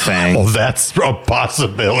your whole thing. Oh, that's a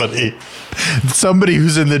possibility. Somebody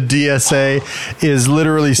who's in the DSA is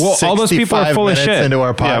literally Well, all those people are 65 full of minutes shit. into our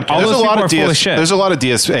Yeah, podcast. all there's those a lot people of are full of shit. There's a lot of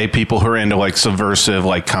DSA people who are into like subversive,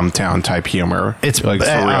 like come town type humor. It's like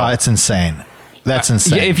for real. it's insane. That's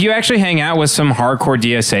insane. Yeah, if you actually hang out with some hardcore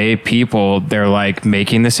DSA people, they're like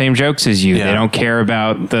making the same jokes as you. Yeah. They don't care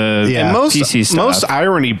about the Yeah. And PC stuff. most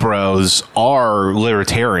irony bros are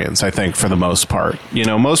libertarians, I think, for the most part.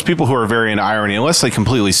 Most people who are very into irony, unless they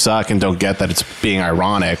completely suck and don't get that it's being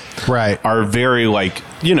ironic, Right. are very like,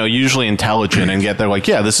 usually intelligent and get they're like,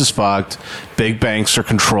 yeah, this is fucked. Big banks are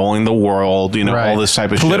controlling the world, Right. all this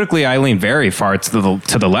type of Politically, I lean very far to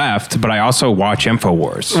the left, but I also watch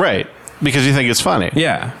InfoWars. shit. Right. Because you think it's funny.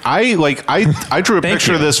 Yeah. I drew a Thank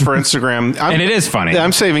picture of you. this for Instagram. And it is funny.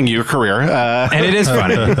 I'm saving your career. And it is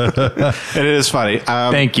funny. And it is funny.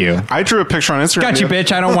 Thank you. I drew a picture on Instagram. Got you,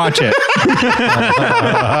 bitch. I don't watch it.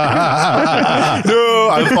 No,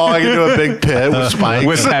 I'm falling into a big pit with spikes.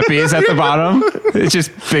 With peppies at the bottom. It's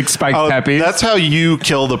just big spiked peppies. That's how you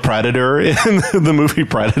kill the Predator in the movie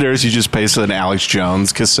Predators. You just paste an Alex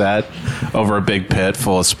Jones cassette over a big pit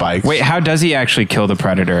full of spikes. Wait, how does he actually kill the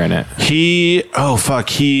Predator in it? He has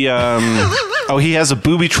a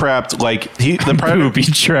booby trapped the Predator Booby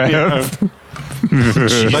trap.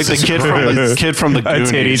 like the kid from the A Goonies.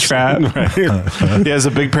 titty trap. Right. He has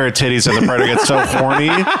a big pair of titties, and the Predator gets so horny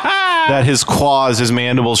that his claws, his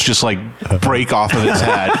mandibles, just like break off of his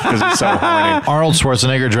head because he's so horny. Arnold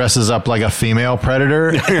Schwarzenegger dresses up like a female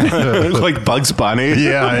predator. Like Bugs Bunny.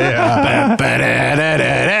 Yeah.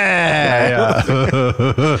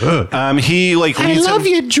 He like leads him-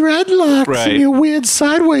 your dreadlocks Right. your weird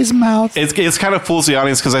sideways mouth. It's kind of fools the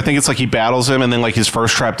audience because I think it's like he battles him and then like his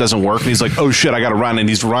first trap doesn't work and he's like, oh shit, I gotta run, and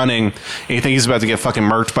he's running and you think he's about to get fucking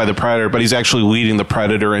murked by the Predator, but he's actually leading the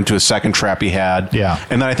Predator into a second trap he had. Yeah.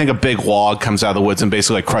 And then I think a big log comes out of the woods and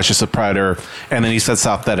basically like crushes the Predator, and then he sets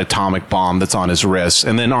off that atomic bomb that's on his wrist,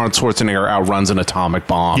 and then Arnold Schwarzenegger outruns an atomic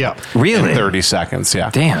bomb. Yeah. Really? In 30 seconds. Yeah.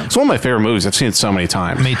 Damn. It's one of my favorite movies. I've seen it so many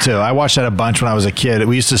times. Me too. I watched that a bunch when I was a kid.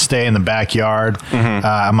 We used to stay in the backyard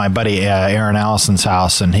at my buddy Aaron Allison's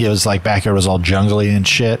house, and he was like backyard was all jungly and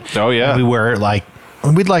shit. Oh, yeah. And we were like.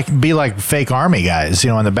 We'd like be like fake army guys,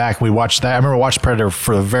 in the back. We watched that. I remember watching Predator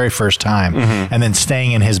for the very first time, and then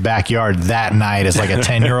staying in his backyard that night as like a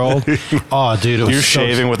 10-year-old. Oh, dude, it was You're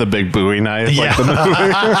shaving with a big Bowie knife. Like the movie.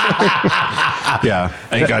 Yeah.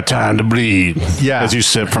 Ain't got time to bleed. Yeah. As you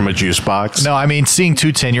sip from a juice box. No, I mean, seeing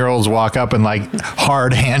two 10-year-olds walk up and like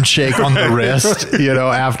hard handshake on the wrist,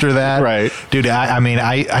 after that. Right. Dude, I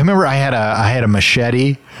remember I had a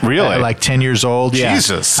machete. Really? At like 10 years old. Yeah.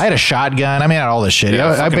 Jesus. I had a shotgun. I mean, I had all this shit. Yeah,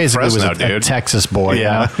 I fucking basically Fresno, was a dude. Texas boy.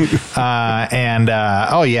 Yeah.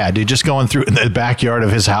 Oh yeah, dude, just going through the backyard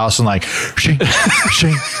of his house and like, shing,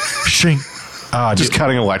 shing, shing. Oh, Just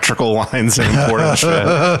cutting electrical lines and important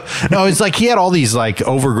shit. No, it's like he had all these like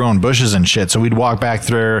overgrown bushes and shit. So we'd walk back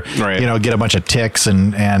through, Right. Get a bunch of ticks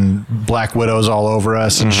and black widows all over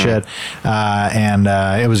us and shit. And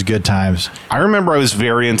it was good times. I remember I was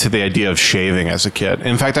very into the idea of shaving as a kid.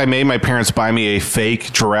 In fact, I made my parents buy me a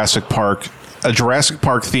Jurassic Park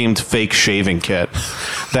themed fake shaving kit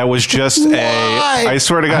that was just I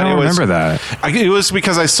swear to God, I don't it was, remember that. It was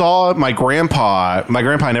because I saw my grandpa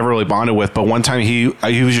I never really bonded with, but one time he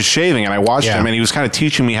was just shaving and I watched Yeah. him and he was kind of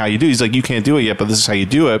teaching me how you do. He's like, you can't do it yet, but this is how you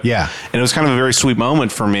do it. Yeah. And it was kind of a very sweet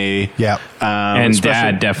moment for me. Yeah. And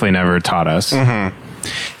especially- Dad definitely never taught us. Yeah,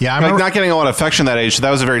 I like remember. not getting a lot of affection that age, so that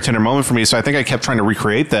was a very tender moment for me. So I think I kept trying to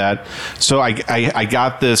recreate that. So I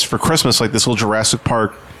got this for Christmas, like this little Jurassic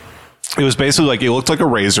Park. It was basically like, it looked like a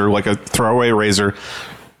razor, like a throwaway razor.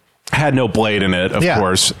 Had no blade in it, of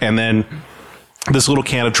course. And then this little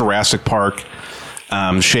can of Jurassic Park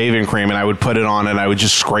shaving cream, and I would put it on and I would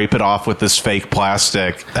just scrape it off with this fake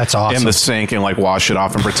plastic. That's awesome. In the sink and like wash it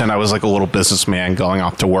off and pretend I was like a little businessman going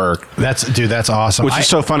off to work. That's awesome. Which is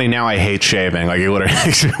so funny. Now I hate shaving. Like it literally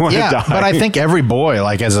makes me want to die. but I think every boy,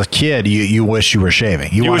 like as a kid, you wish you were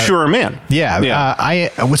shaving. you wish you were a man. Yeah.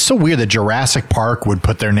 It was so weird that Jurassic Park would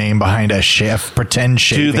put their name behind a pretend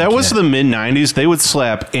shaving. Dude, that was kit. the mid '90s. They would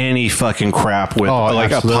slap any fucking crap with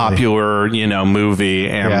like absolutely. a popular, movie,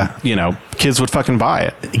 and kids would fucking buy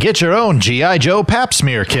it. Get your own G.I. Joe Pap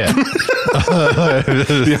smear kit.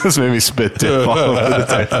 This made me spit dip all over the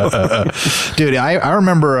table. Dude, I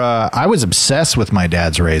remember I was obsessed with my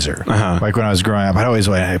dad's razor. Like when I was growing up,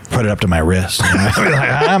 I put it up to my wrist. I'd be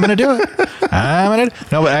like, I'm going to do it.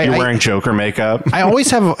 No, but You're wearing Joker makeup. I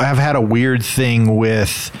always have had a weird thing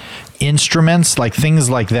with instruments, like things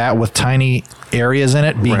like that with tiny areas in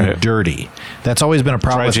it being Right. dirty. That's always been a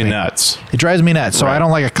problem. Drives with you me. nuts. It drives me nuts. So Right. I don't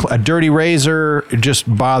like a dirty razor. It just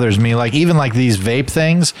bothers me. Like even like these vape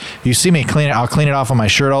things, you see me clean it. I'll clean it off on my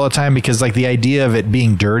shirt all the time because like the idea of it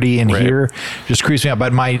being dirty in Right. here just creeps me out.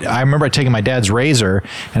 But I remember taking my dad's razor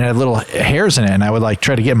and it had little hairs in it, and I would like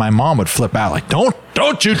try to get. My mom would flip out like, don't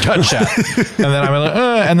you touch that. And then I'm like,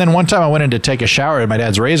 and then one time I went in to take a shower and my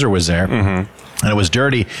dad's razor was there. And it was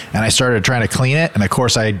dirty, and I started trying to clean it, and of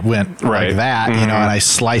course I went Right. like that, and I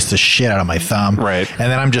sliced the shit out of my thumb. Right.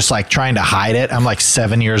 And then I'm just like trying to hide it. I'm like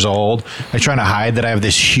 7 years old. I'm trying to hide that I have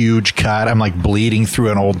this huge cut. I'm like bleeding through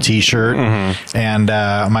an old T-shirt, and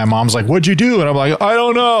my mom's like, "What'd you do?" And I'm like, "I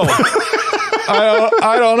don't know."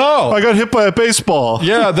 I don't know. I got hit by a baseball.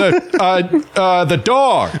 Yeah, the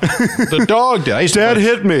dog. The dog did. Dad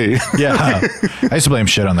hit me. Yeah. I used to blame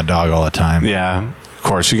shit on the dog all the time. Yeah, of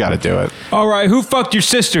course, you got to do it. All right, who fucked your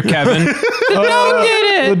sister, Kevin? The dog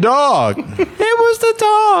did The it. dog. It was the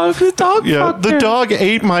dog. The dog Yeah, fucked the her. dog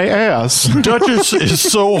ate my ass. Duchess is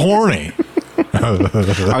so horny. I'm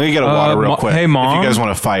gonna get a water real quick. hey, Mom? If you guys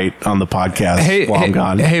want to fight on the podcast Hey, while I'm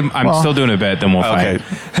gone. Hey, I'm still doing a bit. Then we'll Okay.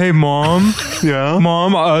 fight. Hey, Mom. Yeah?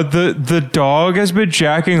 Mom, the dog has been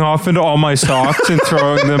jacking off into all my socks and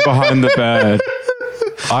throwing them behind the bed.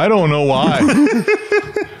 I don't know why.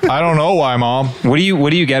 I don't know why, Mom. What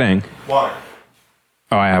are you getting? Water.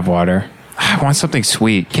 Oh, I have water. I want something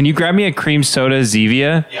sweet. Can you grab me a cream soda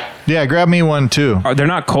Zevia? Yeah, grab me one too. Oh, they're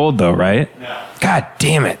not cold though, right? No. God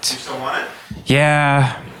damn it. Still want it?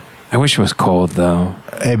 Yeah. I wish it was cold though.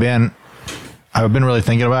 Hey, Ben, I've been really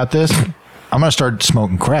thinking about this. I'm going to start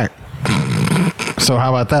smoking crack. So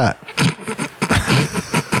how about that?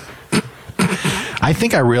 I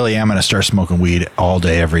think I really am going to start smoking weed all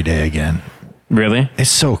day, every day again. Really?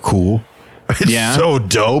 It's so cool. It's Yeah. so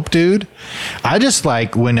dope, dude. I just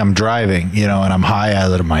like when I'm driving, and I'm high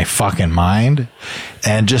out of my fucking mind,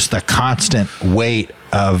 and just the constant weight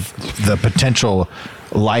of the potential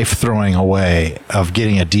life throwing away of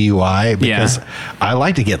getting a DUI because I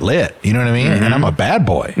like to get lit. You know what I mean? And I'm a bad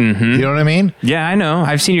boy. You know what I mean? Yeah, I know.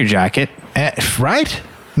 I've seen your jacket. Right?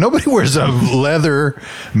 Nobody wears a leather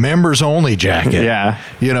members only jacket. Yeah.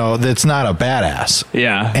 That's not a badass.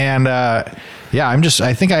 Yeah. And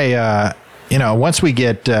I think once we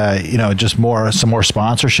get just some more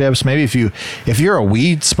sponsorships, maybe if you're a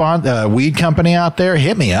weed company out there,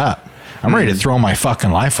 hit me up. I'm ready to throw my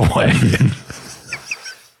fucking life away.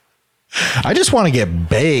 I just want to get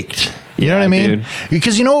baked. You know what I mean? Dude.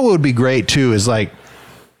 Because what would be great too is like,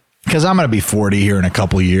 because I'm going to be 40 here in a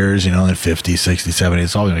couple years, then 50, 60, 70,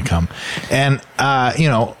 it's all going to come. And,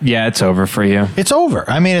 Yeah, it's over for you. it's over.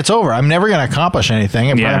 I mean, it's over. I'm never going to accomplish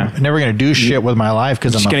anything. Yeah. I'm never going to do shit with my life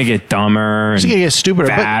because Just I'm gonna get dumber. just and gonna get stupider,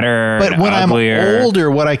 fatter, But and when uglier. I'm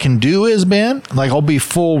older, what I can do is, Ben, like I'll be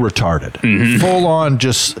full retarded, full on,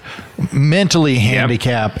 just mentally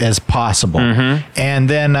handicapped as possible, and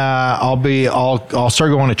then I'll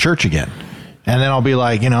start going to church again. And then I'll be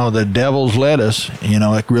like, the devil's lettuce,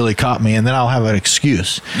 it really caught me. And then I'll have an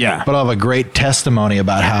excuse. Yeah. But I'll have a great testimony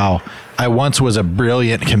about how I once was a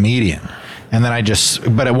brilliant comedian. And then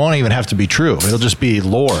but it won't even have to be true. It'll just be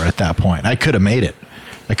lore at that point. I could have made it.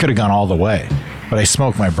 I could have gone all the way. But I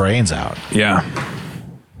smoked my brains out. Yeah.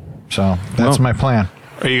 So that's my plan.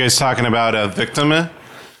 Are you guys talking about a victim?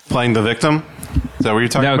 Playing the victim? Is that what you're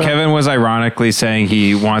talking No, about? Kevin was ironically saying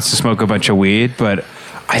he wants to smoke a bunch of weed, but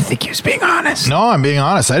I think he was being honest. No, I'm being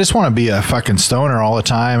honest. I just want to be a fucking stoner all the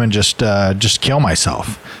time and just kill myself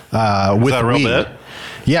with that a real weed. bit?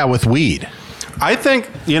 Yeah, with weed. I think,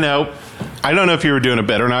 I don't know if you were doing a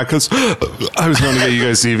bit or not because I was going to get you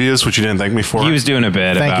guys Zevias, which you didn't thank me for. He was doing a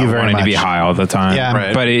bit Thank about you very wanting to be much. high all the time. Yeah.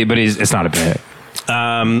 Right. But it's not a bit.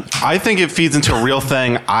 I think it feeds into a real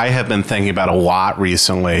thing I have been thinking about a lot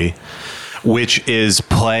recently, which is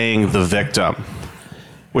playing the victim,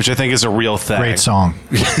 which I think is a real thing. Great song.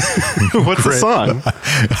 What's the song?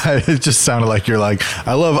 It just sounded like you're like,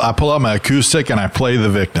 I pull out my acoustic and I play the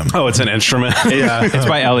victim. Oh, it's an instrument. Yeah. It's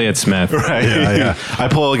by Elliott Smith. Right. Yeah. I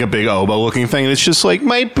pull like a big oboe looking thing, and it's just like,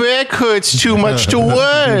 my back hurts too much to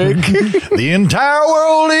work. The entire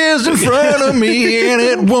world is in front of me and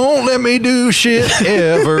it won't let me do shit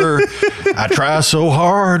ever. I try so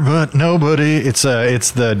hard, but nobody. It's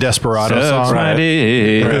the Desperado song.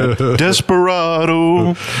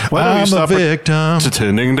 Desperado. Why don't you I'm a stop victim.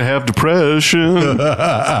 pretending to have depression?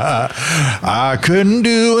 I couldn't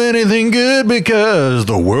do anything good because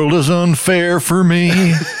the world is unfair for me.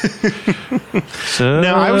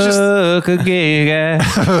 No, I was just- a gay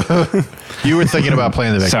guy. You were thinking about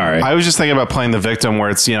playing the victim. Sorry. I was just thinking about playing the victim where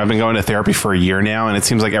it's, I've been going to therapy for a year now, and it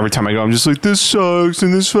seems like every time I go, I'm just like, this sucks,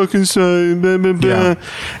 and this fucking sucks, blah, blah, blah. Yeah.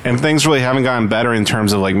 And things really haven't gotten better in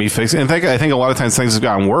terms of like me fixing. And I think a lot of times things have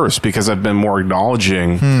gotten worse because I've been more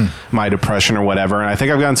acknowledging my depression or whatever. And I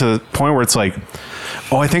think I've gotten to the point where it's like,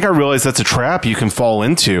 oh, I think I realize that's a trap you can fall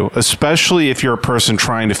into, especially if you're a person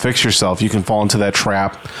trying to fix yourself. You can fall into that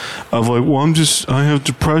trap of like, well, I have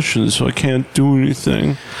depression, so I can't do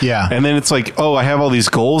anything. Yeah. And then it's like, oh, I have all these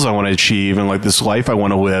goals I want to achieve and like this life I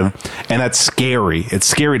want to live. And that's scary. It's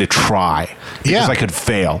scary to try because Yeah. I could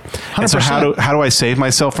fail. And so 100%. how do I save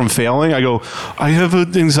myself from failing? I go, I have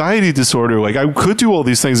an anxiety disorder. Like I could do all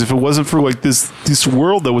these things if it wasn't for like this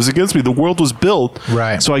world that was against me. The world was built.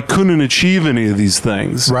 Right. So I couldn't achieve any of these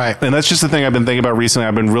things. Right. And that's just the thing I've been thinking about recently.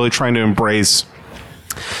 I've been really trying to embrace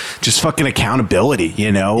just fucking accountability,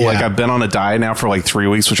 you know? Yeah. Like I've been on a diet now for like 3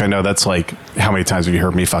 weeks, which I know that's like, how many times have you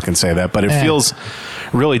heard me fucking say that? But it feels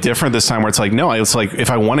really different this time where it's like, no, it's like, if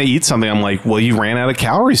I want to eat something, I'm like, well, you ran out of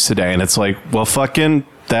calories today. And it's like, well, fucking,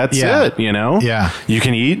 that's it, you know? Yeah. You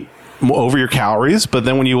can eat over your calories, but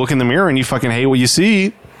then when you look in the mirror and you fucking hate what you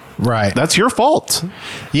see, Right. that's your fault.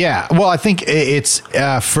 Yeah. Well, I think it's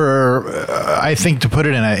I think to put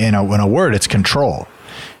it in a word, it's control.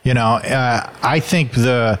 You know, I think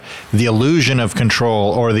the illusion of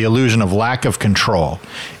control or the illusion of lack of control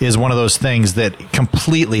is one of those things that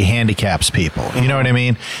completely handicaps people. You know what I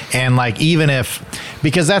mean? And like, even if,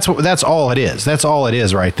 because that's all it is. That's all it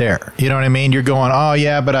is right there. You know what I mean? You're going, oh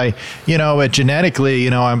yeah, but but genetically,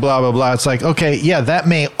 I'm blah, blah, blah. It's like, okay, yeah, that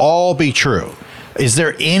may all be true. Is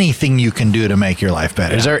there anything you can do to make your life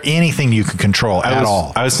better? Is there anything you can control at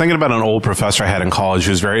all? I was thinking about an old professor I had in college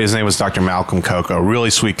his name was Dr. Malcolm Coco, really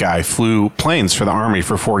sweet guy, flew planes for the Army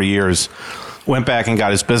for 40 years, went back and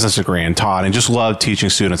got his business degree and taught and just loved teaching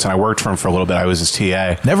students. And I worked for him for a little bit. I was his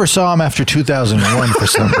TA. Never saw him after 2001 for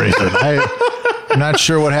some reason. I'm not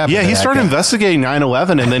sure what happened. Yeah, he started investigating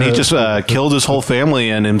 9/11, and then he just killed his whole family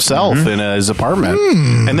and himself in his apartment.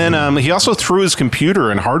 And then he also threw his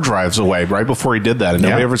computer and hard drives away right before he did that, and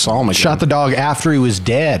nobody ever saw him again. Shot the dog after he was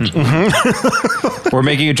dead. We're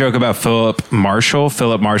making a joke about Philip Marshall.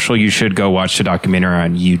 Philip Marshall, you should go watch the documentary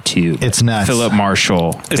on YouTube. It's nuts. Philip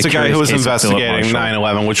Marshall. It's the guy who was investigating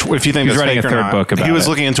 9/11, which, if you think He's that's writing fake a or third not, book about he was it.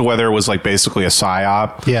 looking into whether it was like basically a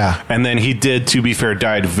psyop. Yeah. And then he did, to be fair,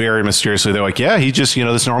 died very mysteriously. They're like, yeah, he just,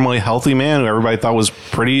 this normally healthy man who everybody thought was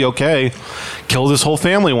pretty okay, killed his whole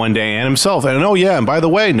family one day and himself. And and by the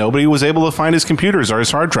way, nobody was able to find his computers or his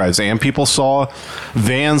hard drives. And people saw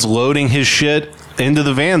vans loading his shit into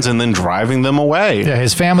the vans and then driving them away. Yeah,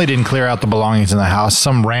 his family didn't clear out the belongings in the house.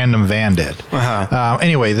 Some random van did.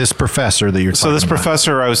 Anyway, this professor that you're talking about.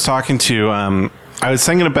 Professor I was talking to, I was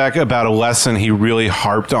thinking back about a lesson he really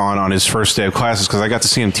harped on his first day of classes, because I got to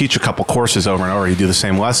see him teach a couple courses over and over. He'd do the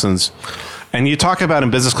same lessons. And you talk about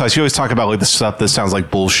in business class, you always talk about like the stuff that sounds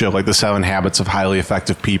like bullshit, like the 7 habits of highly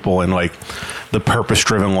effective people and like the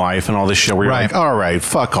purpose-driven life and all this shit where you're like, all right,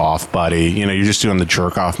 fuck off, buddy. You're just doing the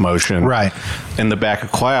jerk-off motion in the back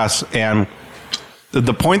of class. And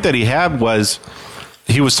the point that he had was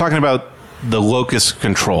he was talking about the locus of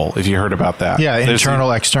control, if you heard about that. Yeah,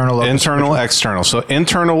 internal, external. Locus internal, external. So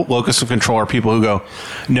internal locus of control are people who go,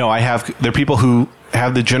 no, they're people who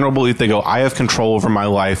have the general belief, they go, I have control over my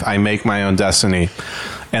life, I make my own destiny.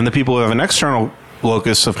 And the people who have an external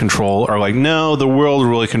locus of control are like, no, the world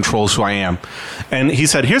really controls who I am. And he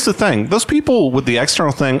said, here's the thing, those people with the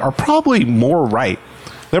external thing are probably more right.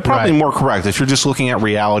 They're probably more correct if you're just looking at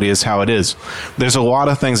reality as how it is. There's a lot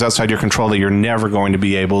of things outside your control that you're never going to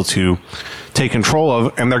be able to take control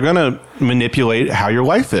of, and they're going to manipulate how your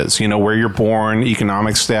life is, where you're born,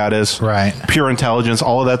 economic status, pure intelligence,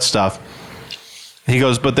 all of that stuff. He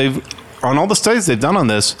goes, but on all the studies they've done on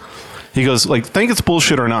this, he goes, like, think it's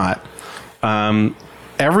bullshit or not,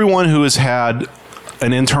 everyone who has had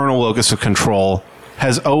an internal locus of control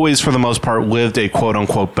has always, for the most part, lived a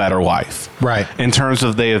quote-unquote better life. Right. In terms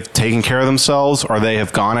of they have taken care of themselves, or they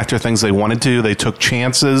have gone after things they wanted to, they took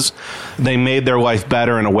chances, they made their life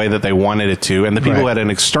better in a way that they wanted it to, and the people who had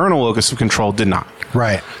an external locus of control did not.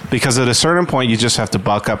 Right. Because at a certain point, you just have to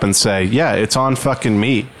buck up and say, yeah, it's on fucking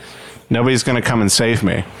me. Nobody's going to come and save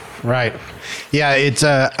me. Right. Yeah, it's.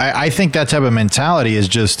 I think that type of mentality is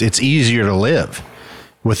just, it's easier to live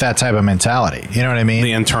with that type of mentality. You know what I mean?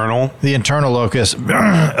 The internal locus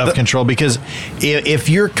of control. Because if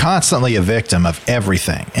you're constantly a victim of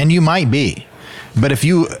everything, and you might be, but if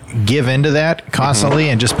you give into that constantly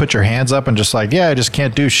and just put your hands up and just like, yeah, I just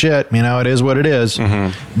can't do shit, it is what it is,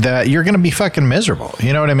 that you're going to be fucking miserable.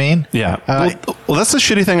 You know what I mean? Yeah. Well, that's the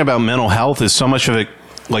shitty thing about mental health, is so much of it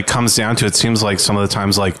like comes down to, it seems like some of the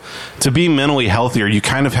times, like, to be mentally healthier, you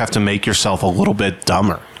kind of have to make yourself a little bit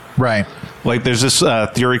dumber. Right. Like, there's this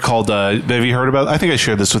theory called, have you heard about, I think I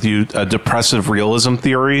shared this with you, depressive realism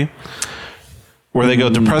theory, where they go,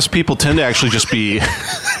 depressed people tend to actually just be...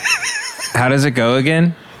 How does it go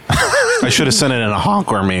again? I should have sent it in a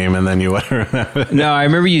Honkler meme, and then you would have... No, I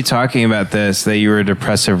remember you talking about this, that you were a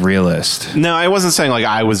depressive realist. No, I wasn't saying like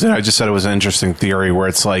I was. I just said it was an interesting theory where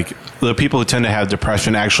it's like the people who tend to have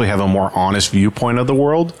depression actually have a more honest viewpoint of the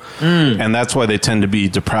world, and that's why they tend to be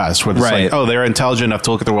depressed. Where it's like, oh, they're intelligent enough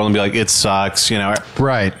to look at the world and be like, it sucks,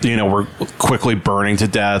 Right. We're quickly burning to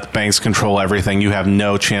death. Banks control everything. You have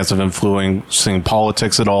no chance of influencing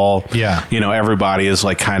politics at all. Yeah. Everybody is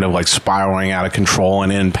like kind of like spiraling out of control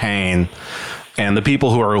and in pain. And the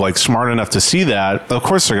people who are like smart enough to see that, of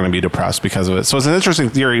course, they're going to be depressed because of it. So it's an interesting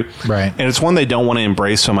theory, Right. And it's one they don't want to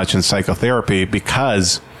embrace so much in psychotherapy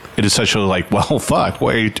because it is such a like, well, fuck.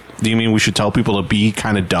 Wait, do you mean we should tell people to be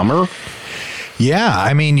kind of dumber? Yeah,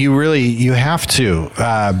 I mean, you have to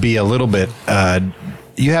be a little bit.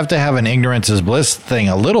 You have to have an ignorance is bliss thing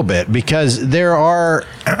a little bit because there are.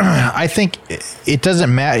 I think it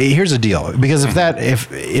doesn't matter. Here's the deal: because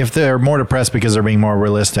if they're more depressed because they're being more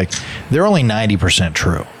realistic, they're only 90%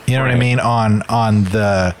 true. You know what I mean on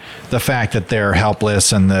the fact that they're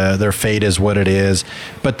helpless and their fate is what it is.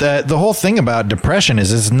 But the whole thing about depression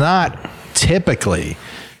is it's not typically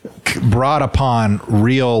brought upon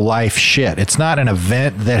real life shit. It's not an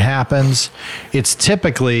event that happens. It's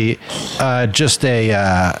typically just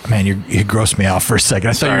a man. You grossed me out for a second.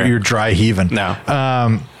 I thought you're dry heaving. No.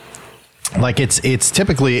 Like it's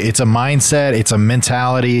typically it's a mindset, it's a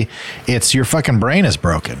mentality, it's your fucking brain is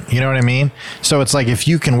broken. You know what I mean? So it's like if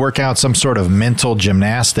you can work out some sort of mental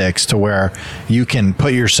gymnastics to where you can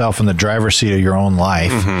put yourself in the driver's seat of your own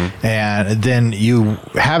life, and then you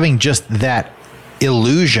having just that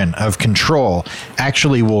illusion of control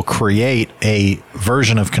actually will create a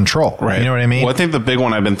version of control. Right. You know what I mean? Well, I think the big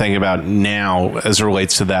one I've been thinking about now as it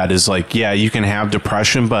relates to that is like, yeah, you can have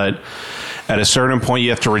depression, but at a certain point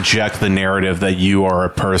you have to reject the narrative that you are a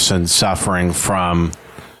person suffering from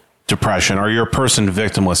depression or you're a person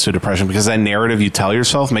victimless to depression, because that narrative you tell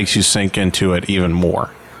yourself makes you sink into it even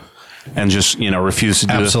more and just, refuse to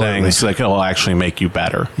do Absolutely. the things that will actually make you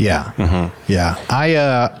better. Yeah.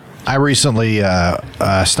 Yeah. I recently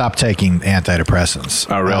stopped taking antidepressants.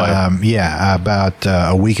 Oh, really? Yeah, about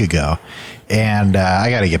a week ago. And I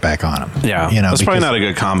got to get back on them. Yeah. That's probably not a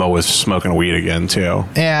good combo with smoking weed again, too.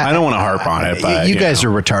 Yeah. I don't want to harp on it, but you guys are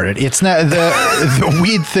retarded. It's not the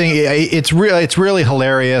weed thing. It's really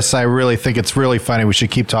hilarious. I really think it's really funny. We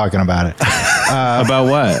should keep talking about it. About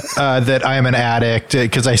what? That I am an addict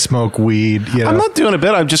because I smoke weed. I'm not doing a bit.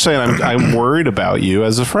 I'm just saying I'm worried about you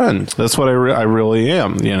as a friend. That's what I really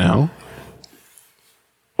am,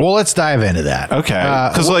 Well, let's dive into that. Okay.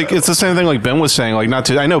 Because it's the same thing like Ben was saying,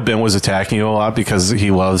 I know Ben was attacking you a lot because he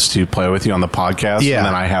loves to play with you on the podcast. Yeah. And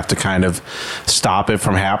then I have to kind of stop it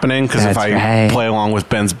from happening because if I play along with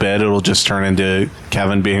Ben's bit, it'll just turn into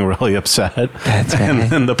Kevin being really upset. That's right. And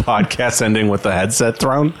then the podcast ending with the headset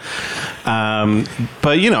thrown.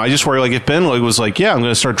 But, I just worry like if Ben was like, yeah, I'm going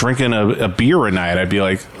to start drinking a beer a night, I'd be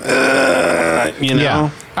like, Yeah.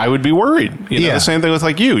 I would be worried. The same thing with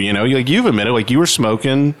like you, you've admitted like you were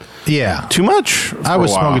smoking too much. I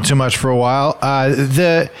was smoking too much for a while.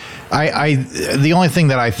 The only thing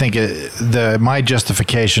that I think my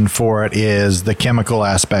justification for it is the chemical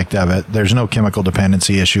aspect of it. There's no chemical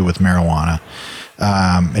dependency issue with marijuana.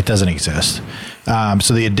 It doesn't exist.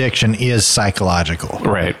 So the addiction is psychological.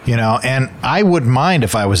 Right. And I wouldn't mind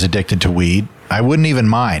if I was addicted to weed. I wouldn't even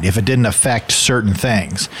mind if it didn't affect certain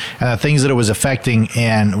things. And the things that it was affecting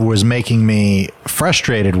and was making me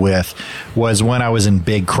frustrated with was when I was in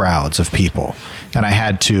big crowds of people and I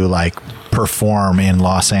had to perform in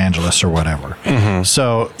Los Angeles or whatever. Mm-hmm.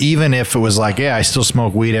 So even if it was I still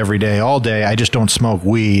smoke weed every day, all day, I just don't smoke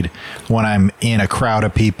weed when I'm in a crowd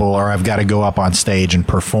of people or I've got to go up on stage and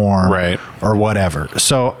perform or whatever.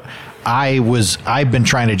 So I've been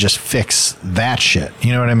trying to just fix that shit.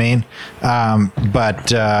 You know what I mean?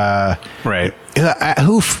 Right.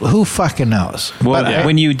 Who fucking knows? Well,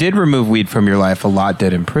 when you did remove weed from your life, a lot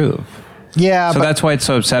did improve. Yeah. So that's why it's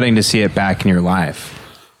so upsetting to see it back in your life.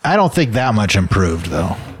 I don't think that much improved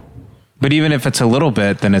though. But even if it's a little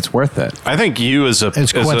bit, then it's worth it. I think you it's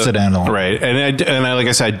coincidental. Right. And I, like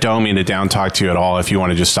I said, I don't mean to down talk to you at all. If you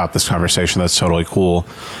want to just stop this conversation, that's totally cool.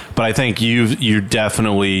 But I think you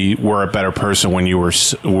definitely were a better person when you were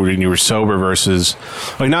sober versus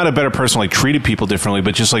not a better person, treated people differently,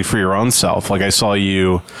 but just for your own self. I saw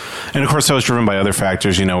you, and of course that was driven by other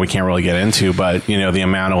factors, we can't really get into, but the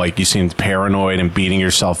amount of you seemed paranoid and beating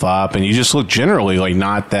yourself up, and you just looked generally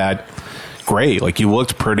not that great. You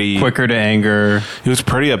looked pretty quicker to anger. He was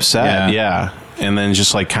pretty upset. Yeah. And then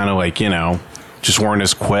just just weren't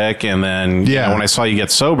as quick. And then when I saw you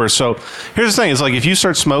get sober. So here's the thing, is if you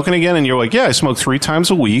start smoking again and you're I smoke 3 times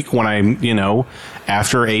a week when I'm,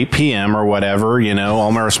 after 8 PM or whatever,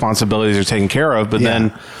 all my responsibilities are taken care of. But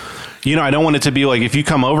then, I don't want it to be if you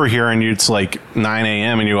come over here and it's 9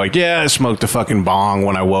 AM and you're I smoked a fucking bong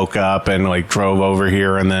when I woke up and drove over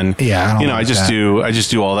here. And then, I just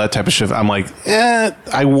do all that type of shit. I'm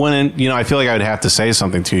I wouldn't, I feel I would have to say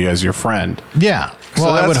something to you as your friend. Yeah.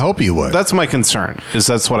 Well, I would hope you would. That's my concern.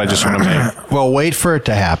 That's what I just want to make. Well, wait for it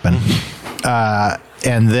to happen,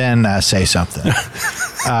 and then say something.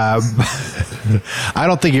 I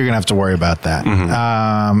don't think you're gonna have to worry about that.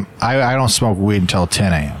 I don't smoke weed until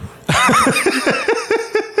 10 a.m.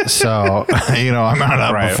 So I'm not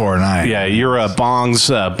up before 9. Yeah, you're a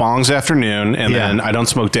bongs afternoon, and then I don't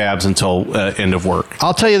smoke dabs until end of work.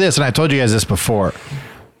 I'll tell you this, and I told you guys this before.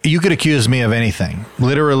 You could accuse me of anything,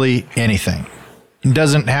 literally anything. It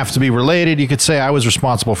doesn't have to be related. You could say I was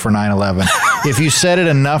responsible for 9/11. If you said it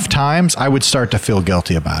enough times, I would start to feel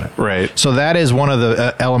guilty about it. Right. So that is one of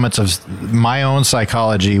the elements of my own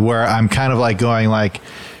psychology where I'm kind of like going like,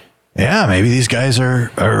 yeah, maybe these guys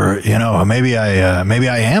are maybe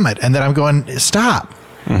I am it. And then I'm going, stop.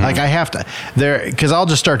 Like I have to because I'll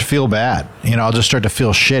just start to feel bad. I'll just start to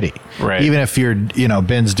feel shitty. Right. Even if you're,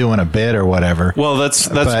 Ben's doing a bit or whatever. Well, that's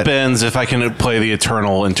Ben's, if I can play the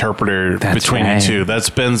eternal interpreter between you two, that's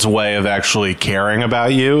Ben's way of actually caring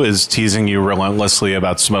about you, is teasing you relentlessly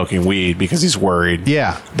about smoking weed because he's worried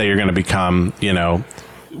that you're going to become,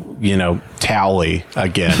 Towley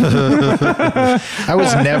again. I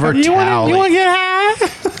was never Towley. You want to get high?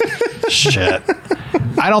 Shit.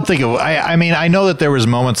 I don't think it. I mean, I know that there was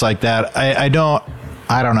moments like that. I don't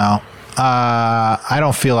know. I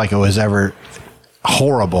don't feel like it was ever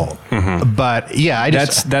horrible. But yeah,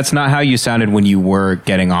 that's not how you sounded when you were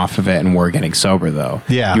getting off of it and were getting sober, though.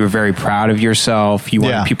 Yeah, you were very proud of yourself. You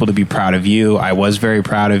wanted people to be proud of you. I was very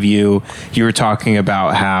proud of you. You were talking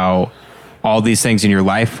about how all these things in your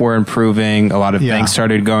life were improving. A lot of things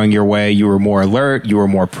started going your way. You were more alert. You were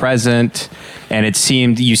more present. And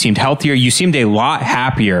you seemed healthier. You seemed a lot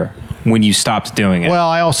happier when you stopped doing it. Well,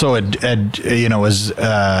 I also had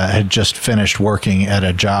just finished working at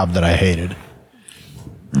a job that I hated.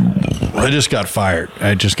 I just got fired. I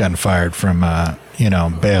had just gotten fired from,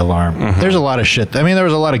 Bay Alarm. There's a lot of shit. I mean, there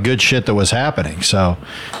was a lot of good shit that was happening. So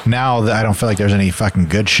now I don't feel like there's any fucking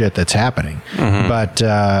good shit that's happening. But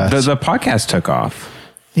the podcast took off.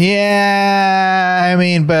 Yeah,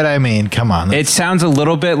 I mean, come on. It sounds a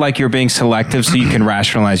little bit like you're being selective so you can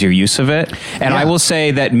rationalize your use of it. And I will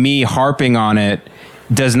say that me harping on it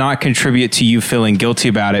does not contribute to you feeling guilty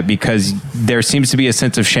about it, because there seems to be a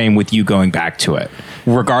sense of shame with you going back to it,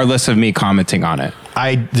 regardless of me commenting on it.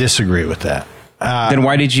 I disagree with that. Then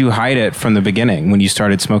why did you hide it from the beginning when you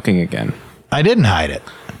started smoking again? I didn't hide it.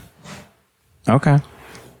 Okay.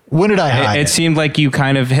 When did I hide it? It seemed like you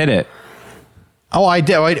kind of hid it. Oh, I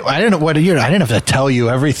did. I didn't know what year. I didn't have to tell you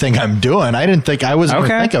everything I'm doing. I didn't think I was going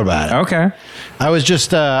to think about it. Okay. I was just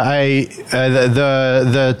the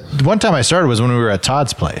one time I started was when we were at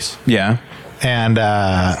Todd's place. Yeah. And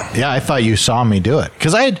I thought you saw me do it,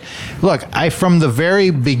 because from the very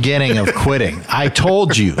beginning of quitting, I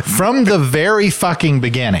told you from the very fucking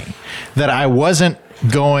beginning that I wasn't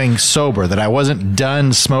going sober, that I wasn't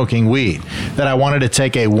done smoking weed, that I wanted to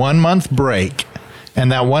take a 1 month break,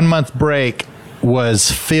 and that 1 month break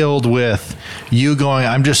was filled with you going,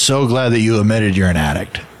 I'm just so glad that you admitted you're an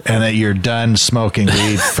addict and that you're done smoking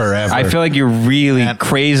weed forever. I feel like you're really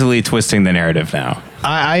crazily twisting the narrative now.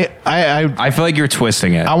 I feel like you're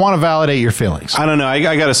twisting it. I want to validate your feelings. I don't know. I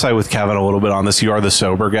got to side with Kevin a little bit on this. You are the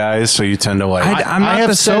sober guys, so you tend to like. I'm not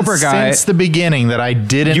the sober guy. Since the beginning that I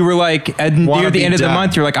didn't. You were like, near the end of the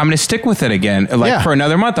month, you're like, I'm going to stick with it again, for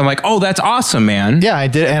another month. I'm like, oh, that's awesome, man. Yeah, I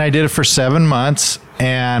did, and I did it for 7 months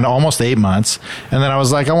and almost 8 months, and then I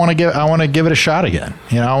was like, I want to give it a shot again.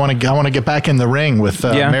 I want to get back in the ring with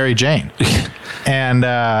Mary Jane, and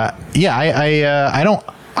I don't.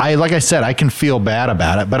 Like I said, I can feel bad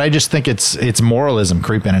about it, but I just think it's moralism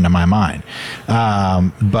creeping into my mind.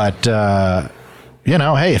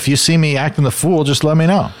 Hey, if you see me acting the fool, just let me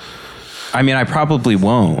know. I mean, I probably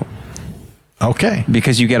won't. Okay.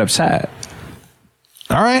 Because you get upset.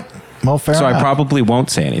 All right. Well, fair enough. So I probably won't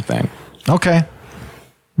say anything. Okay.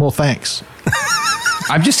 Well, thanks.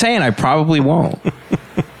 I'm just saying I probably won't.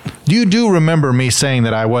 You do remember me saying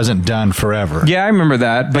that I wasn't done forever. Yeah, I remember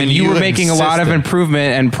that. But you were making a lot of insisted.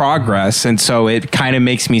 improvement and progress, and so it kind of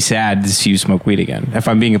makes me sad to see you smoke weed again, if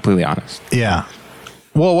I'm being completely honest. Yeah.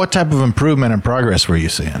 Well, what type of improvement and progress were you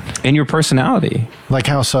seeing? In your personality. Like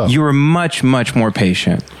how so? You were much, much more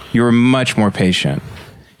patient. You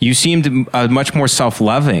seemed much more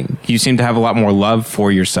self-loving. You seemed to have a lot more love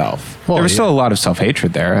for yourself. Well, there was still a lot of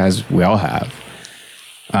self-hatred there, as we all have.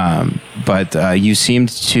 But you seemed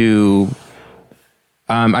to,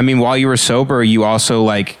 while you were sober, you also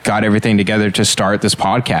got everything together to start this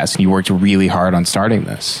podcast, and you worked really hard on starting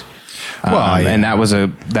this. And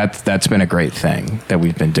that's been a great thing that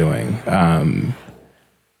we've been doing.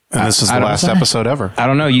 And this is the I don't last say. episode ever. I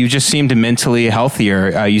don't know. You just seemed mentally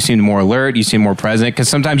healthier. You seemed more alert. You seemed more present. Because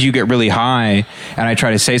sometimes you get really high, and I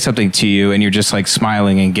try to say something to you, and you're just like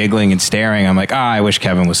smiling and giggling and staring. I'm like, I wish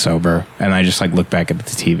Kevin was sober. And I just like look back at the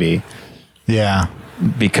TV Yeah.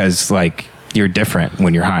 because like you're different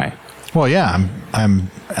when you're high. Well, yeah, I'm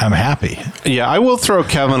happy. Yeah, I will throw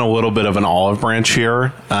Kevin a little bit of an olive branch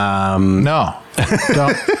here. No,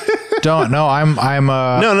 don't. No, I'm.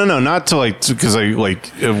 No, not to like because I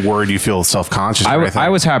like a word you feel self conscious. I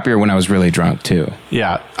was happier when I was really drunk too.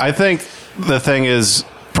 Yeah, I think the thing is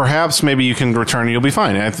perhaps maybe you can return and you'll be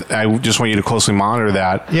fine. I just want you to closely monitor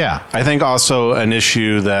that. Yeah. I think also an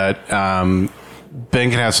issue that Ben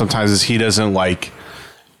can have sometimes is he doesn't like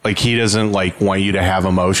want you to have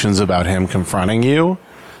emotions about him confronting you,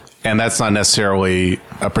 and that's not necessarily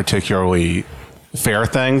a particularly fair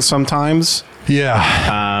thing sometimes.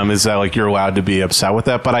 Yeah. Is that like you're allowed to be upset with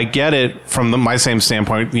that? But I get it from my same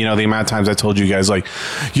standpoint. You know, the amount of times I told you guys like,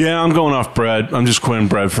 yeah, I'm going off bread. I'm just quitting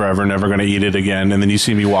bread forever. Never going to eat it again. And then you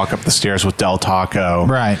see me walk up the stairs with Del Taco.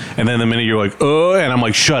 Right. And then the minute you're like, oh, and I'm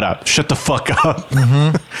like, shut up. Shut the fuck up.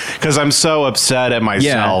 Because I'm so upset at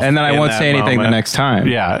myself. Yeah, and then I in won't that say anything the moment. next time.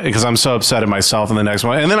 Yeah, because I'm so upset at myself in the next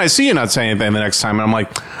one. And then I see you not saying anything the next time. And I'm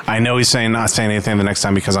like, I know he's not saying anything the next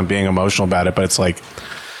time because I'm being emotional about it. But it's like,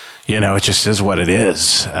 you know, it just is what it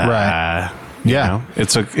is. Right. You Yeah. know,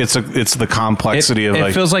 it's the complexity of It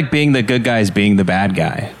like, feels like being the good guy is being the bad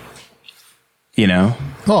guy. You know?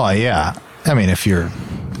 Well, yeah. I mean, if you're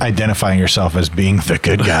identifying yourself as being the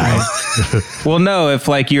good guy, Well, no, if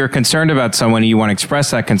like you're concerned about someone and you want to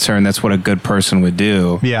express that concern, that's what a good person would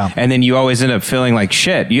do. Yeah. And then you always end up feeling like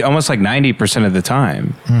shit. You almost like 90% of the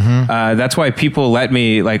time. That's why people let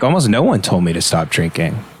me, like almost no one told me to stop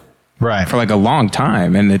drinking right? for like a long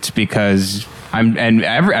time. And it's because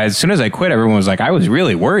as soon as I quit, everyone was like, I was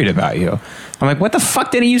really worried about you. I'm like, what the fuck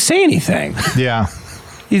didn't you say anything? Yeah.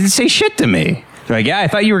 You didn't say shit to me. They're like, yeah, I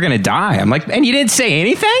thought you were going to die. I'm like, and you didn't say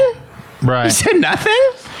anything? You Right. said nothing?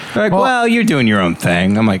 They're like, well, you're doing your own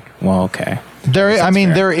thing. I'm like, well, okay. There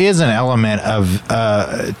is an element of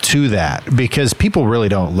to that because people really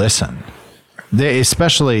don't listen. They,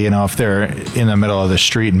 especially, you know, if they're in the middle of the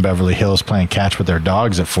street in Beverly Hills playing catch with their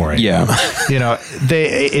dogs at 4 a.m. Yeah. You know,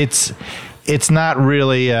 it's not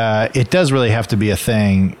really. It does really have to be a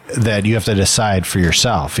thing that you have to decide for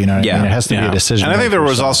yourself. You know what I mean? It has to be a decision. And I think made there for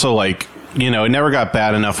was yourself. also like, you know, it never got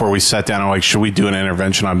bad enough where we sat down and like, should we do an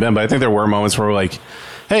intervention on Ben? But I think there were moments where we're like,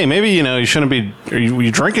 hey, maybe, you know, you shouldn't be,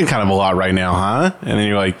 you're drinking kind of a lot right now, huh? And then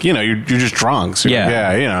you're like, you know, you're just drunk. So you're like,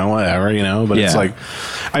 Yeah. you know, whatever, you know, but it's Yeah. like,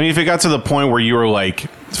 I mean, if it got to the point where you were like,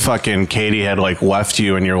 fucking Katie had like left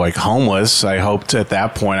you and you're like homeless, I hoped at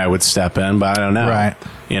that point I would step in, but I don't know. Right.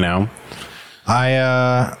 You know,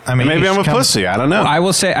 I mean, maybe I'm a pussy. I don't know. I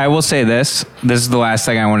will say this. This is the last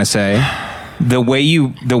thing I want to say. The way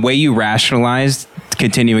you rationalized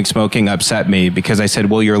continuing smoking upset me because I said,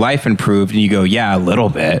 well, your life improved. And you go, yeah, a little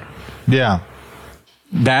bit. Yeah.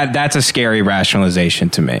 That's a scary rationalization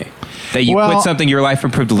to me. That you Well- quit something, your life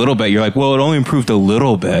improved a little bit. You're like, well, it only improved a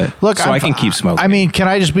little bit. Look, so I can keep smoking. I mean, can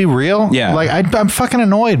I just be real? Yeah. Like, I'm fucking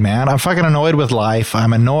annoyed, man. I'm fucking annoyed with life.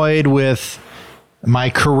 I'm annoyed with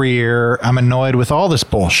my career. I'm annoyed with all this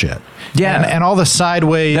bullshit. Yeah. And all the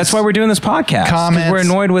sideways. that's why we're doing this podcast. 'cause Comments. We're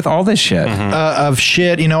annoyed with all this shit. Of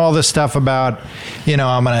shit, you know, all this stuff about, you know,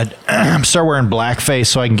 I'm gonna start wearing blackface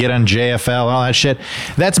so I can get on JFL and all that shit.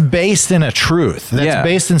 That's based in a truth. That's Yeah.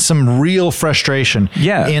 based in some real frustration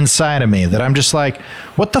Yeah. inside of me that I'm just like,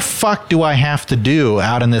 what the fuck do I have to do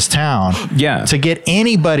out in this town Yeah. to get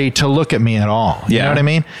anybody to look at me at all? You Yeah. know what I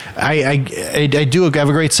mean? I have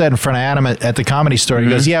a great set in front of Adam at the Comedy Store. He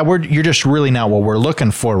goes, yeah, you're just really not what we're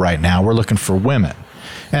looking for right now. We're looking for women.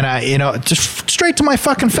 And I, you know, just straight to my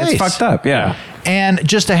fucking face. It's fucked up. Yeah. And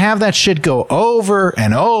just to have that shit go over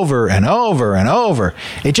and over and over and over,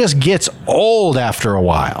 it just gets old after a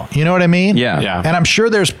while. You know what I mean? Yeah. Yeah. And I'm sure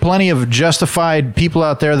there's plenty of justified people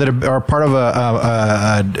out there that are part of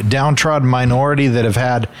a downtrodden minority that have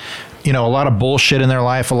had, you know, a lot of bullshit in their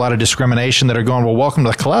life, a lot of discrimination that are going, well, welcome to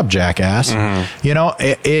the club, jackass. You know,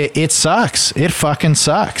 it sucks. It fucking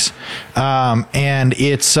sucks. And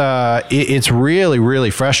it's really, really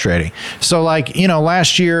frustrating. So like, you know,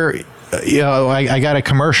 last year, you know, I got a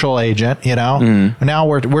commercial agent, you know, now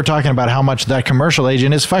we're talking about how much that commercial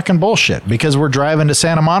agent is fucking bullshit because we're driving to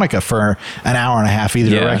Santa Monica for an hour and a half either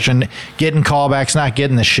Yeah. direction, getting callbacks, not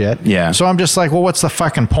getting the shit. Yeah. So I'm just like, well, what's the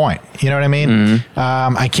fucking point? You know what I mean?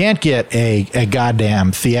 I can't get a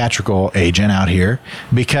goddamn theatrical agent out here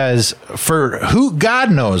because for who,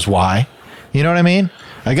 God knows why, you know what I mean?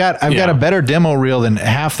 I've got a better demo reel than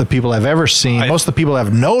half the people I've ever seen. Most of the people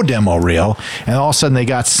have no demo reel, and all of a sudden they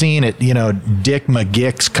got seen at Dick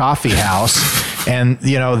McGick's coffee house, and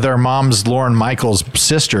their mom's Lorne Michaels'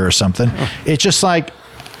 sister or something. It's just like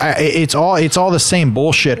it's all the same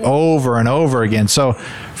bullshit over and over again. So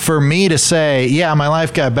for me to say, yeah, my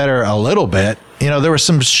life got better a little bit. There was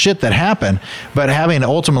some shit that happened, but having to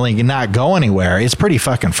ultimately not go anywhere, it's pretty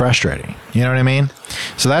fucking frustrating. You know what I mean?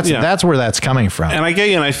 So that's where that's coming from. And I get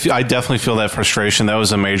you, and I definitely feel that frustration. That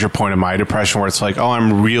was a major point of my depression, where it's like, oh,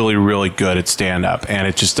 I'm really, really good at stand-up, and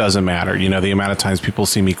it just doesn't matter. The amount of times people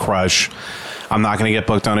see me crush. I'm not going to get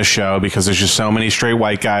booked on a show because there's just so many straight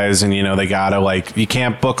white guys, and they gotta you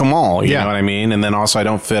can't book them all. You know what I mean? And then also I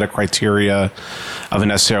don't fit a criteria of a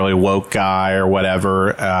necessarily woke guy or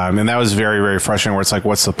whatever. And that was very, very frustrating, where it's like,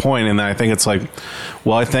 what's the point? And then I think it's like,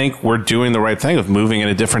 well, I think we're doing the right thing of moving in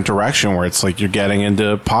a different direction, where it's like you're getting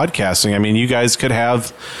into podcasting. I mean, you guys could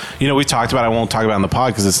have, we talked about, I won't talk about it on the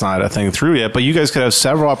pod because it's not a thing through yet, but you guys could have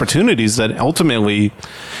several opportunities that ultimately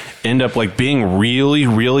end up being really,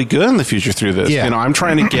 really good in the future through this. Yeah. I'm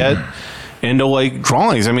trying to get into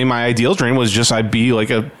drawings. I mean, my ideal dream was just I'd be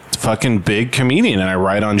a fucking big comedian, and I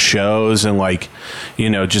write on shows and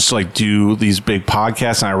just do these big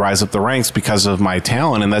podcasts, and I rise up the ranks because of my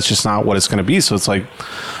talent, and that's just not what it's going to be. So it's like,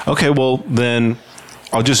 okay, well then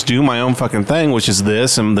I'll just do my own fucking thing, which is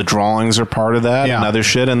this, and the drawings are part of that and other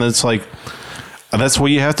shit. And it's like, that's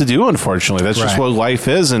what you have to do, unfortunately. That's just what life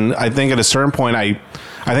is. And I think at a certain point, I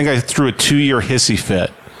think I threw a 2-year hissy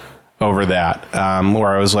fit over that, where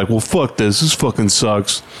I was like, well, fuck this fucking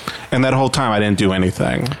sucks. And that whole time I didn't do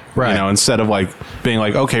anything. Right. Instead of being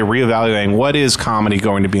okay, reevaluating what is comedy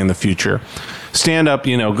going to be in the future. Stand up,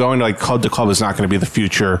 going to club to club is not going to be the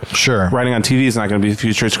future. Sure. Writing on TV is not going to be the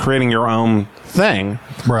future. It's creating your own thing.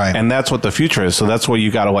 Right. And that's what the future is. So that's what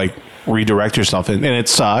you got to redirect yourself in. And it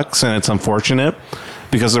sucks and it's unfortunate,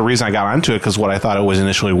 because the reason I got onto it, because what I thought it was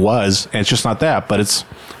initially was, and it's just not that, but it's,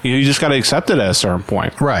 you just got to accept it at a certain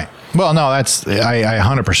point. Right. Well, no, I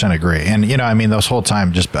 100% agree. And, this whole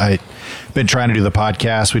time, I've been trying to do the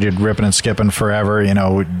podcast. We did Ripping and Skipping forever,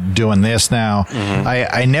 doing this now. Mm-hmm.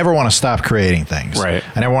 I never want to stop creating things. Right.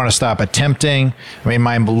 I never want to stop attempting. I mean,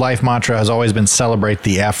 my life mantra has always been celebrate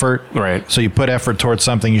the effort. Right. So you put effort towards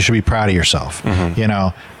something, you should be proud of yourself.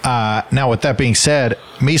 Mm-hmm. Now, with that being said,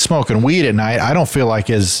 me smoking weed at night, I don't feel like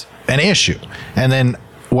is an issue. And then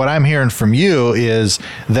what I'm hearing from you is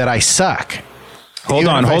that I suck. Hold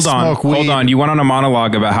on. You went on a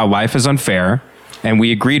monologue about how life is unfair, and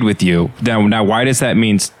we agreed with you. Now, why does that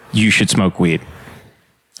mean you should smoke weed?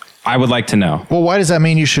 I would like to know. Well, why does that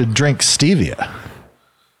mean you should drink stevia?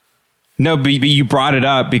 No, but you brought it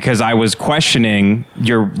up because I was questioning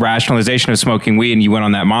your rationalization of smoking weed, and you went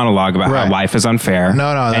on that monologue about how life is unfair.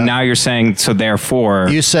 No. And now you're saying, so therefore...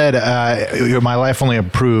 You said my life only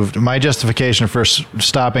improved. My justification for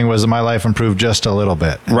stopping was that my life improved just a little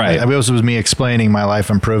bit. Right. It was me explaining my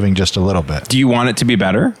life improving just a little bit. Do you want it to be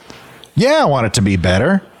better? Yeah, I want it to be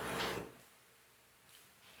better.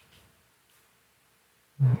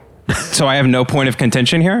 So I have no point of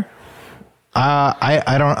contention here?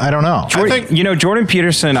 I don't know. Jordan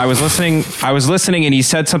Peterson, I was listening and he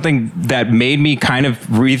said something that made me kind of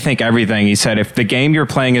rethink everything. He said, if the game you're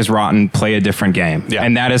playing is rotten, play a different game. Yeah.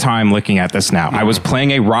 And that is how I'm looking at this now. Mm-hmm. I was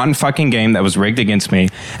playing a rotten fucking game that was rigged against me,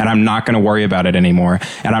 and I'm not going to worry about it anymore.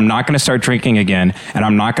 And I'm not going to start drinking again. And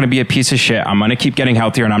I'm not going to be a piece of shit. I'm going to keep getting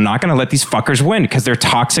healthier, and I'm not going to let these fuckers win, because they're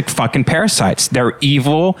toxic fucking parasites. They're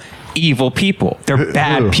evil people. They're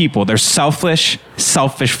bad people. They're selfish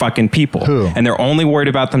fucking people. Who? And they're only worried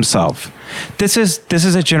about themselves. This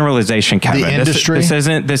is a generalization, Kevin. The industry?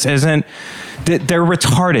 This isn't. They're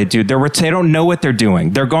retarded, dude. They don't know what they're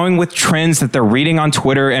doing. They're going with trends that they're reading on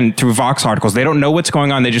Twitter and through Vox articles. They don't know what's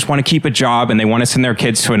going on. They just want to keep a job, and they want to send their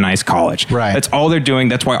kids to a nice college. Right. That's all they're doing.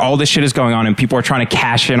 That's why all this shit is going on, and people are trying to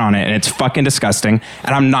cash in on it, and it's fucking disgusting.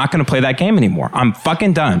 And I'm not going to play that game anymore. I'm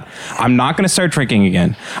fucking done. I'm not going to start drinking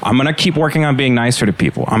again. I'm going to keep working on being nicer to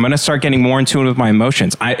people. I'm going to start getting more in tune with my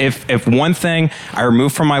emotions. If one thing I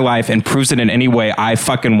remove from my life and proves it in any way, I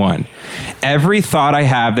fucking won. Every thought I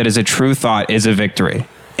have that is a true thought is a victory.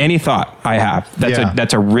 Any thought I have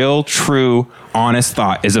that's a real, true, honest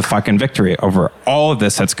thought is a fucking victory over all of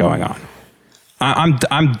this that's going on. I'm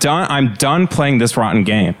done. I'm done playing this rotten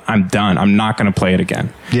game. I'm done. I'm not going to play it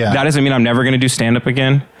again. Yeah. That doesn't mean I'm never going to do stand-up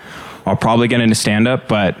again. I'll probably get into stand-up,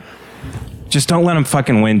 but just don't let them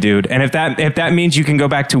fucking win, dude. And if that means you can go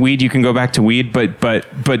back to weed, you can go back to weed,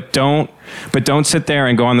 but don't sit there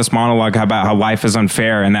and go on this monologue about how life is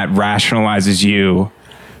unfair, and that rationalizes you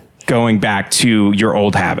going back to your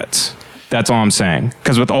old habits. That's all I'm saying.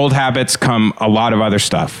 Because with old habits come a lot of other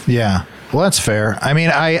stuff. Yeah. Well, that's fair. I mean,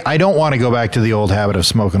 I don't want to go back to the old habit of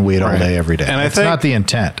smoking weed all day, every day. And it's I think, not the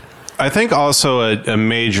intent. I think also a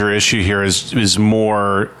major issue here is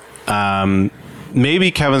more,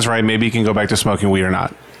 maybe Kevin's right. Maybe he can go back to smoking weed or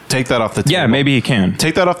not. Take that off the table. Yeah, maybe he can.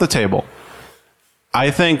 Take that off the table. I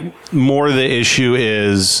think more the issue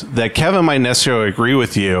is that Kevin might necessarily agree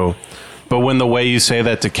with you, but when the way you say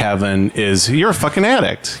that to Kevin is, you're a fucking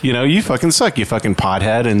addict. You know, you fucking suck. You fucking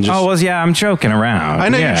pothead. And just, Oh, well, yeah, I'm joking around. I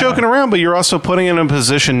know Yeah. you're joking around, but you're also putting him in a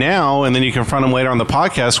position now, and then you confront him later on the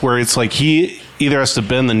podcast where it's like he either has to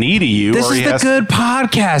bend the knee to you This or is he the has good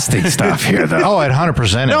podcasting stuff here, though. Oh, at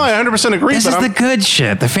 100%. No, I 100% agree. This but is I'm, the good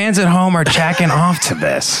shit. The fans at home are jacking off to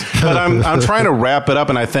this. but I'm trying to wrap it up,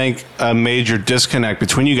 and I think a major disconnect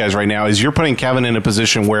between you guys right now is you're putting Kevin in a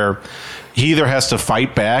position where he either has to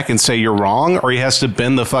fight back and say you're wrong, or he has to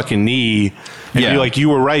bend the fucking knee and Yeah. be like, you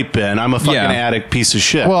were right, Ben. I'm a fucking Yeah. addict piece of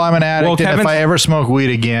shit. Well, I'm an addict, Well, and if Kevin's- I ever smoke weed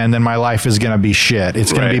again, then my life is going to be shit.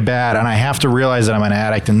 It's going Right. to be bad, and I have to realize that I'm an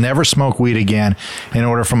addict and never smoke weed again in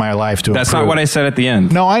order for my life to That's improve. not what I said at the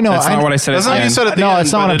end. No, I know. That's not what I said at That's the not what you end. said at the No, end.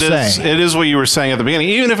 it's not but what I'm it is- saying. It is what you were saying at the beginning,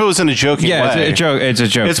 even if it was in a joking Yeah, way. it's a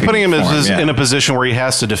joke. It's putting him form, in a position where he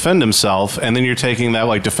has to defend himself, and then you're taking that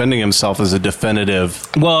like defending himself as a definitive.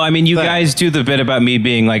 Well, I mean, you thing. guys do the bit about me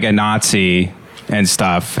being like a Nazi and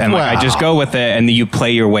stuff, and like I Wow. just go with it, and then you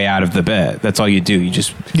play your way out of the bit. That's all you do. You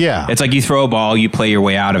just It's like you throw a ball, you play your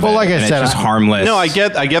way out of it. Well, like I and said, it's just I- harmless. No, I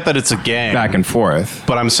get that it's a game, back and forth.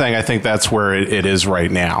 but I'm saying I think that's where it is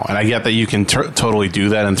right now, and I get that you can totally do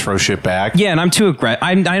that and throw shit back. Yeah, and I'm too aggressive.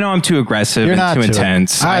 I know I'm too aggressive You're and not too too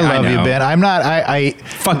intense. I love you, know. Ben. I'm not. I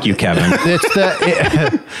Fuck you, Kevin. it's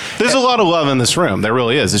the. There's a lot of love in this room. There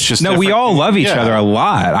really is. It's just No, we different. all love each Yeah. other a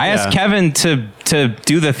lot. I asked Yeah. Kevin to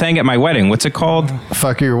do the thing at my wedding. What's it called?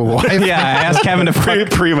 fuck your wife. Yeah, I asked Kevin to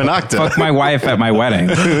Prima nocta. fuck my wife at my wedding.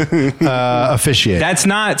 Officiate. That's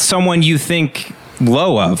not someone you think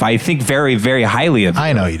low of. I think very, very highly of.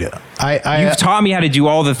 I know you do. You've taught me how to do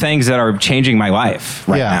all the things that are changing my life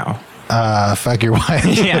right now. Fuck your wife.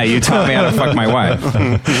 Yeah, you taught me how to fuck my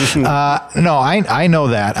wife. No, I know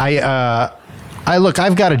that. I look,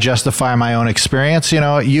 I've got to justify my own experience. You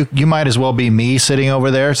know, you might as well be me sitting over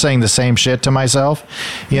there saying the same shit to myself.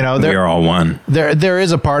 You know, We're all one. there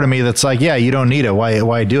is a part of me that's like, yeah, you don't need it.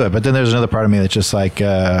 Why do it? But then there's another part of me that's just like,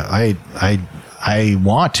 I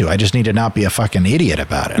want to. I just need to not be a fucking idiot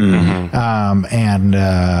about it.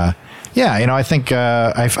 Yeah, you know, I think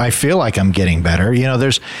I feel like I'm getting better. You know,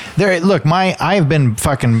 look, I've been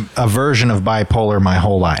fucking a version of bipolar my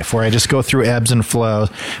whole life, where I just go through ebbs and flows.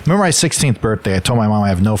 Remember my 16th birthday? I told my mom I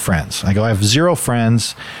have no friends. I go, I have 0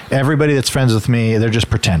 friends. Everybody that's friends with me, they're just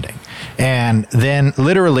pretending. And then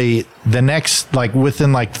literally the next, like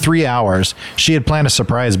within like 3 hours, she had planned a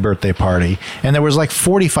surprise birthday party, and there was like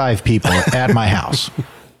 45 people at my house.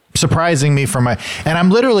 Surprising me and I'm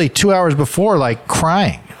literally 2 hours before like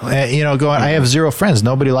crying, you know, going, I have 0 friends.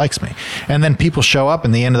 Nobody likes me. And then people show up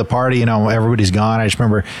in the end of the party, you know, everybody's gone. I just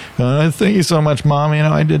remember going, thank you so much, Mom. You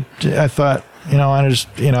know, I thought, you know, I just,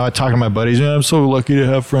 you know, I talk to my buddies, you know, I'm so lucky to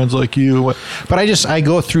have friends like you. But I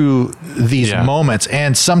go through these moments,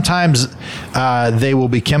 and sometimes they will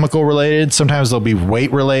be chemical related. Sometimes they'll be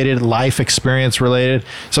weight related, life experience related.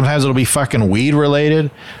 Sometimes it'll be fucking weed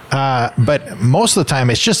related. But most of the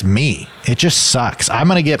time it's just me. It just sucks. I'm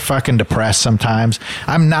going to get fucking depressed sometimes.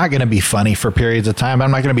 I'm not going to be funny for periods of time.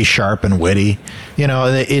 I'm not going to be sharp and witty. You know,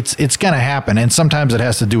 it's going to happen. And sometimes it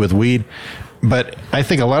has to do with weed. But I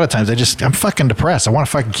think a lot of times I'm fucking depressed. I want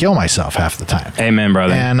to fucking kill myself half the time. Amen,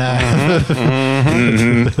 brother. And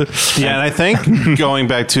Yeah, and I think going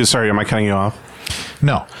back to, sorry, am I cutting you off?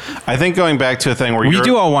 no, I think going back to a thing where we you're,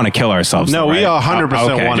 do all want to kill ourselves. No, though, we right? 100%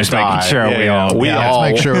 Okay, want to just die. making sure we all. We yeah, all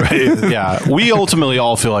let's make sure. Yeah, we ultimately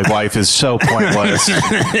all feel like life is so pointless.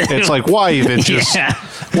 It's like, why even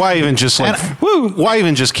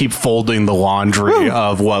just keep folding the laundry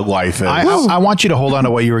of what life is? I want you to hold on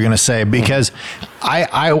to what you were going to say, because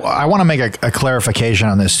I want to make a clarification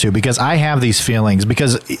on this too, because I have these feelings,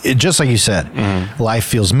 because just like you said, life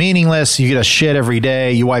feels meaningless. You get a shit every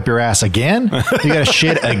day. You wipe your ass again. You got to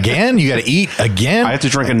shit again. You got to eat again. I have to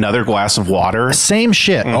drink another glass of water. Same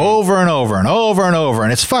shit over and over and over and over,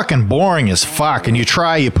 and it's fucking boring as fuck. And you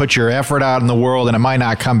put your effort out in the world, and it might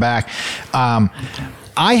not come back.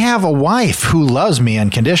 I have a wife who loves me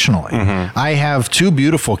unconditionally. I have 2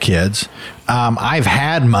 beautiful kids. I've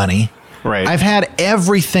had money. Right. I've had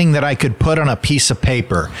everything that I could put on a piece of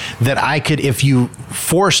paper that I could, if you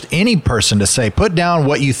forced any person to say, put down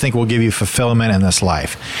what you think will give you fulfillment in this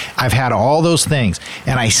life. I've had all those things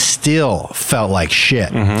and I still felt like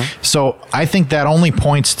shit. So I think that only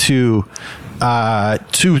points to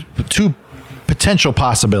two potential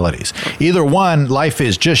possibilities. Either one, life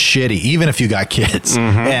is just shitty, even if you got kids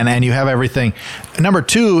and you have everything. Number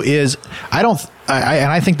two is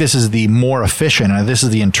I think this is the more efficient, and this is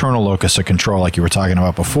the internal locus of control, like you were talking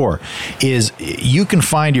about before, is you can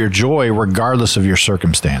find your joy regardless of your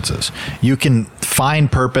circumstances. You can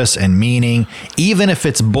find purpose and meaning, even if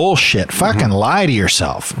it's bullshit. Fucking lie to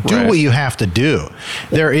yourself. Do what you have to do.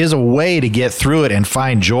 There is a way to get through it and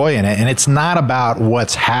find joy in it, and it's not about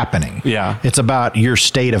what's happening. Yeah. It's about your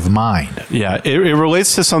state of mind. Yeah, it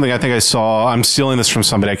relates to something I think I saw. I'm stealing this from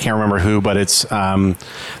somebody. I can't remember who, but it's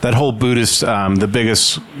that whole Buddhist, the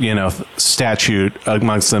biggest, statute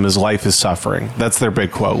amongst them is life is suffering. That's their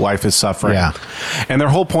big quote. Life is suffering. Yeah. And their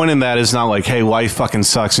whole point in that is not like, hey, life fucking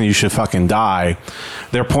sucks and you should fucking die.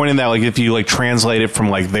 They're pointing that, like, if you like translate it from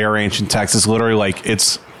like their ancient text, it's literally like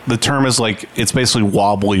the term is like, it's basically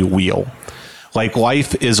wobbly wheel. Like,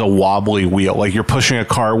 life is a wobbly wheel. Like, you're pushing a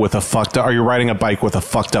car with a fucked up, or you're riding a bike with a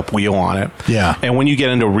fucked up wheel on it. Yeah. And when you get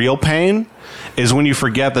into real pain is when you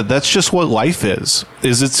forget that that's just what life is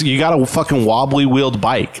you got a fucking wobbly wheeled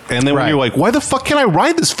bike. And then when you're like, why the fuck can't I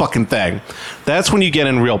ride this fucking thing? That's when you get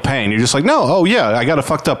in real pain. You're just like, no, oh yeah, I got a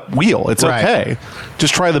fucked up wheel. It's okay.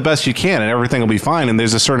 Just try the best you can and everything will be fine. And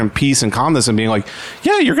there's a certain peace and calmness in being like,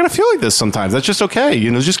 yeah, you're going to feel like this sometimes. That's just okay.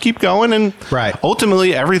 Just keep going. And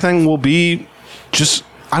ultimately everything will be just,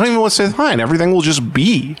 I don't even want to say fine. Everything will just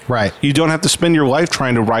be. Right. You don't have to spend your life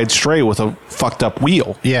trying to ride straight with a fucked up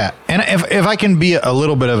wheel. Yeah. And if I can be a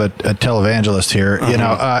little bit of a televangelist here,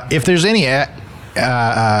 if there's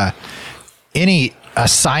any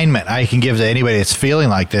assignment I can give to anybody that's feeling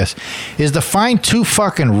like this, is to find two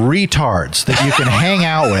fucking retards that you can hang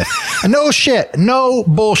out with. No shit. No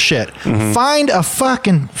bullshit. Find a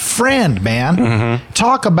fucking friend, man.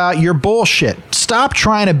 Talk about your bullshit. Stop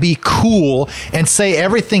trying to be cool and say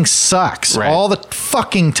everything sucks all the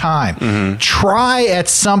fucking time. Try at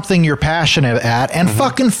something you're passionate at and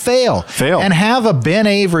fucking fail. And have a Ben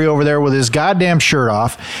Avery over there with his goddamn shirt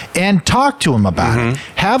off and talk to him about it.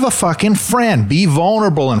 Have a fucking friend. Be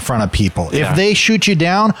vulnerable in front of people. If they shoot you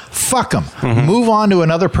down, fuck them. Move on to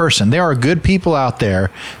another person. There are good people out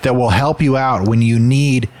there that will help you out when you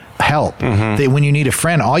need help. When you need a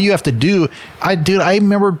friend, all you have to do, I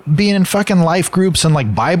remember being in fucking life groups and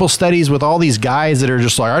like Bible studies with all these guys that are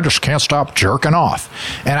just like, I just can't stop jerking off.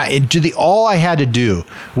 And all I had to do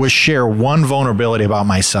was share one vulnerability about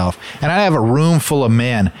myself. And I have a room full of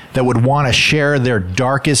men that would want to share their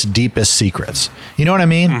darkest, deepest secrets. You know what I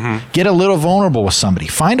mean? Get a little vulnerable with somebody.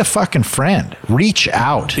 Find a fucking friend. Reach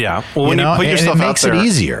out. Yeah. Well, when you put yourself it out makes there, it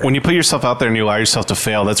easier. When you put yourself out there and you allow yourself to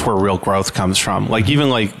fail, that's where real growth comes from. Like,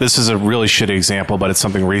 even like, this is a really shitty example, but it's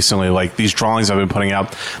something recently, like these drawings I've been putting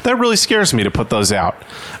out, that really scares me to put those out,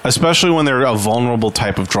 especially when they're a vulnerable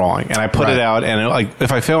type of drawing. And I put it out, and like,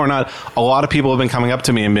 if I fail or not, a lot of people have been coming up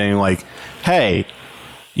to me and being like, hey,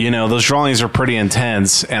 those drawings are pretty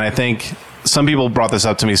intense. And I think some people brought this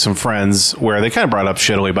up to me, some friends, where they kind of brought it up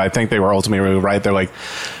shittily, but I think they were ultimately right. They're like,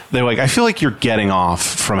 I feel like you're getting off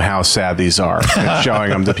from how sad these are and showing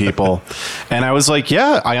them to people. And I was like,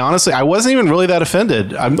 yeah, I wasn't even really that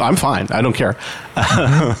offended. I'm fine. I don't care.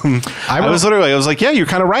 I was like, yeah, you're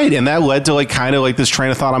kind of right. And that led to like kind of like this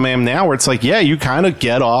train of thought I am now, where it's like, yeah, you kind of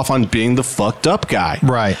get off on being the fucked up guy.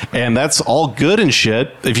 Right. And that's all good and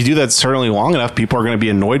shit. If you do that certainly long enough, people are going to be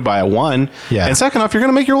annoyed by it, one. Yeah. And second off, you're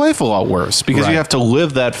going to make your life a lot worse because you have to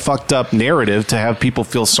live that fucked up narrative to have people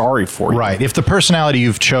feel sorry for you. Right. If the personality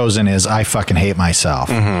you've chosen is I fucking hate myself,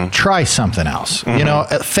 try something else.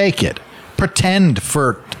 Fake it. Pretend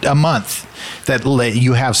for a month that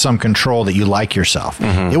you have some control, that you like yourself.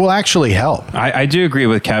 It will actually help. I do agree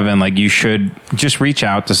with Kevin. Like, you should just reach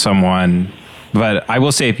out to someone. But I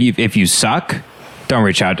will say, if you suck, don't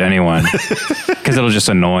reach out to anyone because it'll just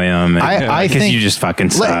annoy them. Because you just fucking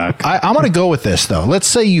suck. I'm going to go with this, though. Let's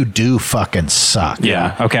say you do fucking suck.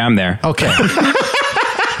 Yeah. Okay, I'm there. Okay.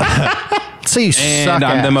 Say you suck. And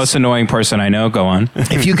I'm the most annoying person I know. Go on.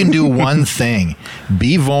 If you can do one thing,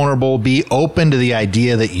 be vulnerable, be open to the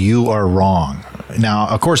idea that you are wrong. Now,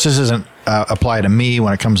 of course, this doesn't apply to me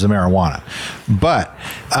when it comes to marijuana, but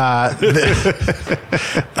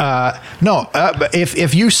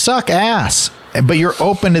if you suck ass, but you're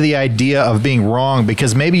open to the idea of being wrong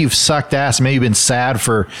because maybe you've sucked ass, maybe you've been sad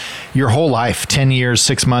for your whole life, 10 years,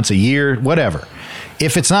 6 months, a year, whatever.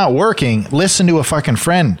 If it's not working, listen to a fucking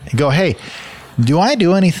friend and go, hey, Do I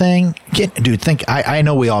do anything? Dude, I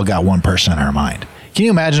know we all got one person in our mind. Can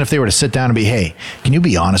you imagine if they were to sit down and be, hey, can you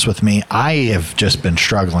be honest with me? I have just been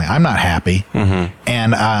struggling. I'm not happy.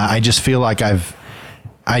 And I just feel like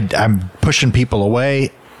I'm pushing people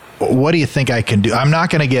away. What do you think I can do? I'm not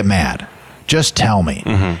going to get mad. Just tell me.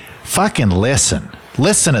 Fucking listen.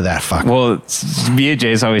 Listen to that fucker. Well, me and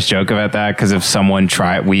Jay's always joke about that because if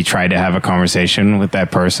we tried to have a conversation with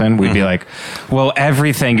that person, we'd be like, well,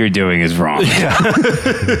 everything you're doing is wrong.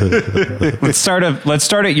 let's start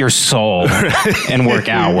at your soul and work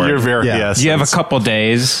outward. You're very, yes. You have a couple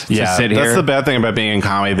days to sit here. That's the bad thing about being in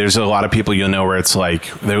comedy. There's a lot of people you'll know where it's like,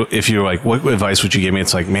 if you're like, what advice would you give me?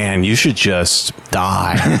 It's like, man, you should just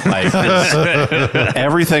die. Like,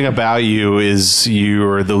 everything about you is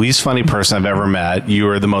you're the least funny person I've ever met. You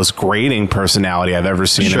are the most grating personality I've ever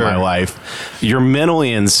seen in my life. You're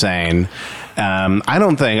mentally insane. I'm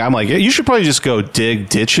like, you should probably just go dig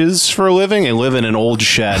ditches for a living and live in an old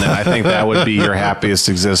shed. And I think that would be your happiest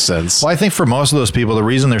existence. Well, I think for most of those people, the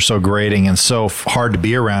reason they're so grating and so hard to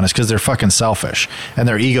be around is because they're fucking selfish and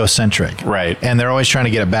they're egocentric. Right. And they're always trying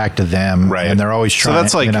to get it back to them. Right. And they're always trying So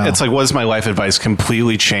that's like, it's like, what is my life advice?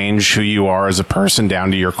 Completely change who you are as a person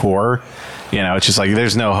down to your core. You know, it's just like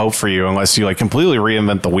there's no hope for you unless you like completely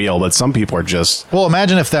reinvent the wheel. But some people are just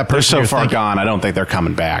imagine if that person they're so far gone. I don't think they're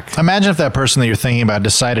coming back. Imagine if that person that you're thinking about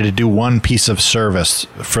decided to do one piece of service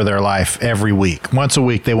for their life every week. Once a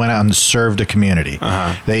week, they went out and served a community.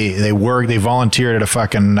 They volunteered at a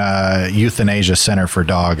fucking euthanasia center for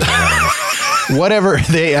dogs. Or whatever.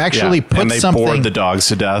 They actually put and they something. bored the dogs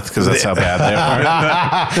to death because that's how bad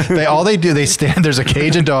they are. They stand. There's a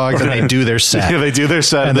cage of dogs and they do their set. Yeah, they do their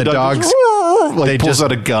set, and the dogs. They pulls just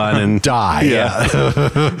out a gun and die.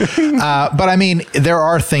 But I mean, there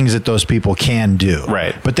are things that those people can do,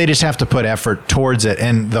 right? But they just have to put effort towards it.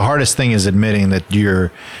 And the hardest thing is admitting that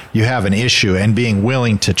you have an issue and being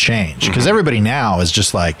willing to change. Because everybody now is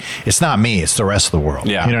just like, it's not me, it's the rest of the world.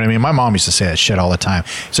 Yeah. You know what I mean? My mom used to say that shit all the time.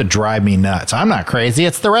 It's to drive me nuts. I'm not crazy.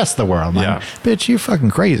 It's the rest of the world. Yeah. Like, bitch, you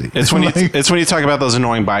fucking crazy. It's when you talk about those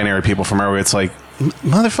annoying binary people from everywhere. It's like,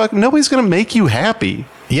 motherfucker, nobody's gonna make you happy.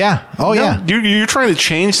 Yeah. Oh, no, yeah. You're trying to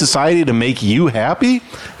change society to make you happy?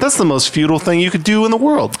 That's the most futile thing you could do in the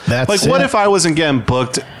world. That's like, what it. if I wasn't getting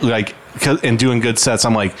booked like and doing good sets?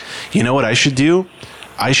 I'm like, you know what I should do?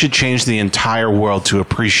 I should change the entire world to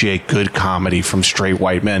appreciate good comedy from straight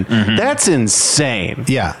white men. That's insane.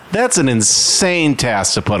 Yeah. That's an insane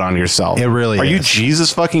task to put on yourself. It really Are you is.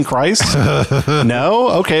 Jesus fucking Christ? No?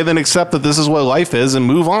 Okay, then accept that this is what life is and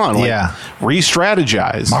move on. Like, Yeah.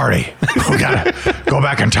 re-strategize. Marty, we gotta go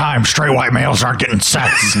back in time. Straight white males aren't getting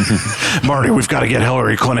sets. Marty, we've got to get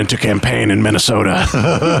Hillary Clinton to campaign in Minnesota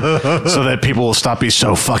so that people will stop being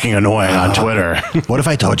so fucking annoying on Twitter. What if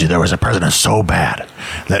I told you there was a president so bad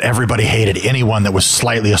that everybody hated anyone that was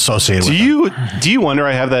slightly associated with him? Do you wonder?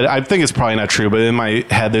 I have that. I think it's probably not true, but in my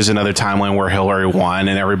head, there's another timeline where Hillary won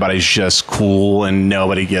and everybody's just cool and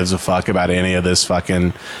nobody gives a fuck about any of this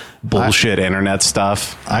fucking bullshit internet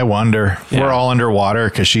stuff. I wonder. Yeah. We're all underwater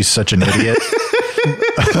because she's such an idiot.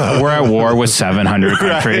 We're at war with 700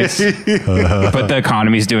 countries, but the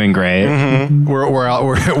economy's doing great.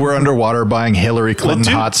 We're underwater buying Hillary Clinton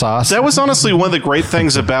Dude, hot sauce. That was honestly one of the great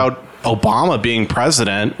things about Obama being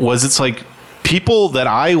president was it's like people that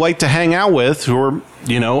I like to hang out with who are,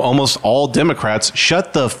 you know, almost all Democrats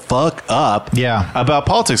shut the fuck up about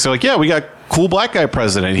politics. They're like, yeah, we got cool black guy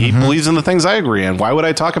president. He believes in the things I agree in. Why would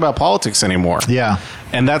I talk about politics anymore? Yeah.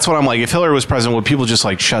 And that's what I'm like. If Hillary was president, would people just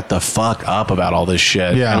like shut the fuck up about all this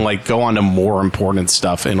shit and like go on to more important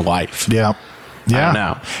stuff in life? Yeah. Yeah, I don't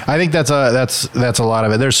know. I think that's a lot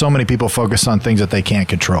of it. There's so many people focused on things that they can't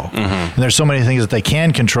control, and there's so many things that they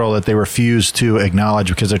can control that they refuse to acknowledge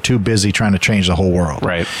because they're too busy trying to change the whole world.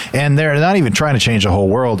 Right. And they're not even trying to change the whole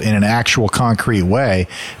world in an actual concrete way.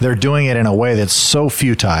 They're doing it in a way that's so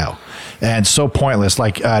futile and so pointless,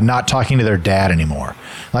 like not talking to their dad anymore.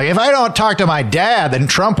 Like, if I don't talk to my dad, then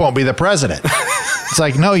Trump won't be the president. It's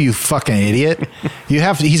like, no, you fucking idiot.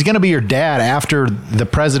 He's going to be your dad after the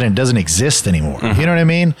president doesn't exist anymore. You know what I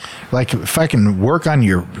mean? Like, fucking work on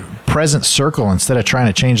your present circle instead of trying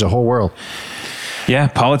to change the whole world. Yeah,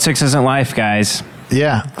 politics isn't life, guys.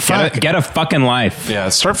 Yeah. Get a fucking life. Yeah,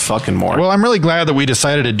 start fucking more. Well, I'm really glad that we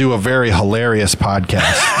decided to do a very hilarious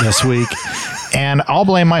podcast this week. And I'll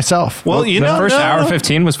blame myself. Well, you know, first hour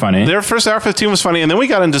 15 was funny. Their first hour 15 was funny, and then we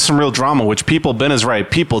got into some real drama, which Ben is right.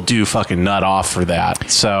 People do fucking nut off for that.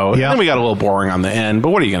 So then we got a little boring on the end,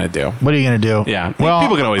 but what are you going to do? What are you going to do? Yeah. Well,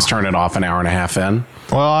 people can always turn it off an hour and a half in.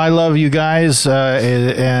 Well, I love you guys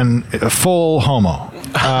and full homo.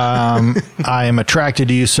 I am attracted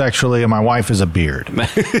to you sexually, and my wife is a beard.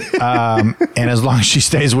 And as long as she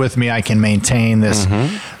stays with me, I can maintain this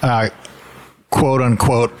quote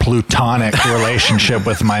unquote plutonic relationship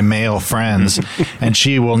with my male friends, and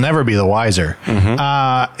she will never be the wiser.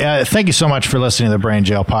 Thank you so much for listening to the Brain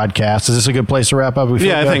Jail podcast. Is this a good place to wrap up? I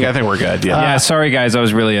think we're good. Yeah, sorry guys, I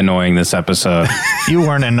was really annoying this episode. You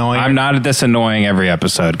weren't annoying. I'm not this annoying every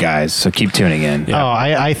episode, guys. So keep tuning in. Oh,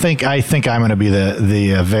 I think I'm going to be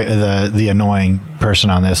the annoying person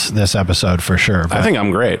on this episode for sure. I think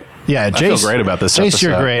I'm great. Yeah, I feel great about this Jace, episode.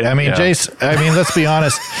 you're great. I mean, Yeah. Jace. I mean, let's be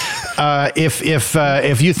honest.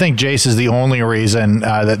 If you think Jace is the only reason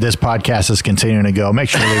that this podcast is continuing to go, make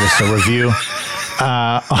sure to leave us a review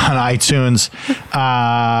on iTunes.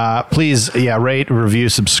 Please, rate, review,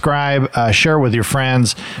 subscribe, share with your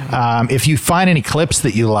friends. If you find any clips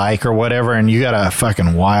that you like or whatever, and you got a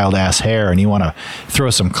fucking wild ass hair and you want to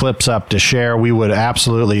throw some clips up to share, we would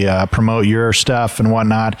absolutely promote your stuff and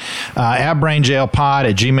whatnot. At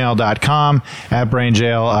brainjailpod@gmail.com, at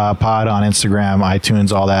brainjailpod on Instagram,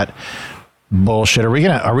 iTunes, all that bullshit. Are we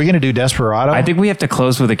gonna do Desperado? I think we have to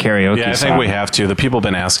close with a karaoke Yeah, I song. think we have to. The people have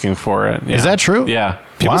been asking for it. Yeah. Is that true? Yeah.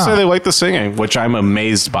 People Wow. say they like the singing, which I'm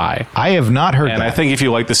amazed by. I have not heard And that. I think if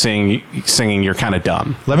you like the singing, you're kind of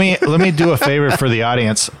dumb. Let me do a favor for the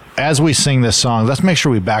audience. As we sing this song, let's make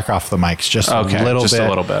sure we back off the mics just a little bit. A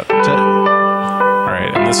little bit. All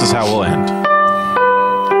right, and this is how we'll end.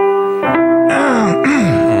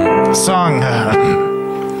 Song.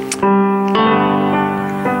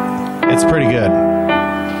 It's pretty good.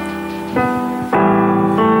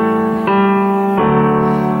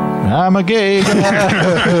 I'm a gay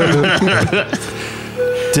guy.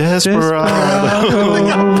 Desperado. They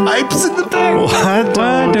got pipes in the back.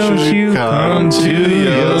 Why don't you come to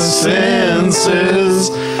your senses?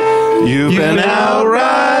 You've been out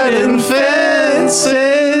riding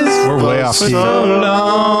fences. We're way off key. So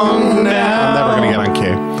long now. I'm never gonna get on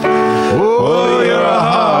key. Oh, you're a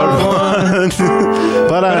hard one.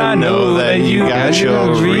 But I know that you got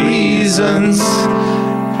your reasons.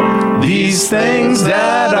 These things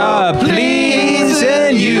that are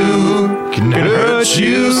pleasing you can hurt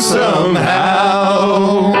you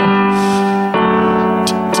somehow.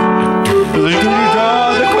 The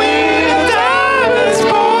queen of diamonds,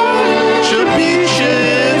 boy, she'll beat you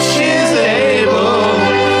if she's able.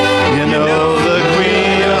 You know the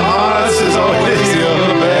queen of hearts is always your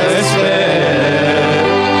best bet.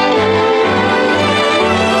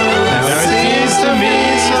 Now it seems to me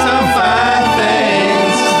some fine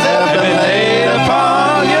things have been laid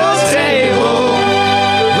upon your table,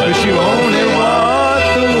 but you only want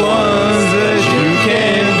the ones that you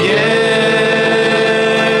can get.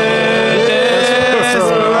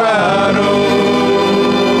 Desperado.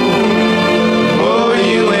 Oh,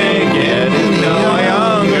 you ain't getting no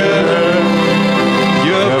younger.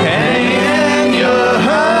 Your pain and your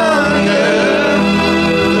hunger,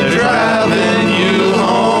 they're driving you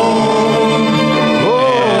home.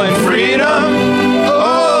 Oh, and freedom,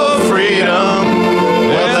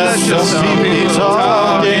 well, that's just some people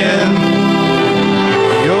talking.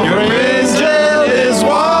 Your prison is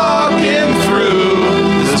walking through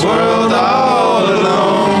this world all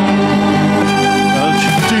alone.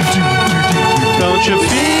 Don't your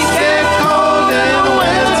feet get cold in the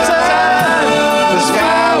wintertime? The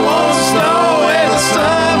sky won't snow and the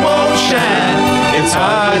sun won't shine. It's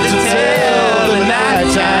hard to tell the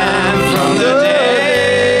nighttime from the day.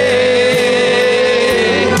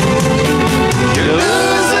 You're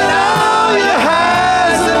losing all your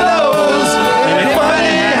highs and lows, and it's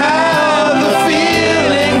funny how the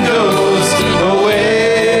feeling goes away.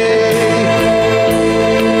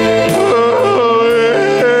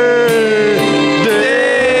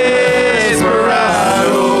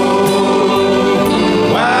 Desperado,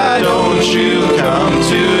 why don't you come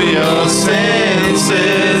to your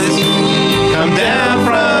senses? Come down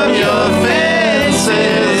from your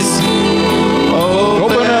fences.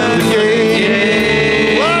 Open up the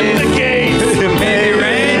gate. Lock the gate. It may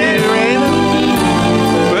rain,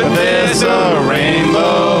 but there's a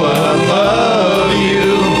rainbow above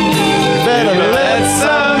you. Better let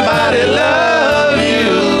somebody love you.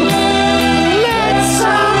 Let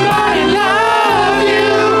somebody love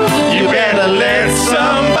you. You better let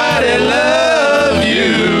somebody love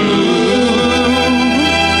you.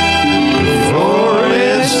 Before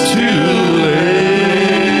it's too late.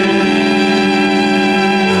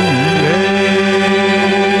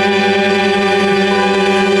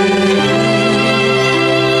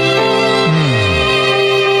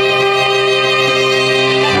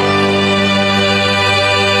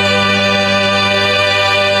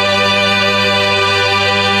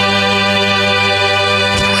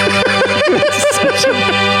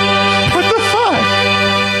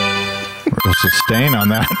 stain on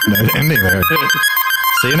that ending there.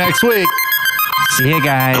 See you next week. See you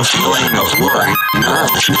guys. Feeling of worry,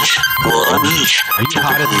 nervousness, or unease.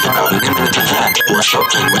 Typically about an imminent event or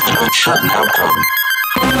something with an uncertain outcome.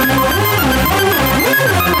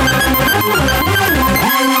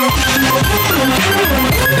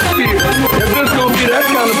 If this gonna be that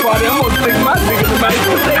kind of party, I'm gonna stick my dick in the mashed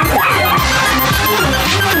potato.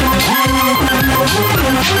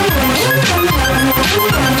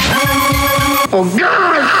 Oh God!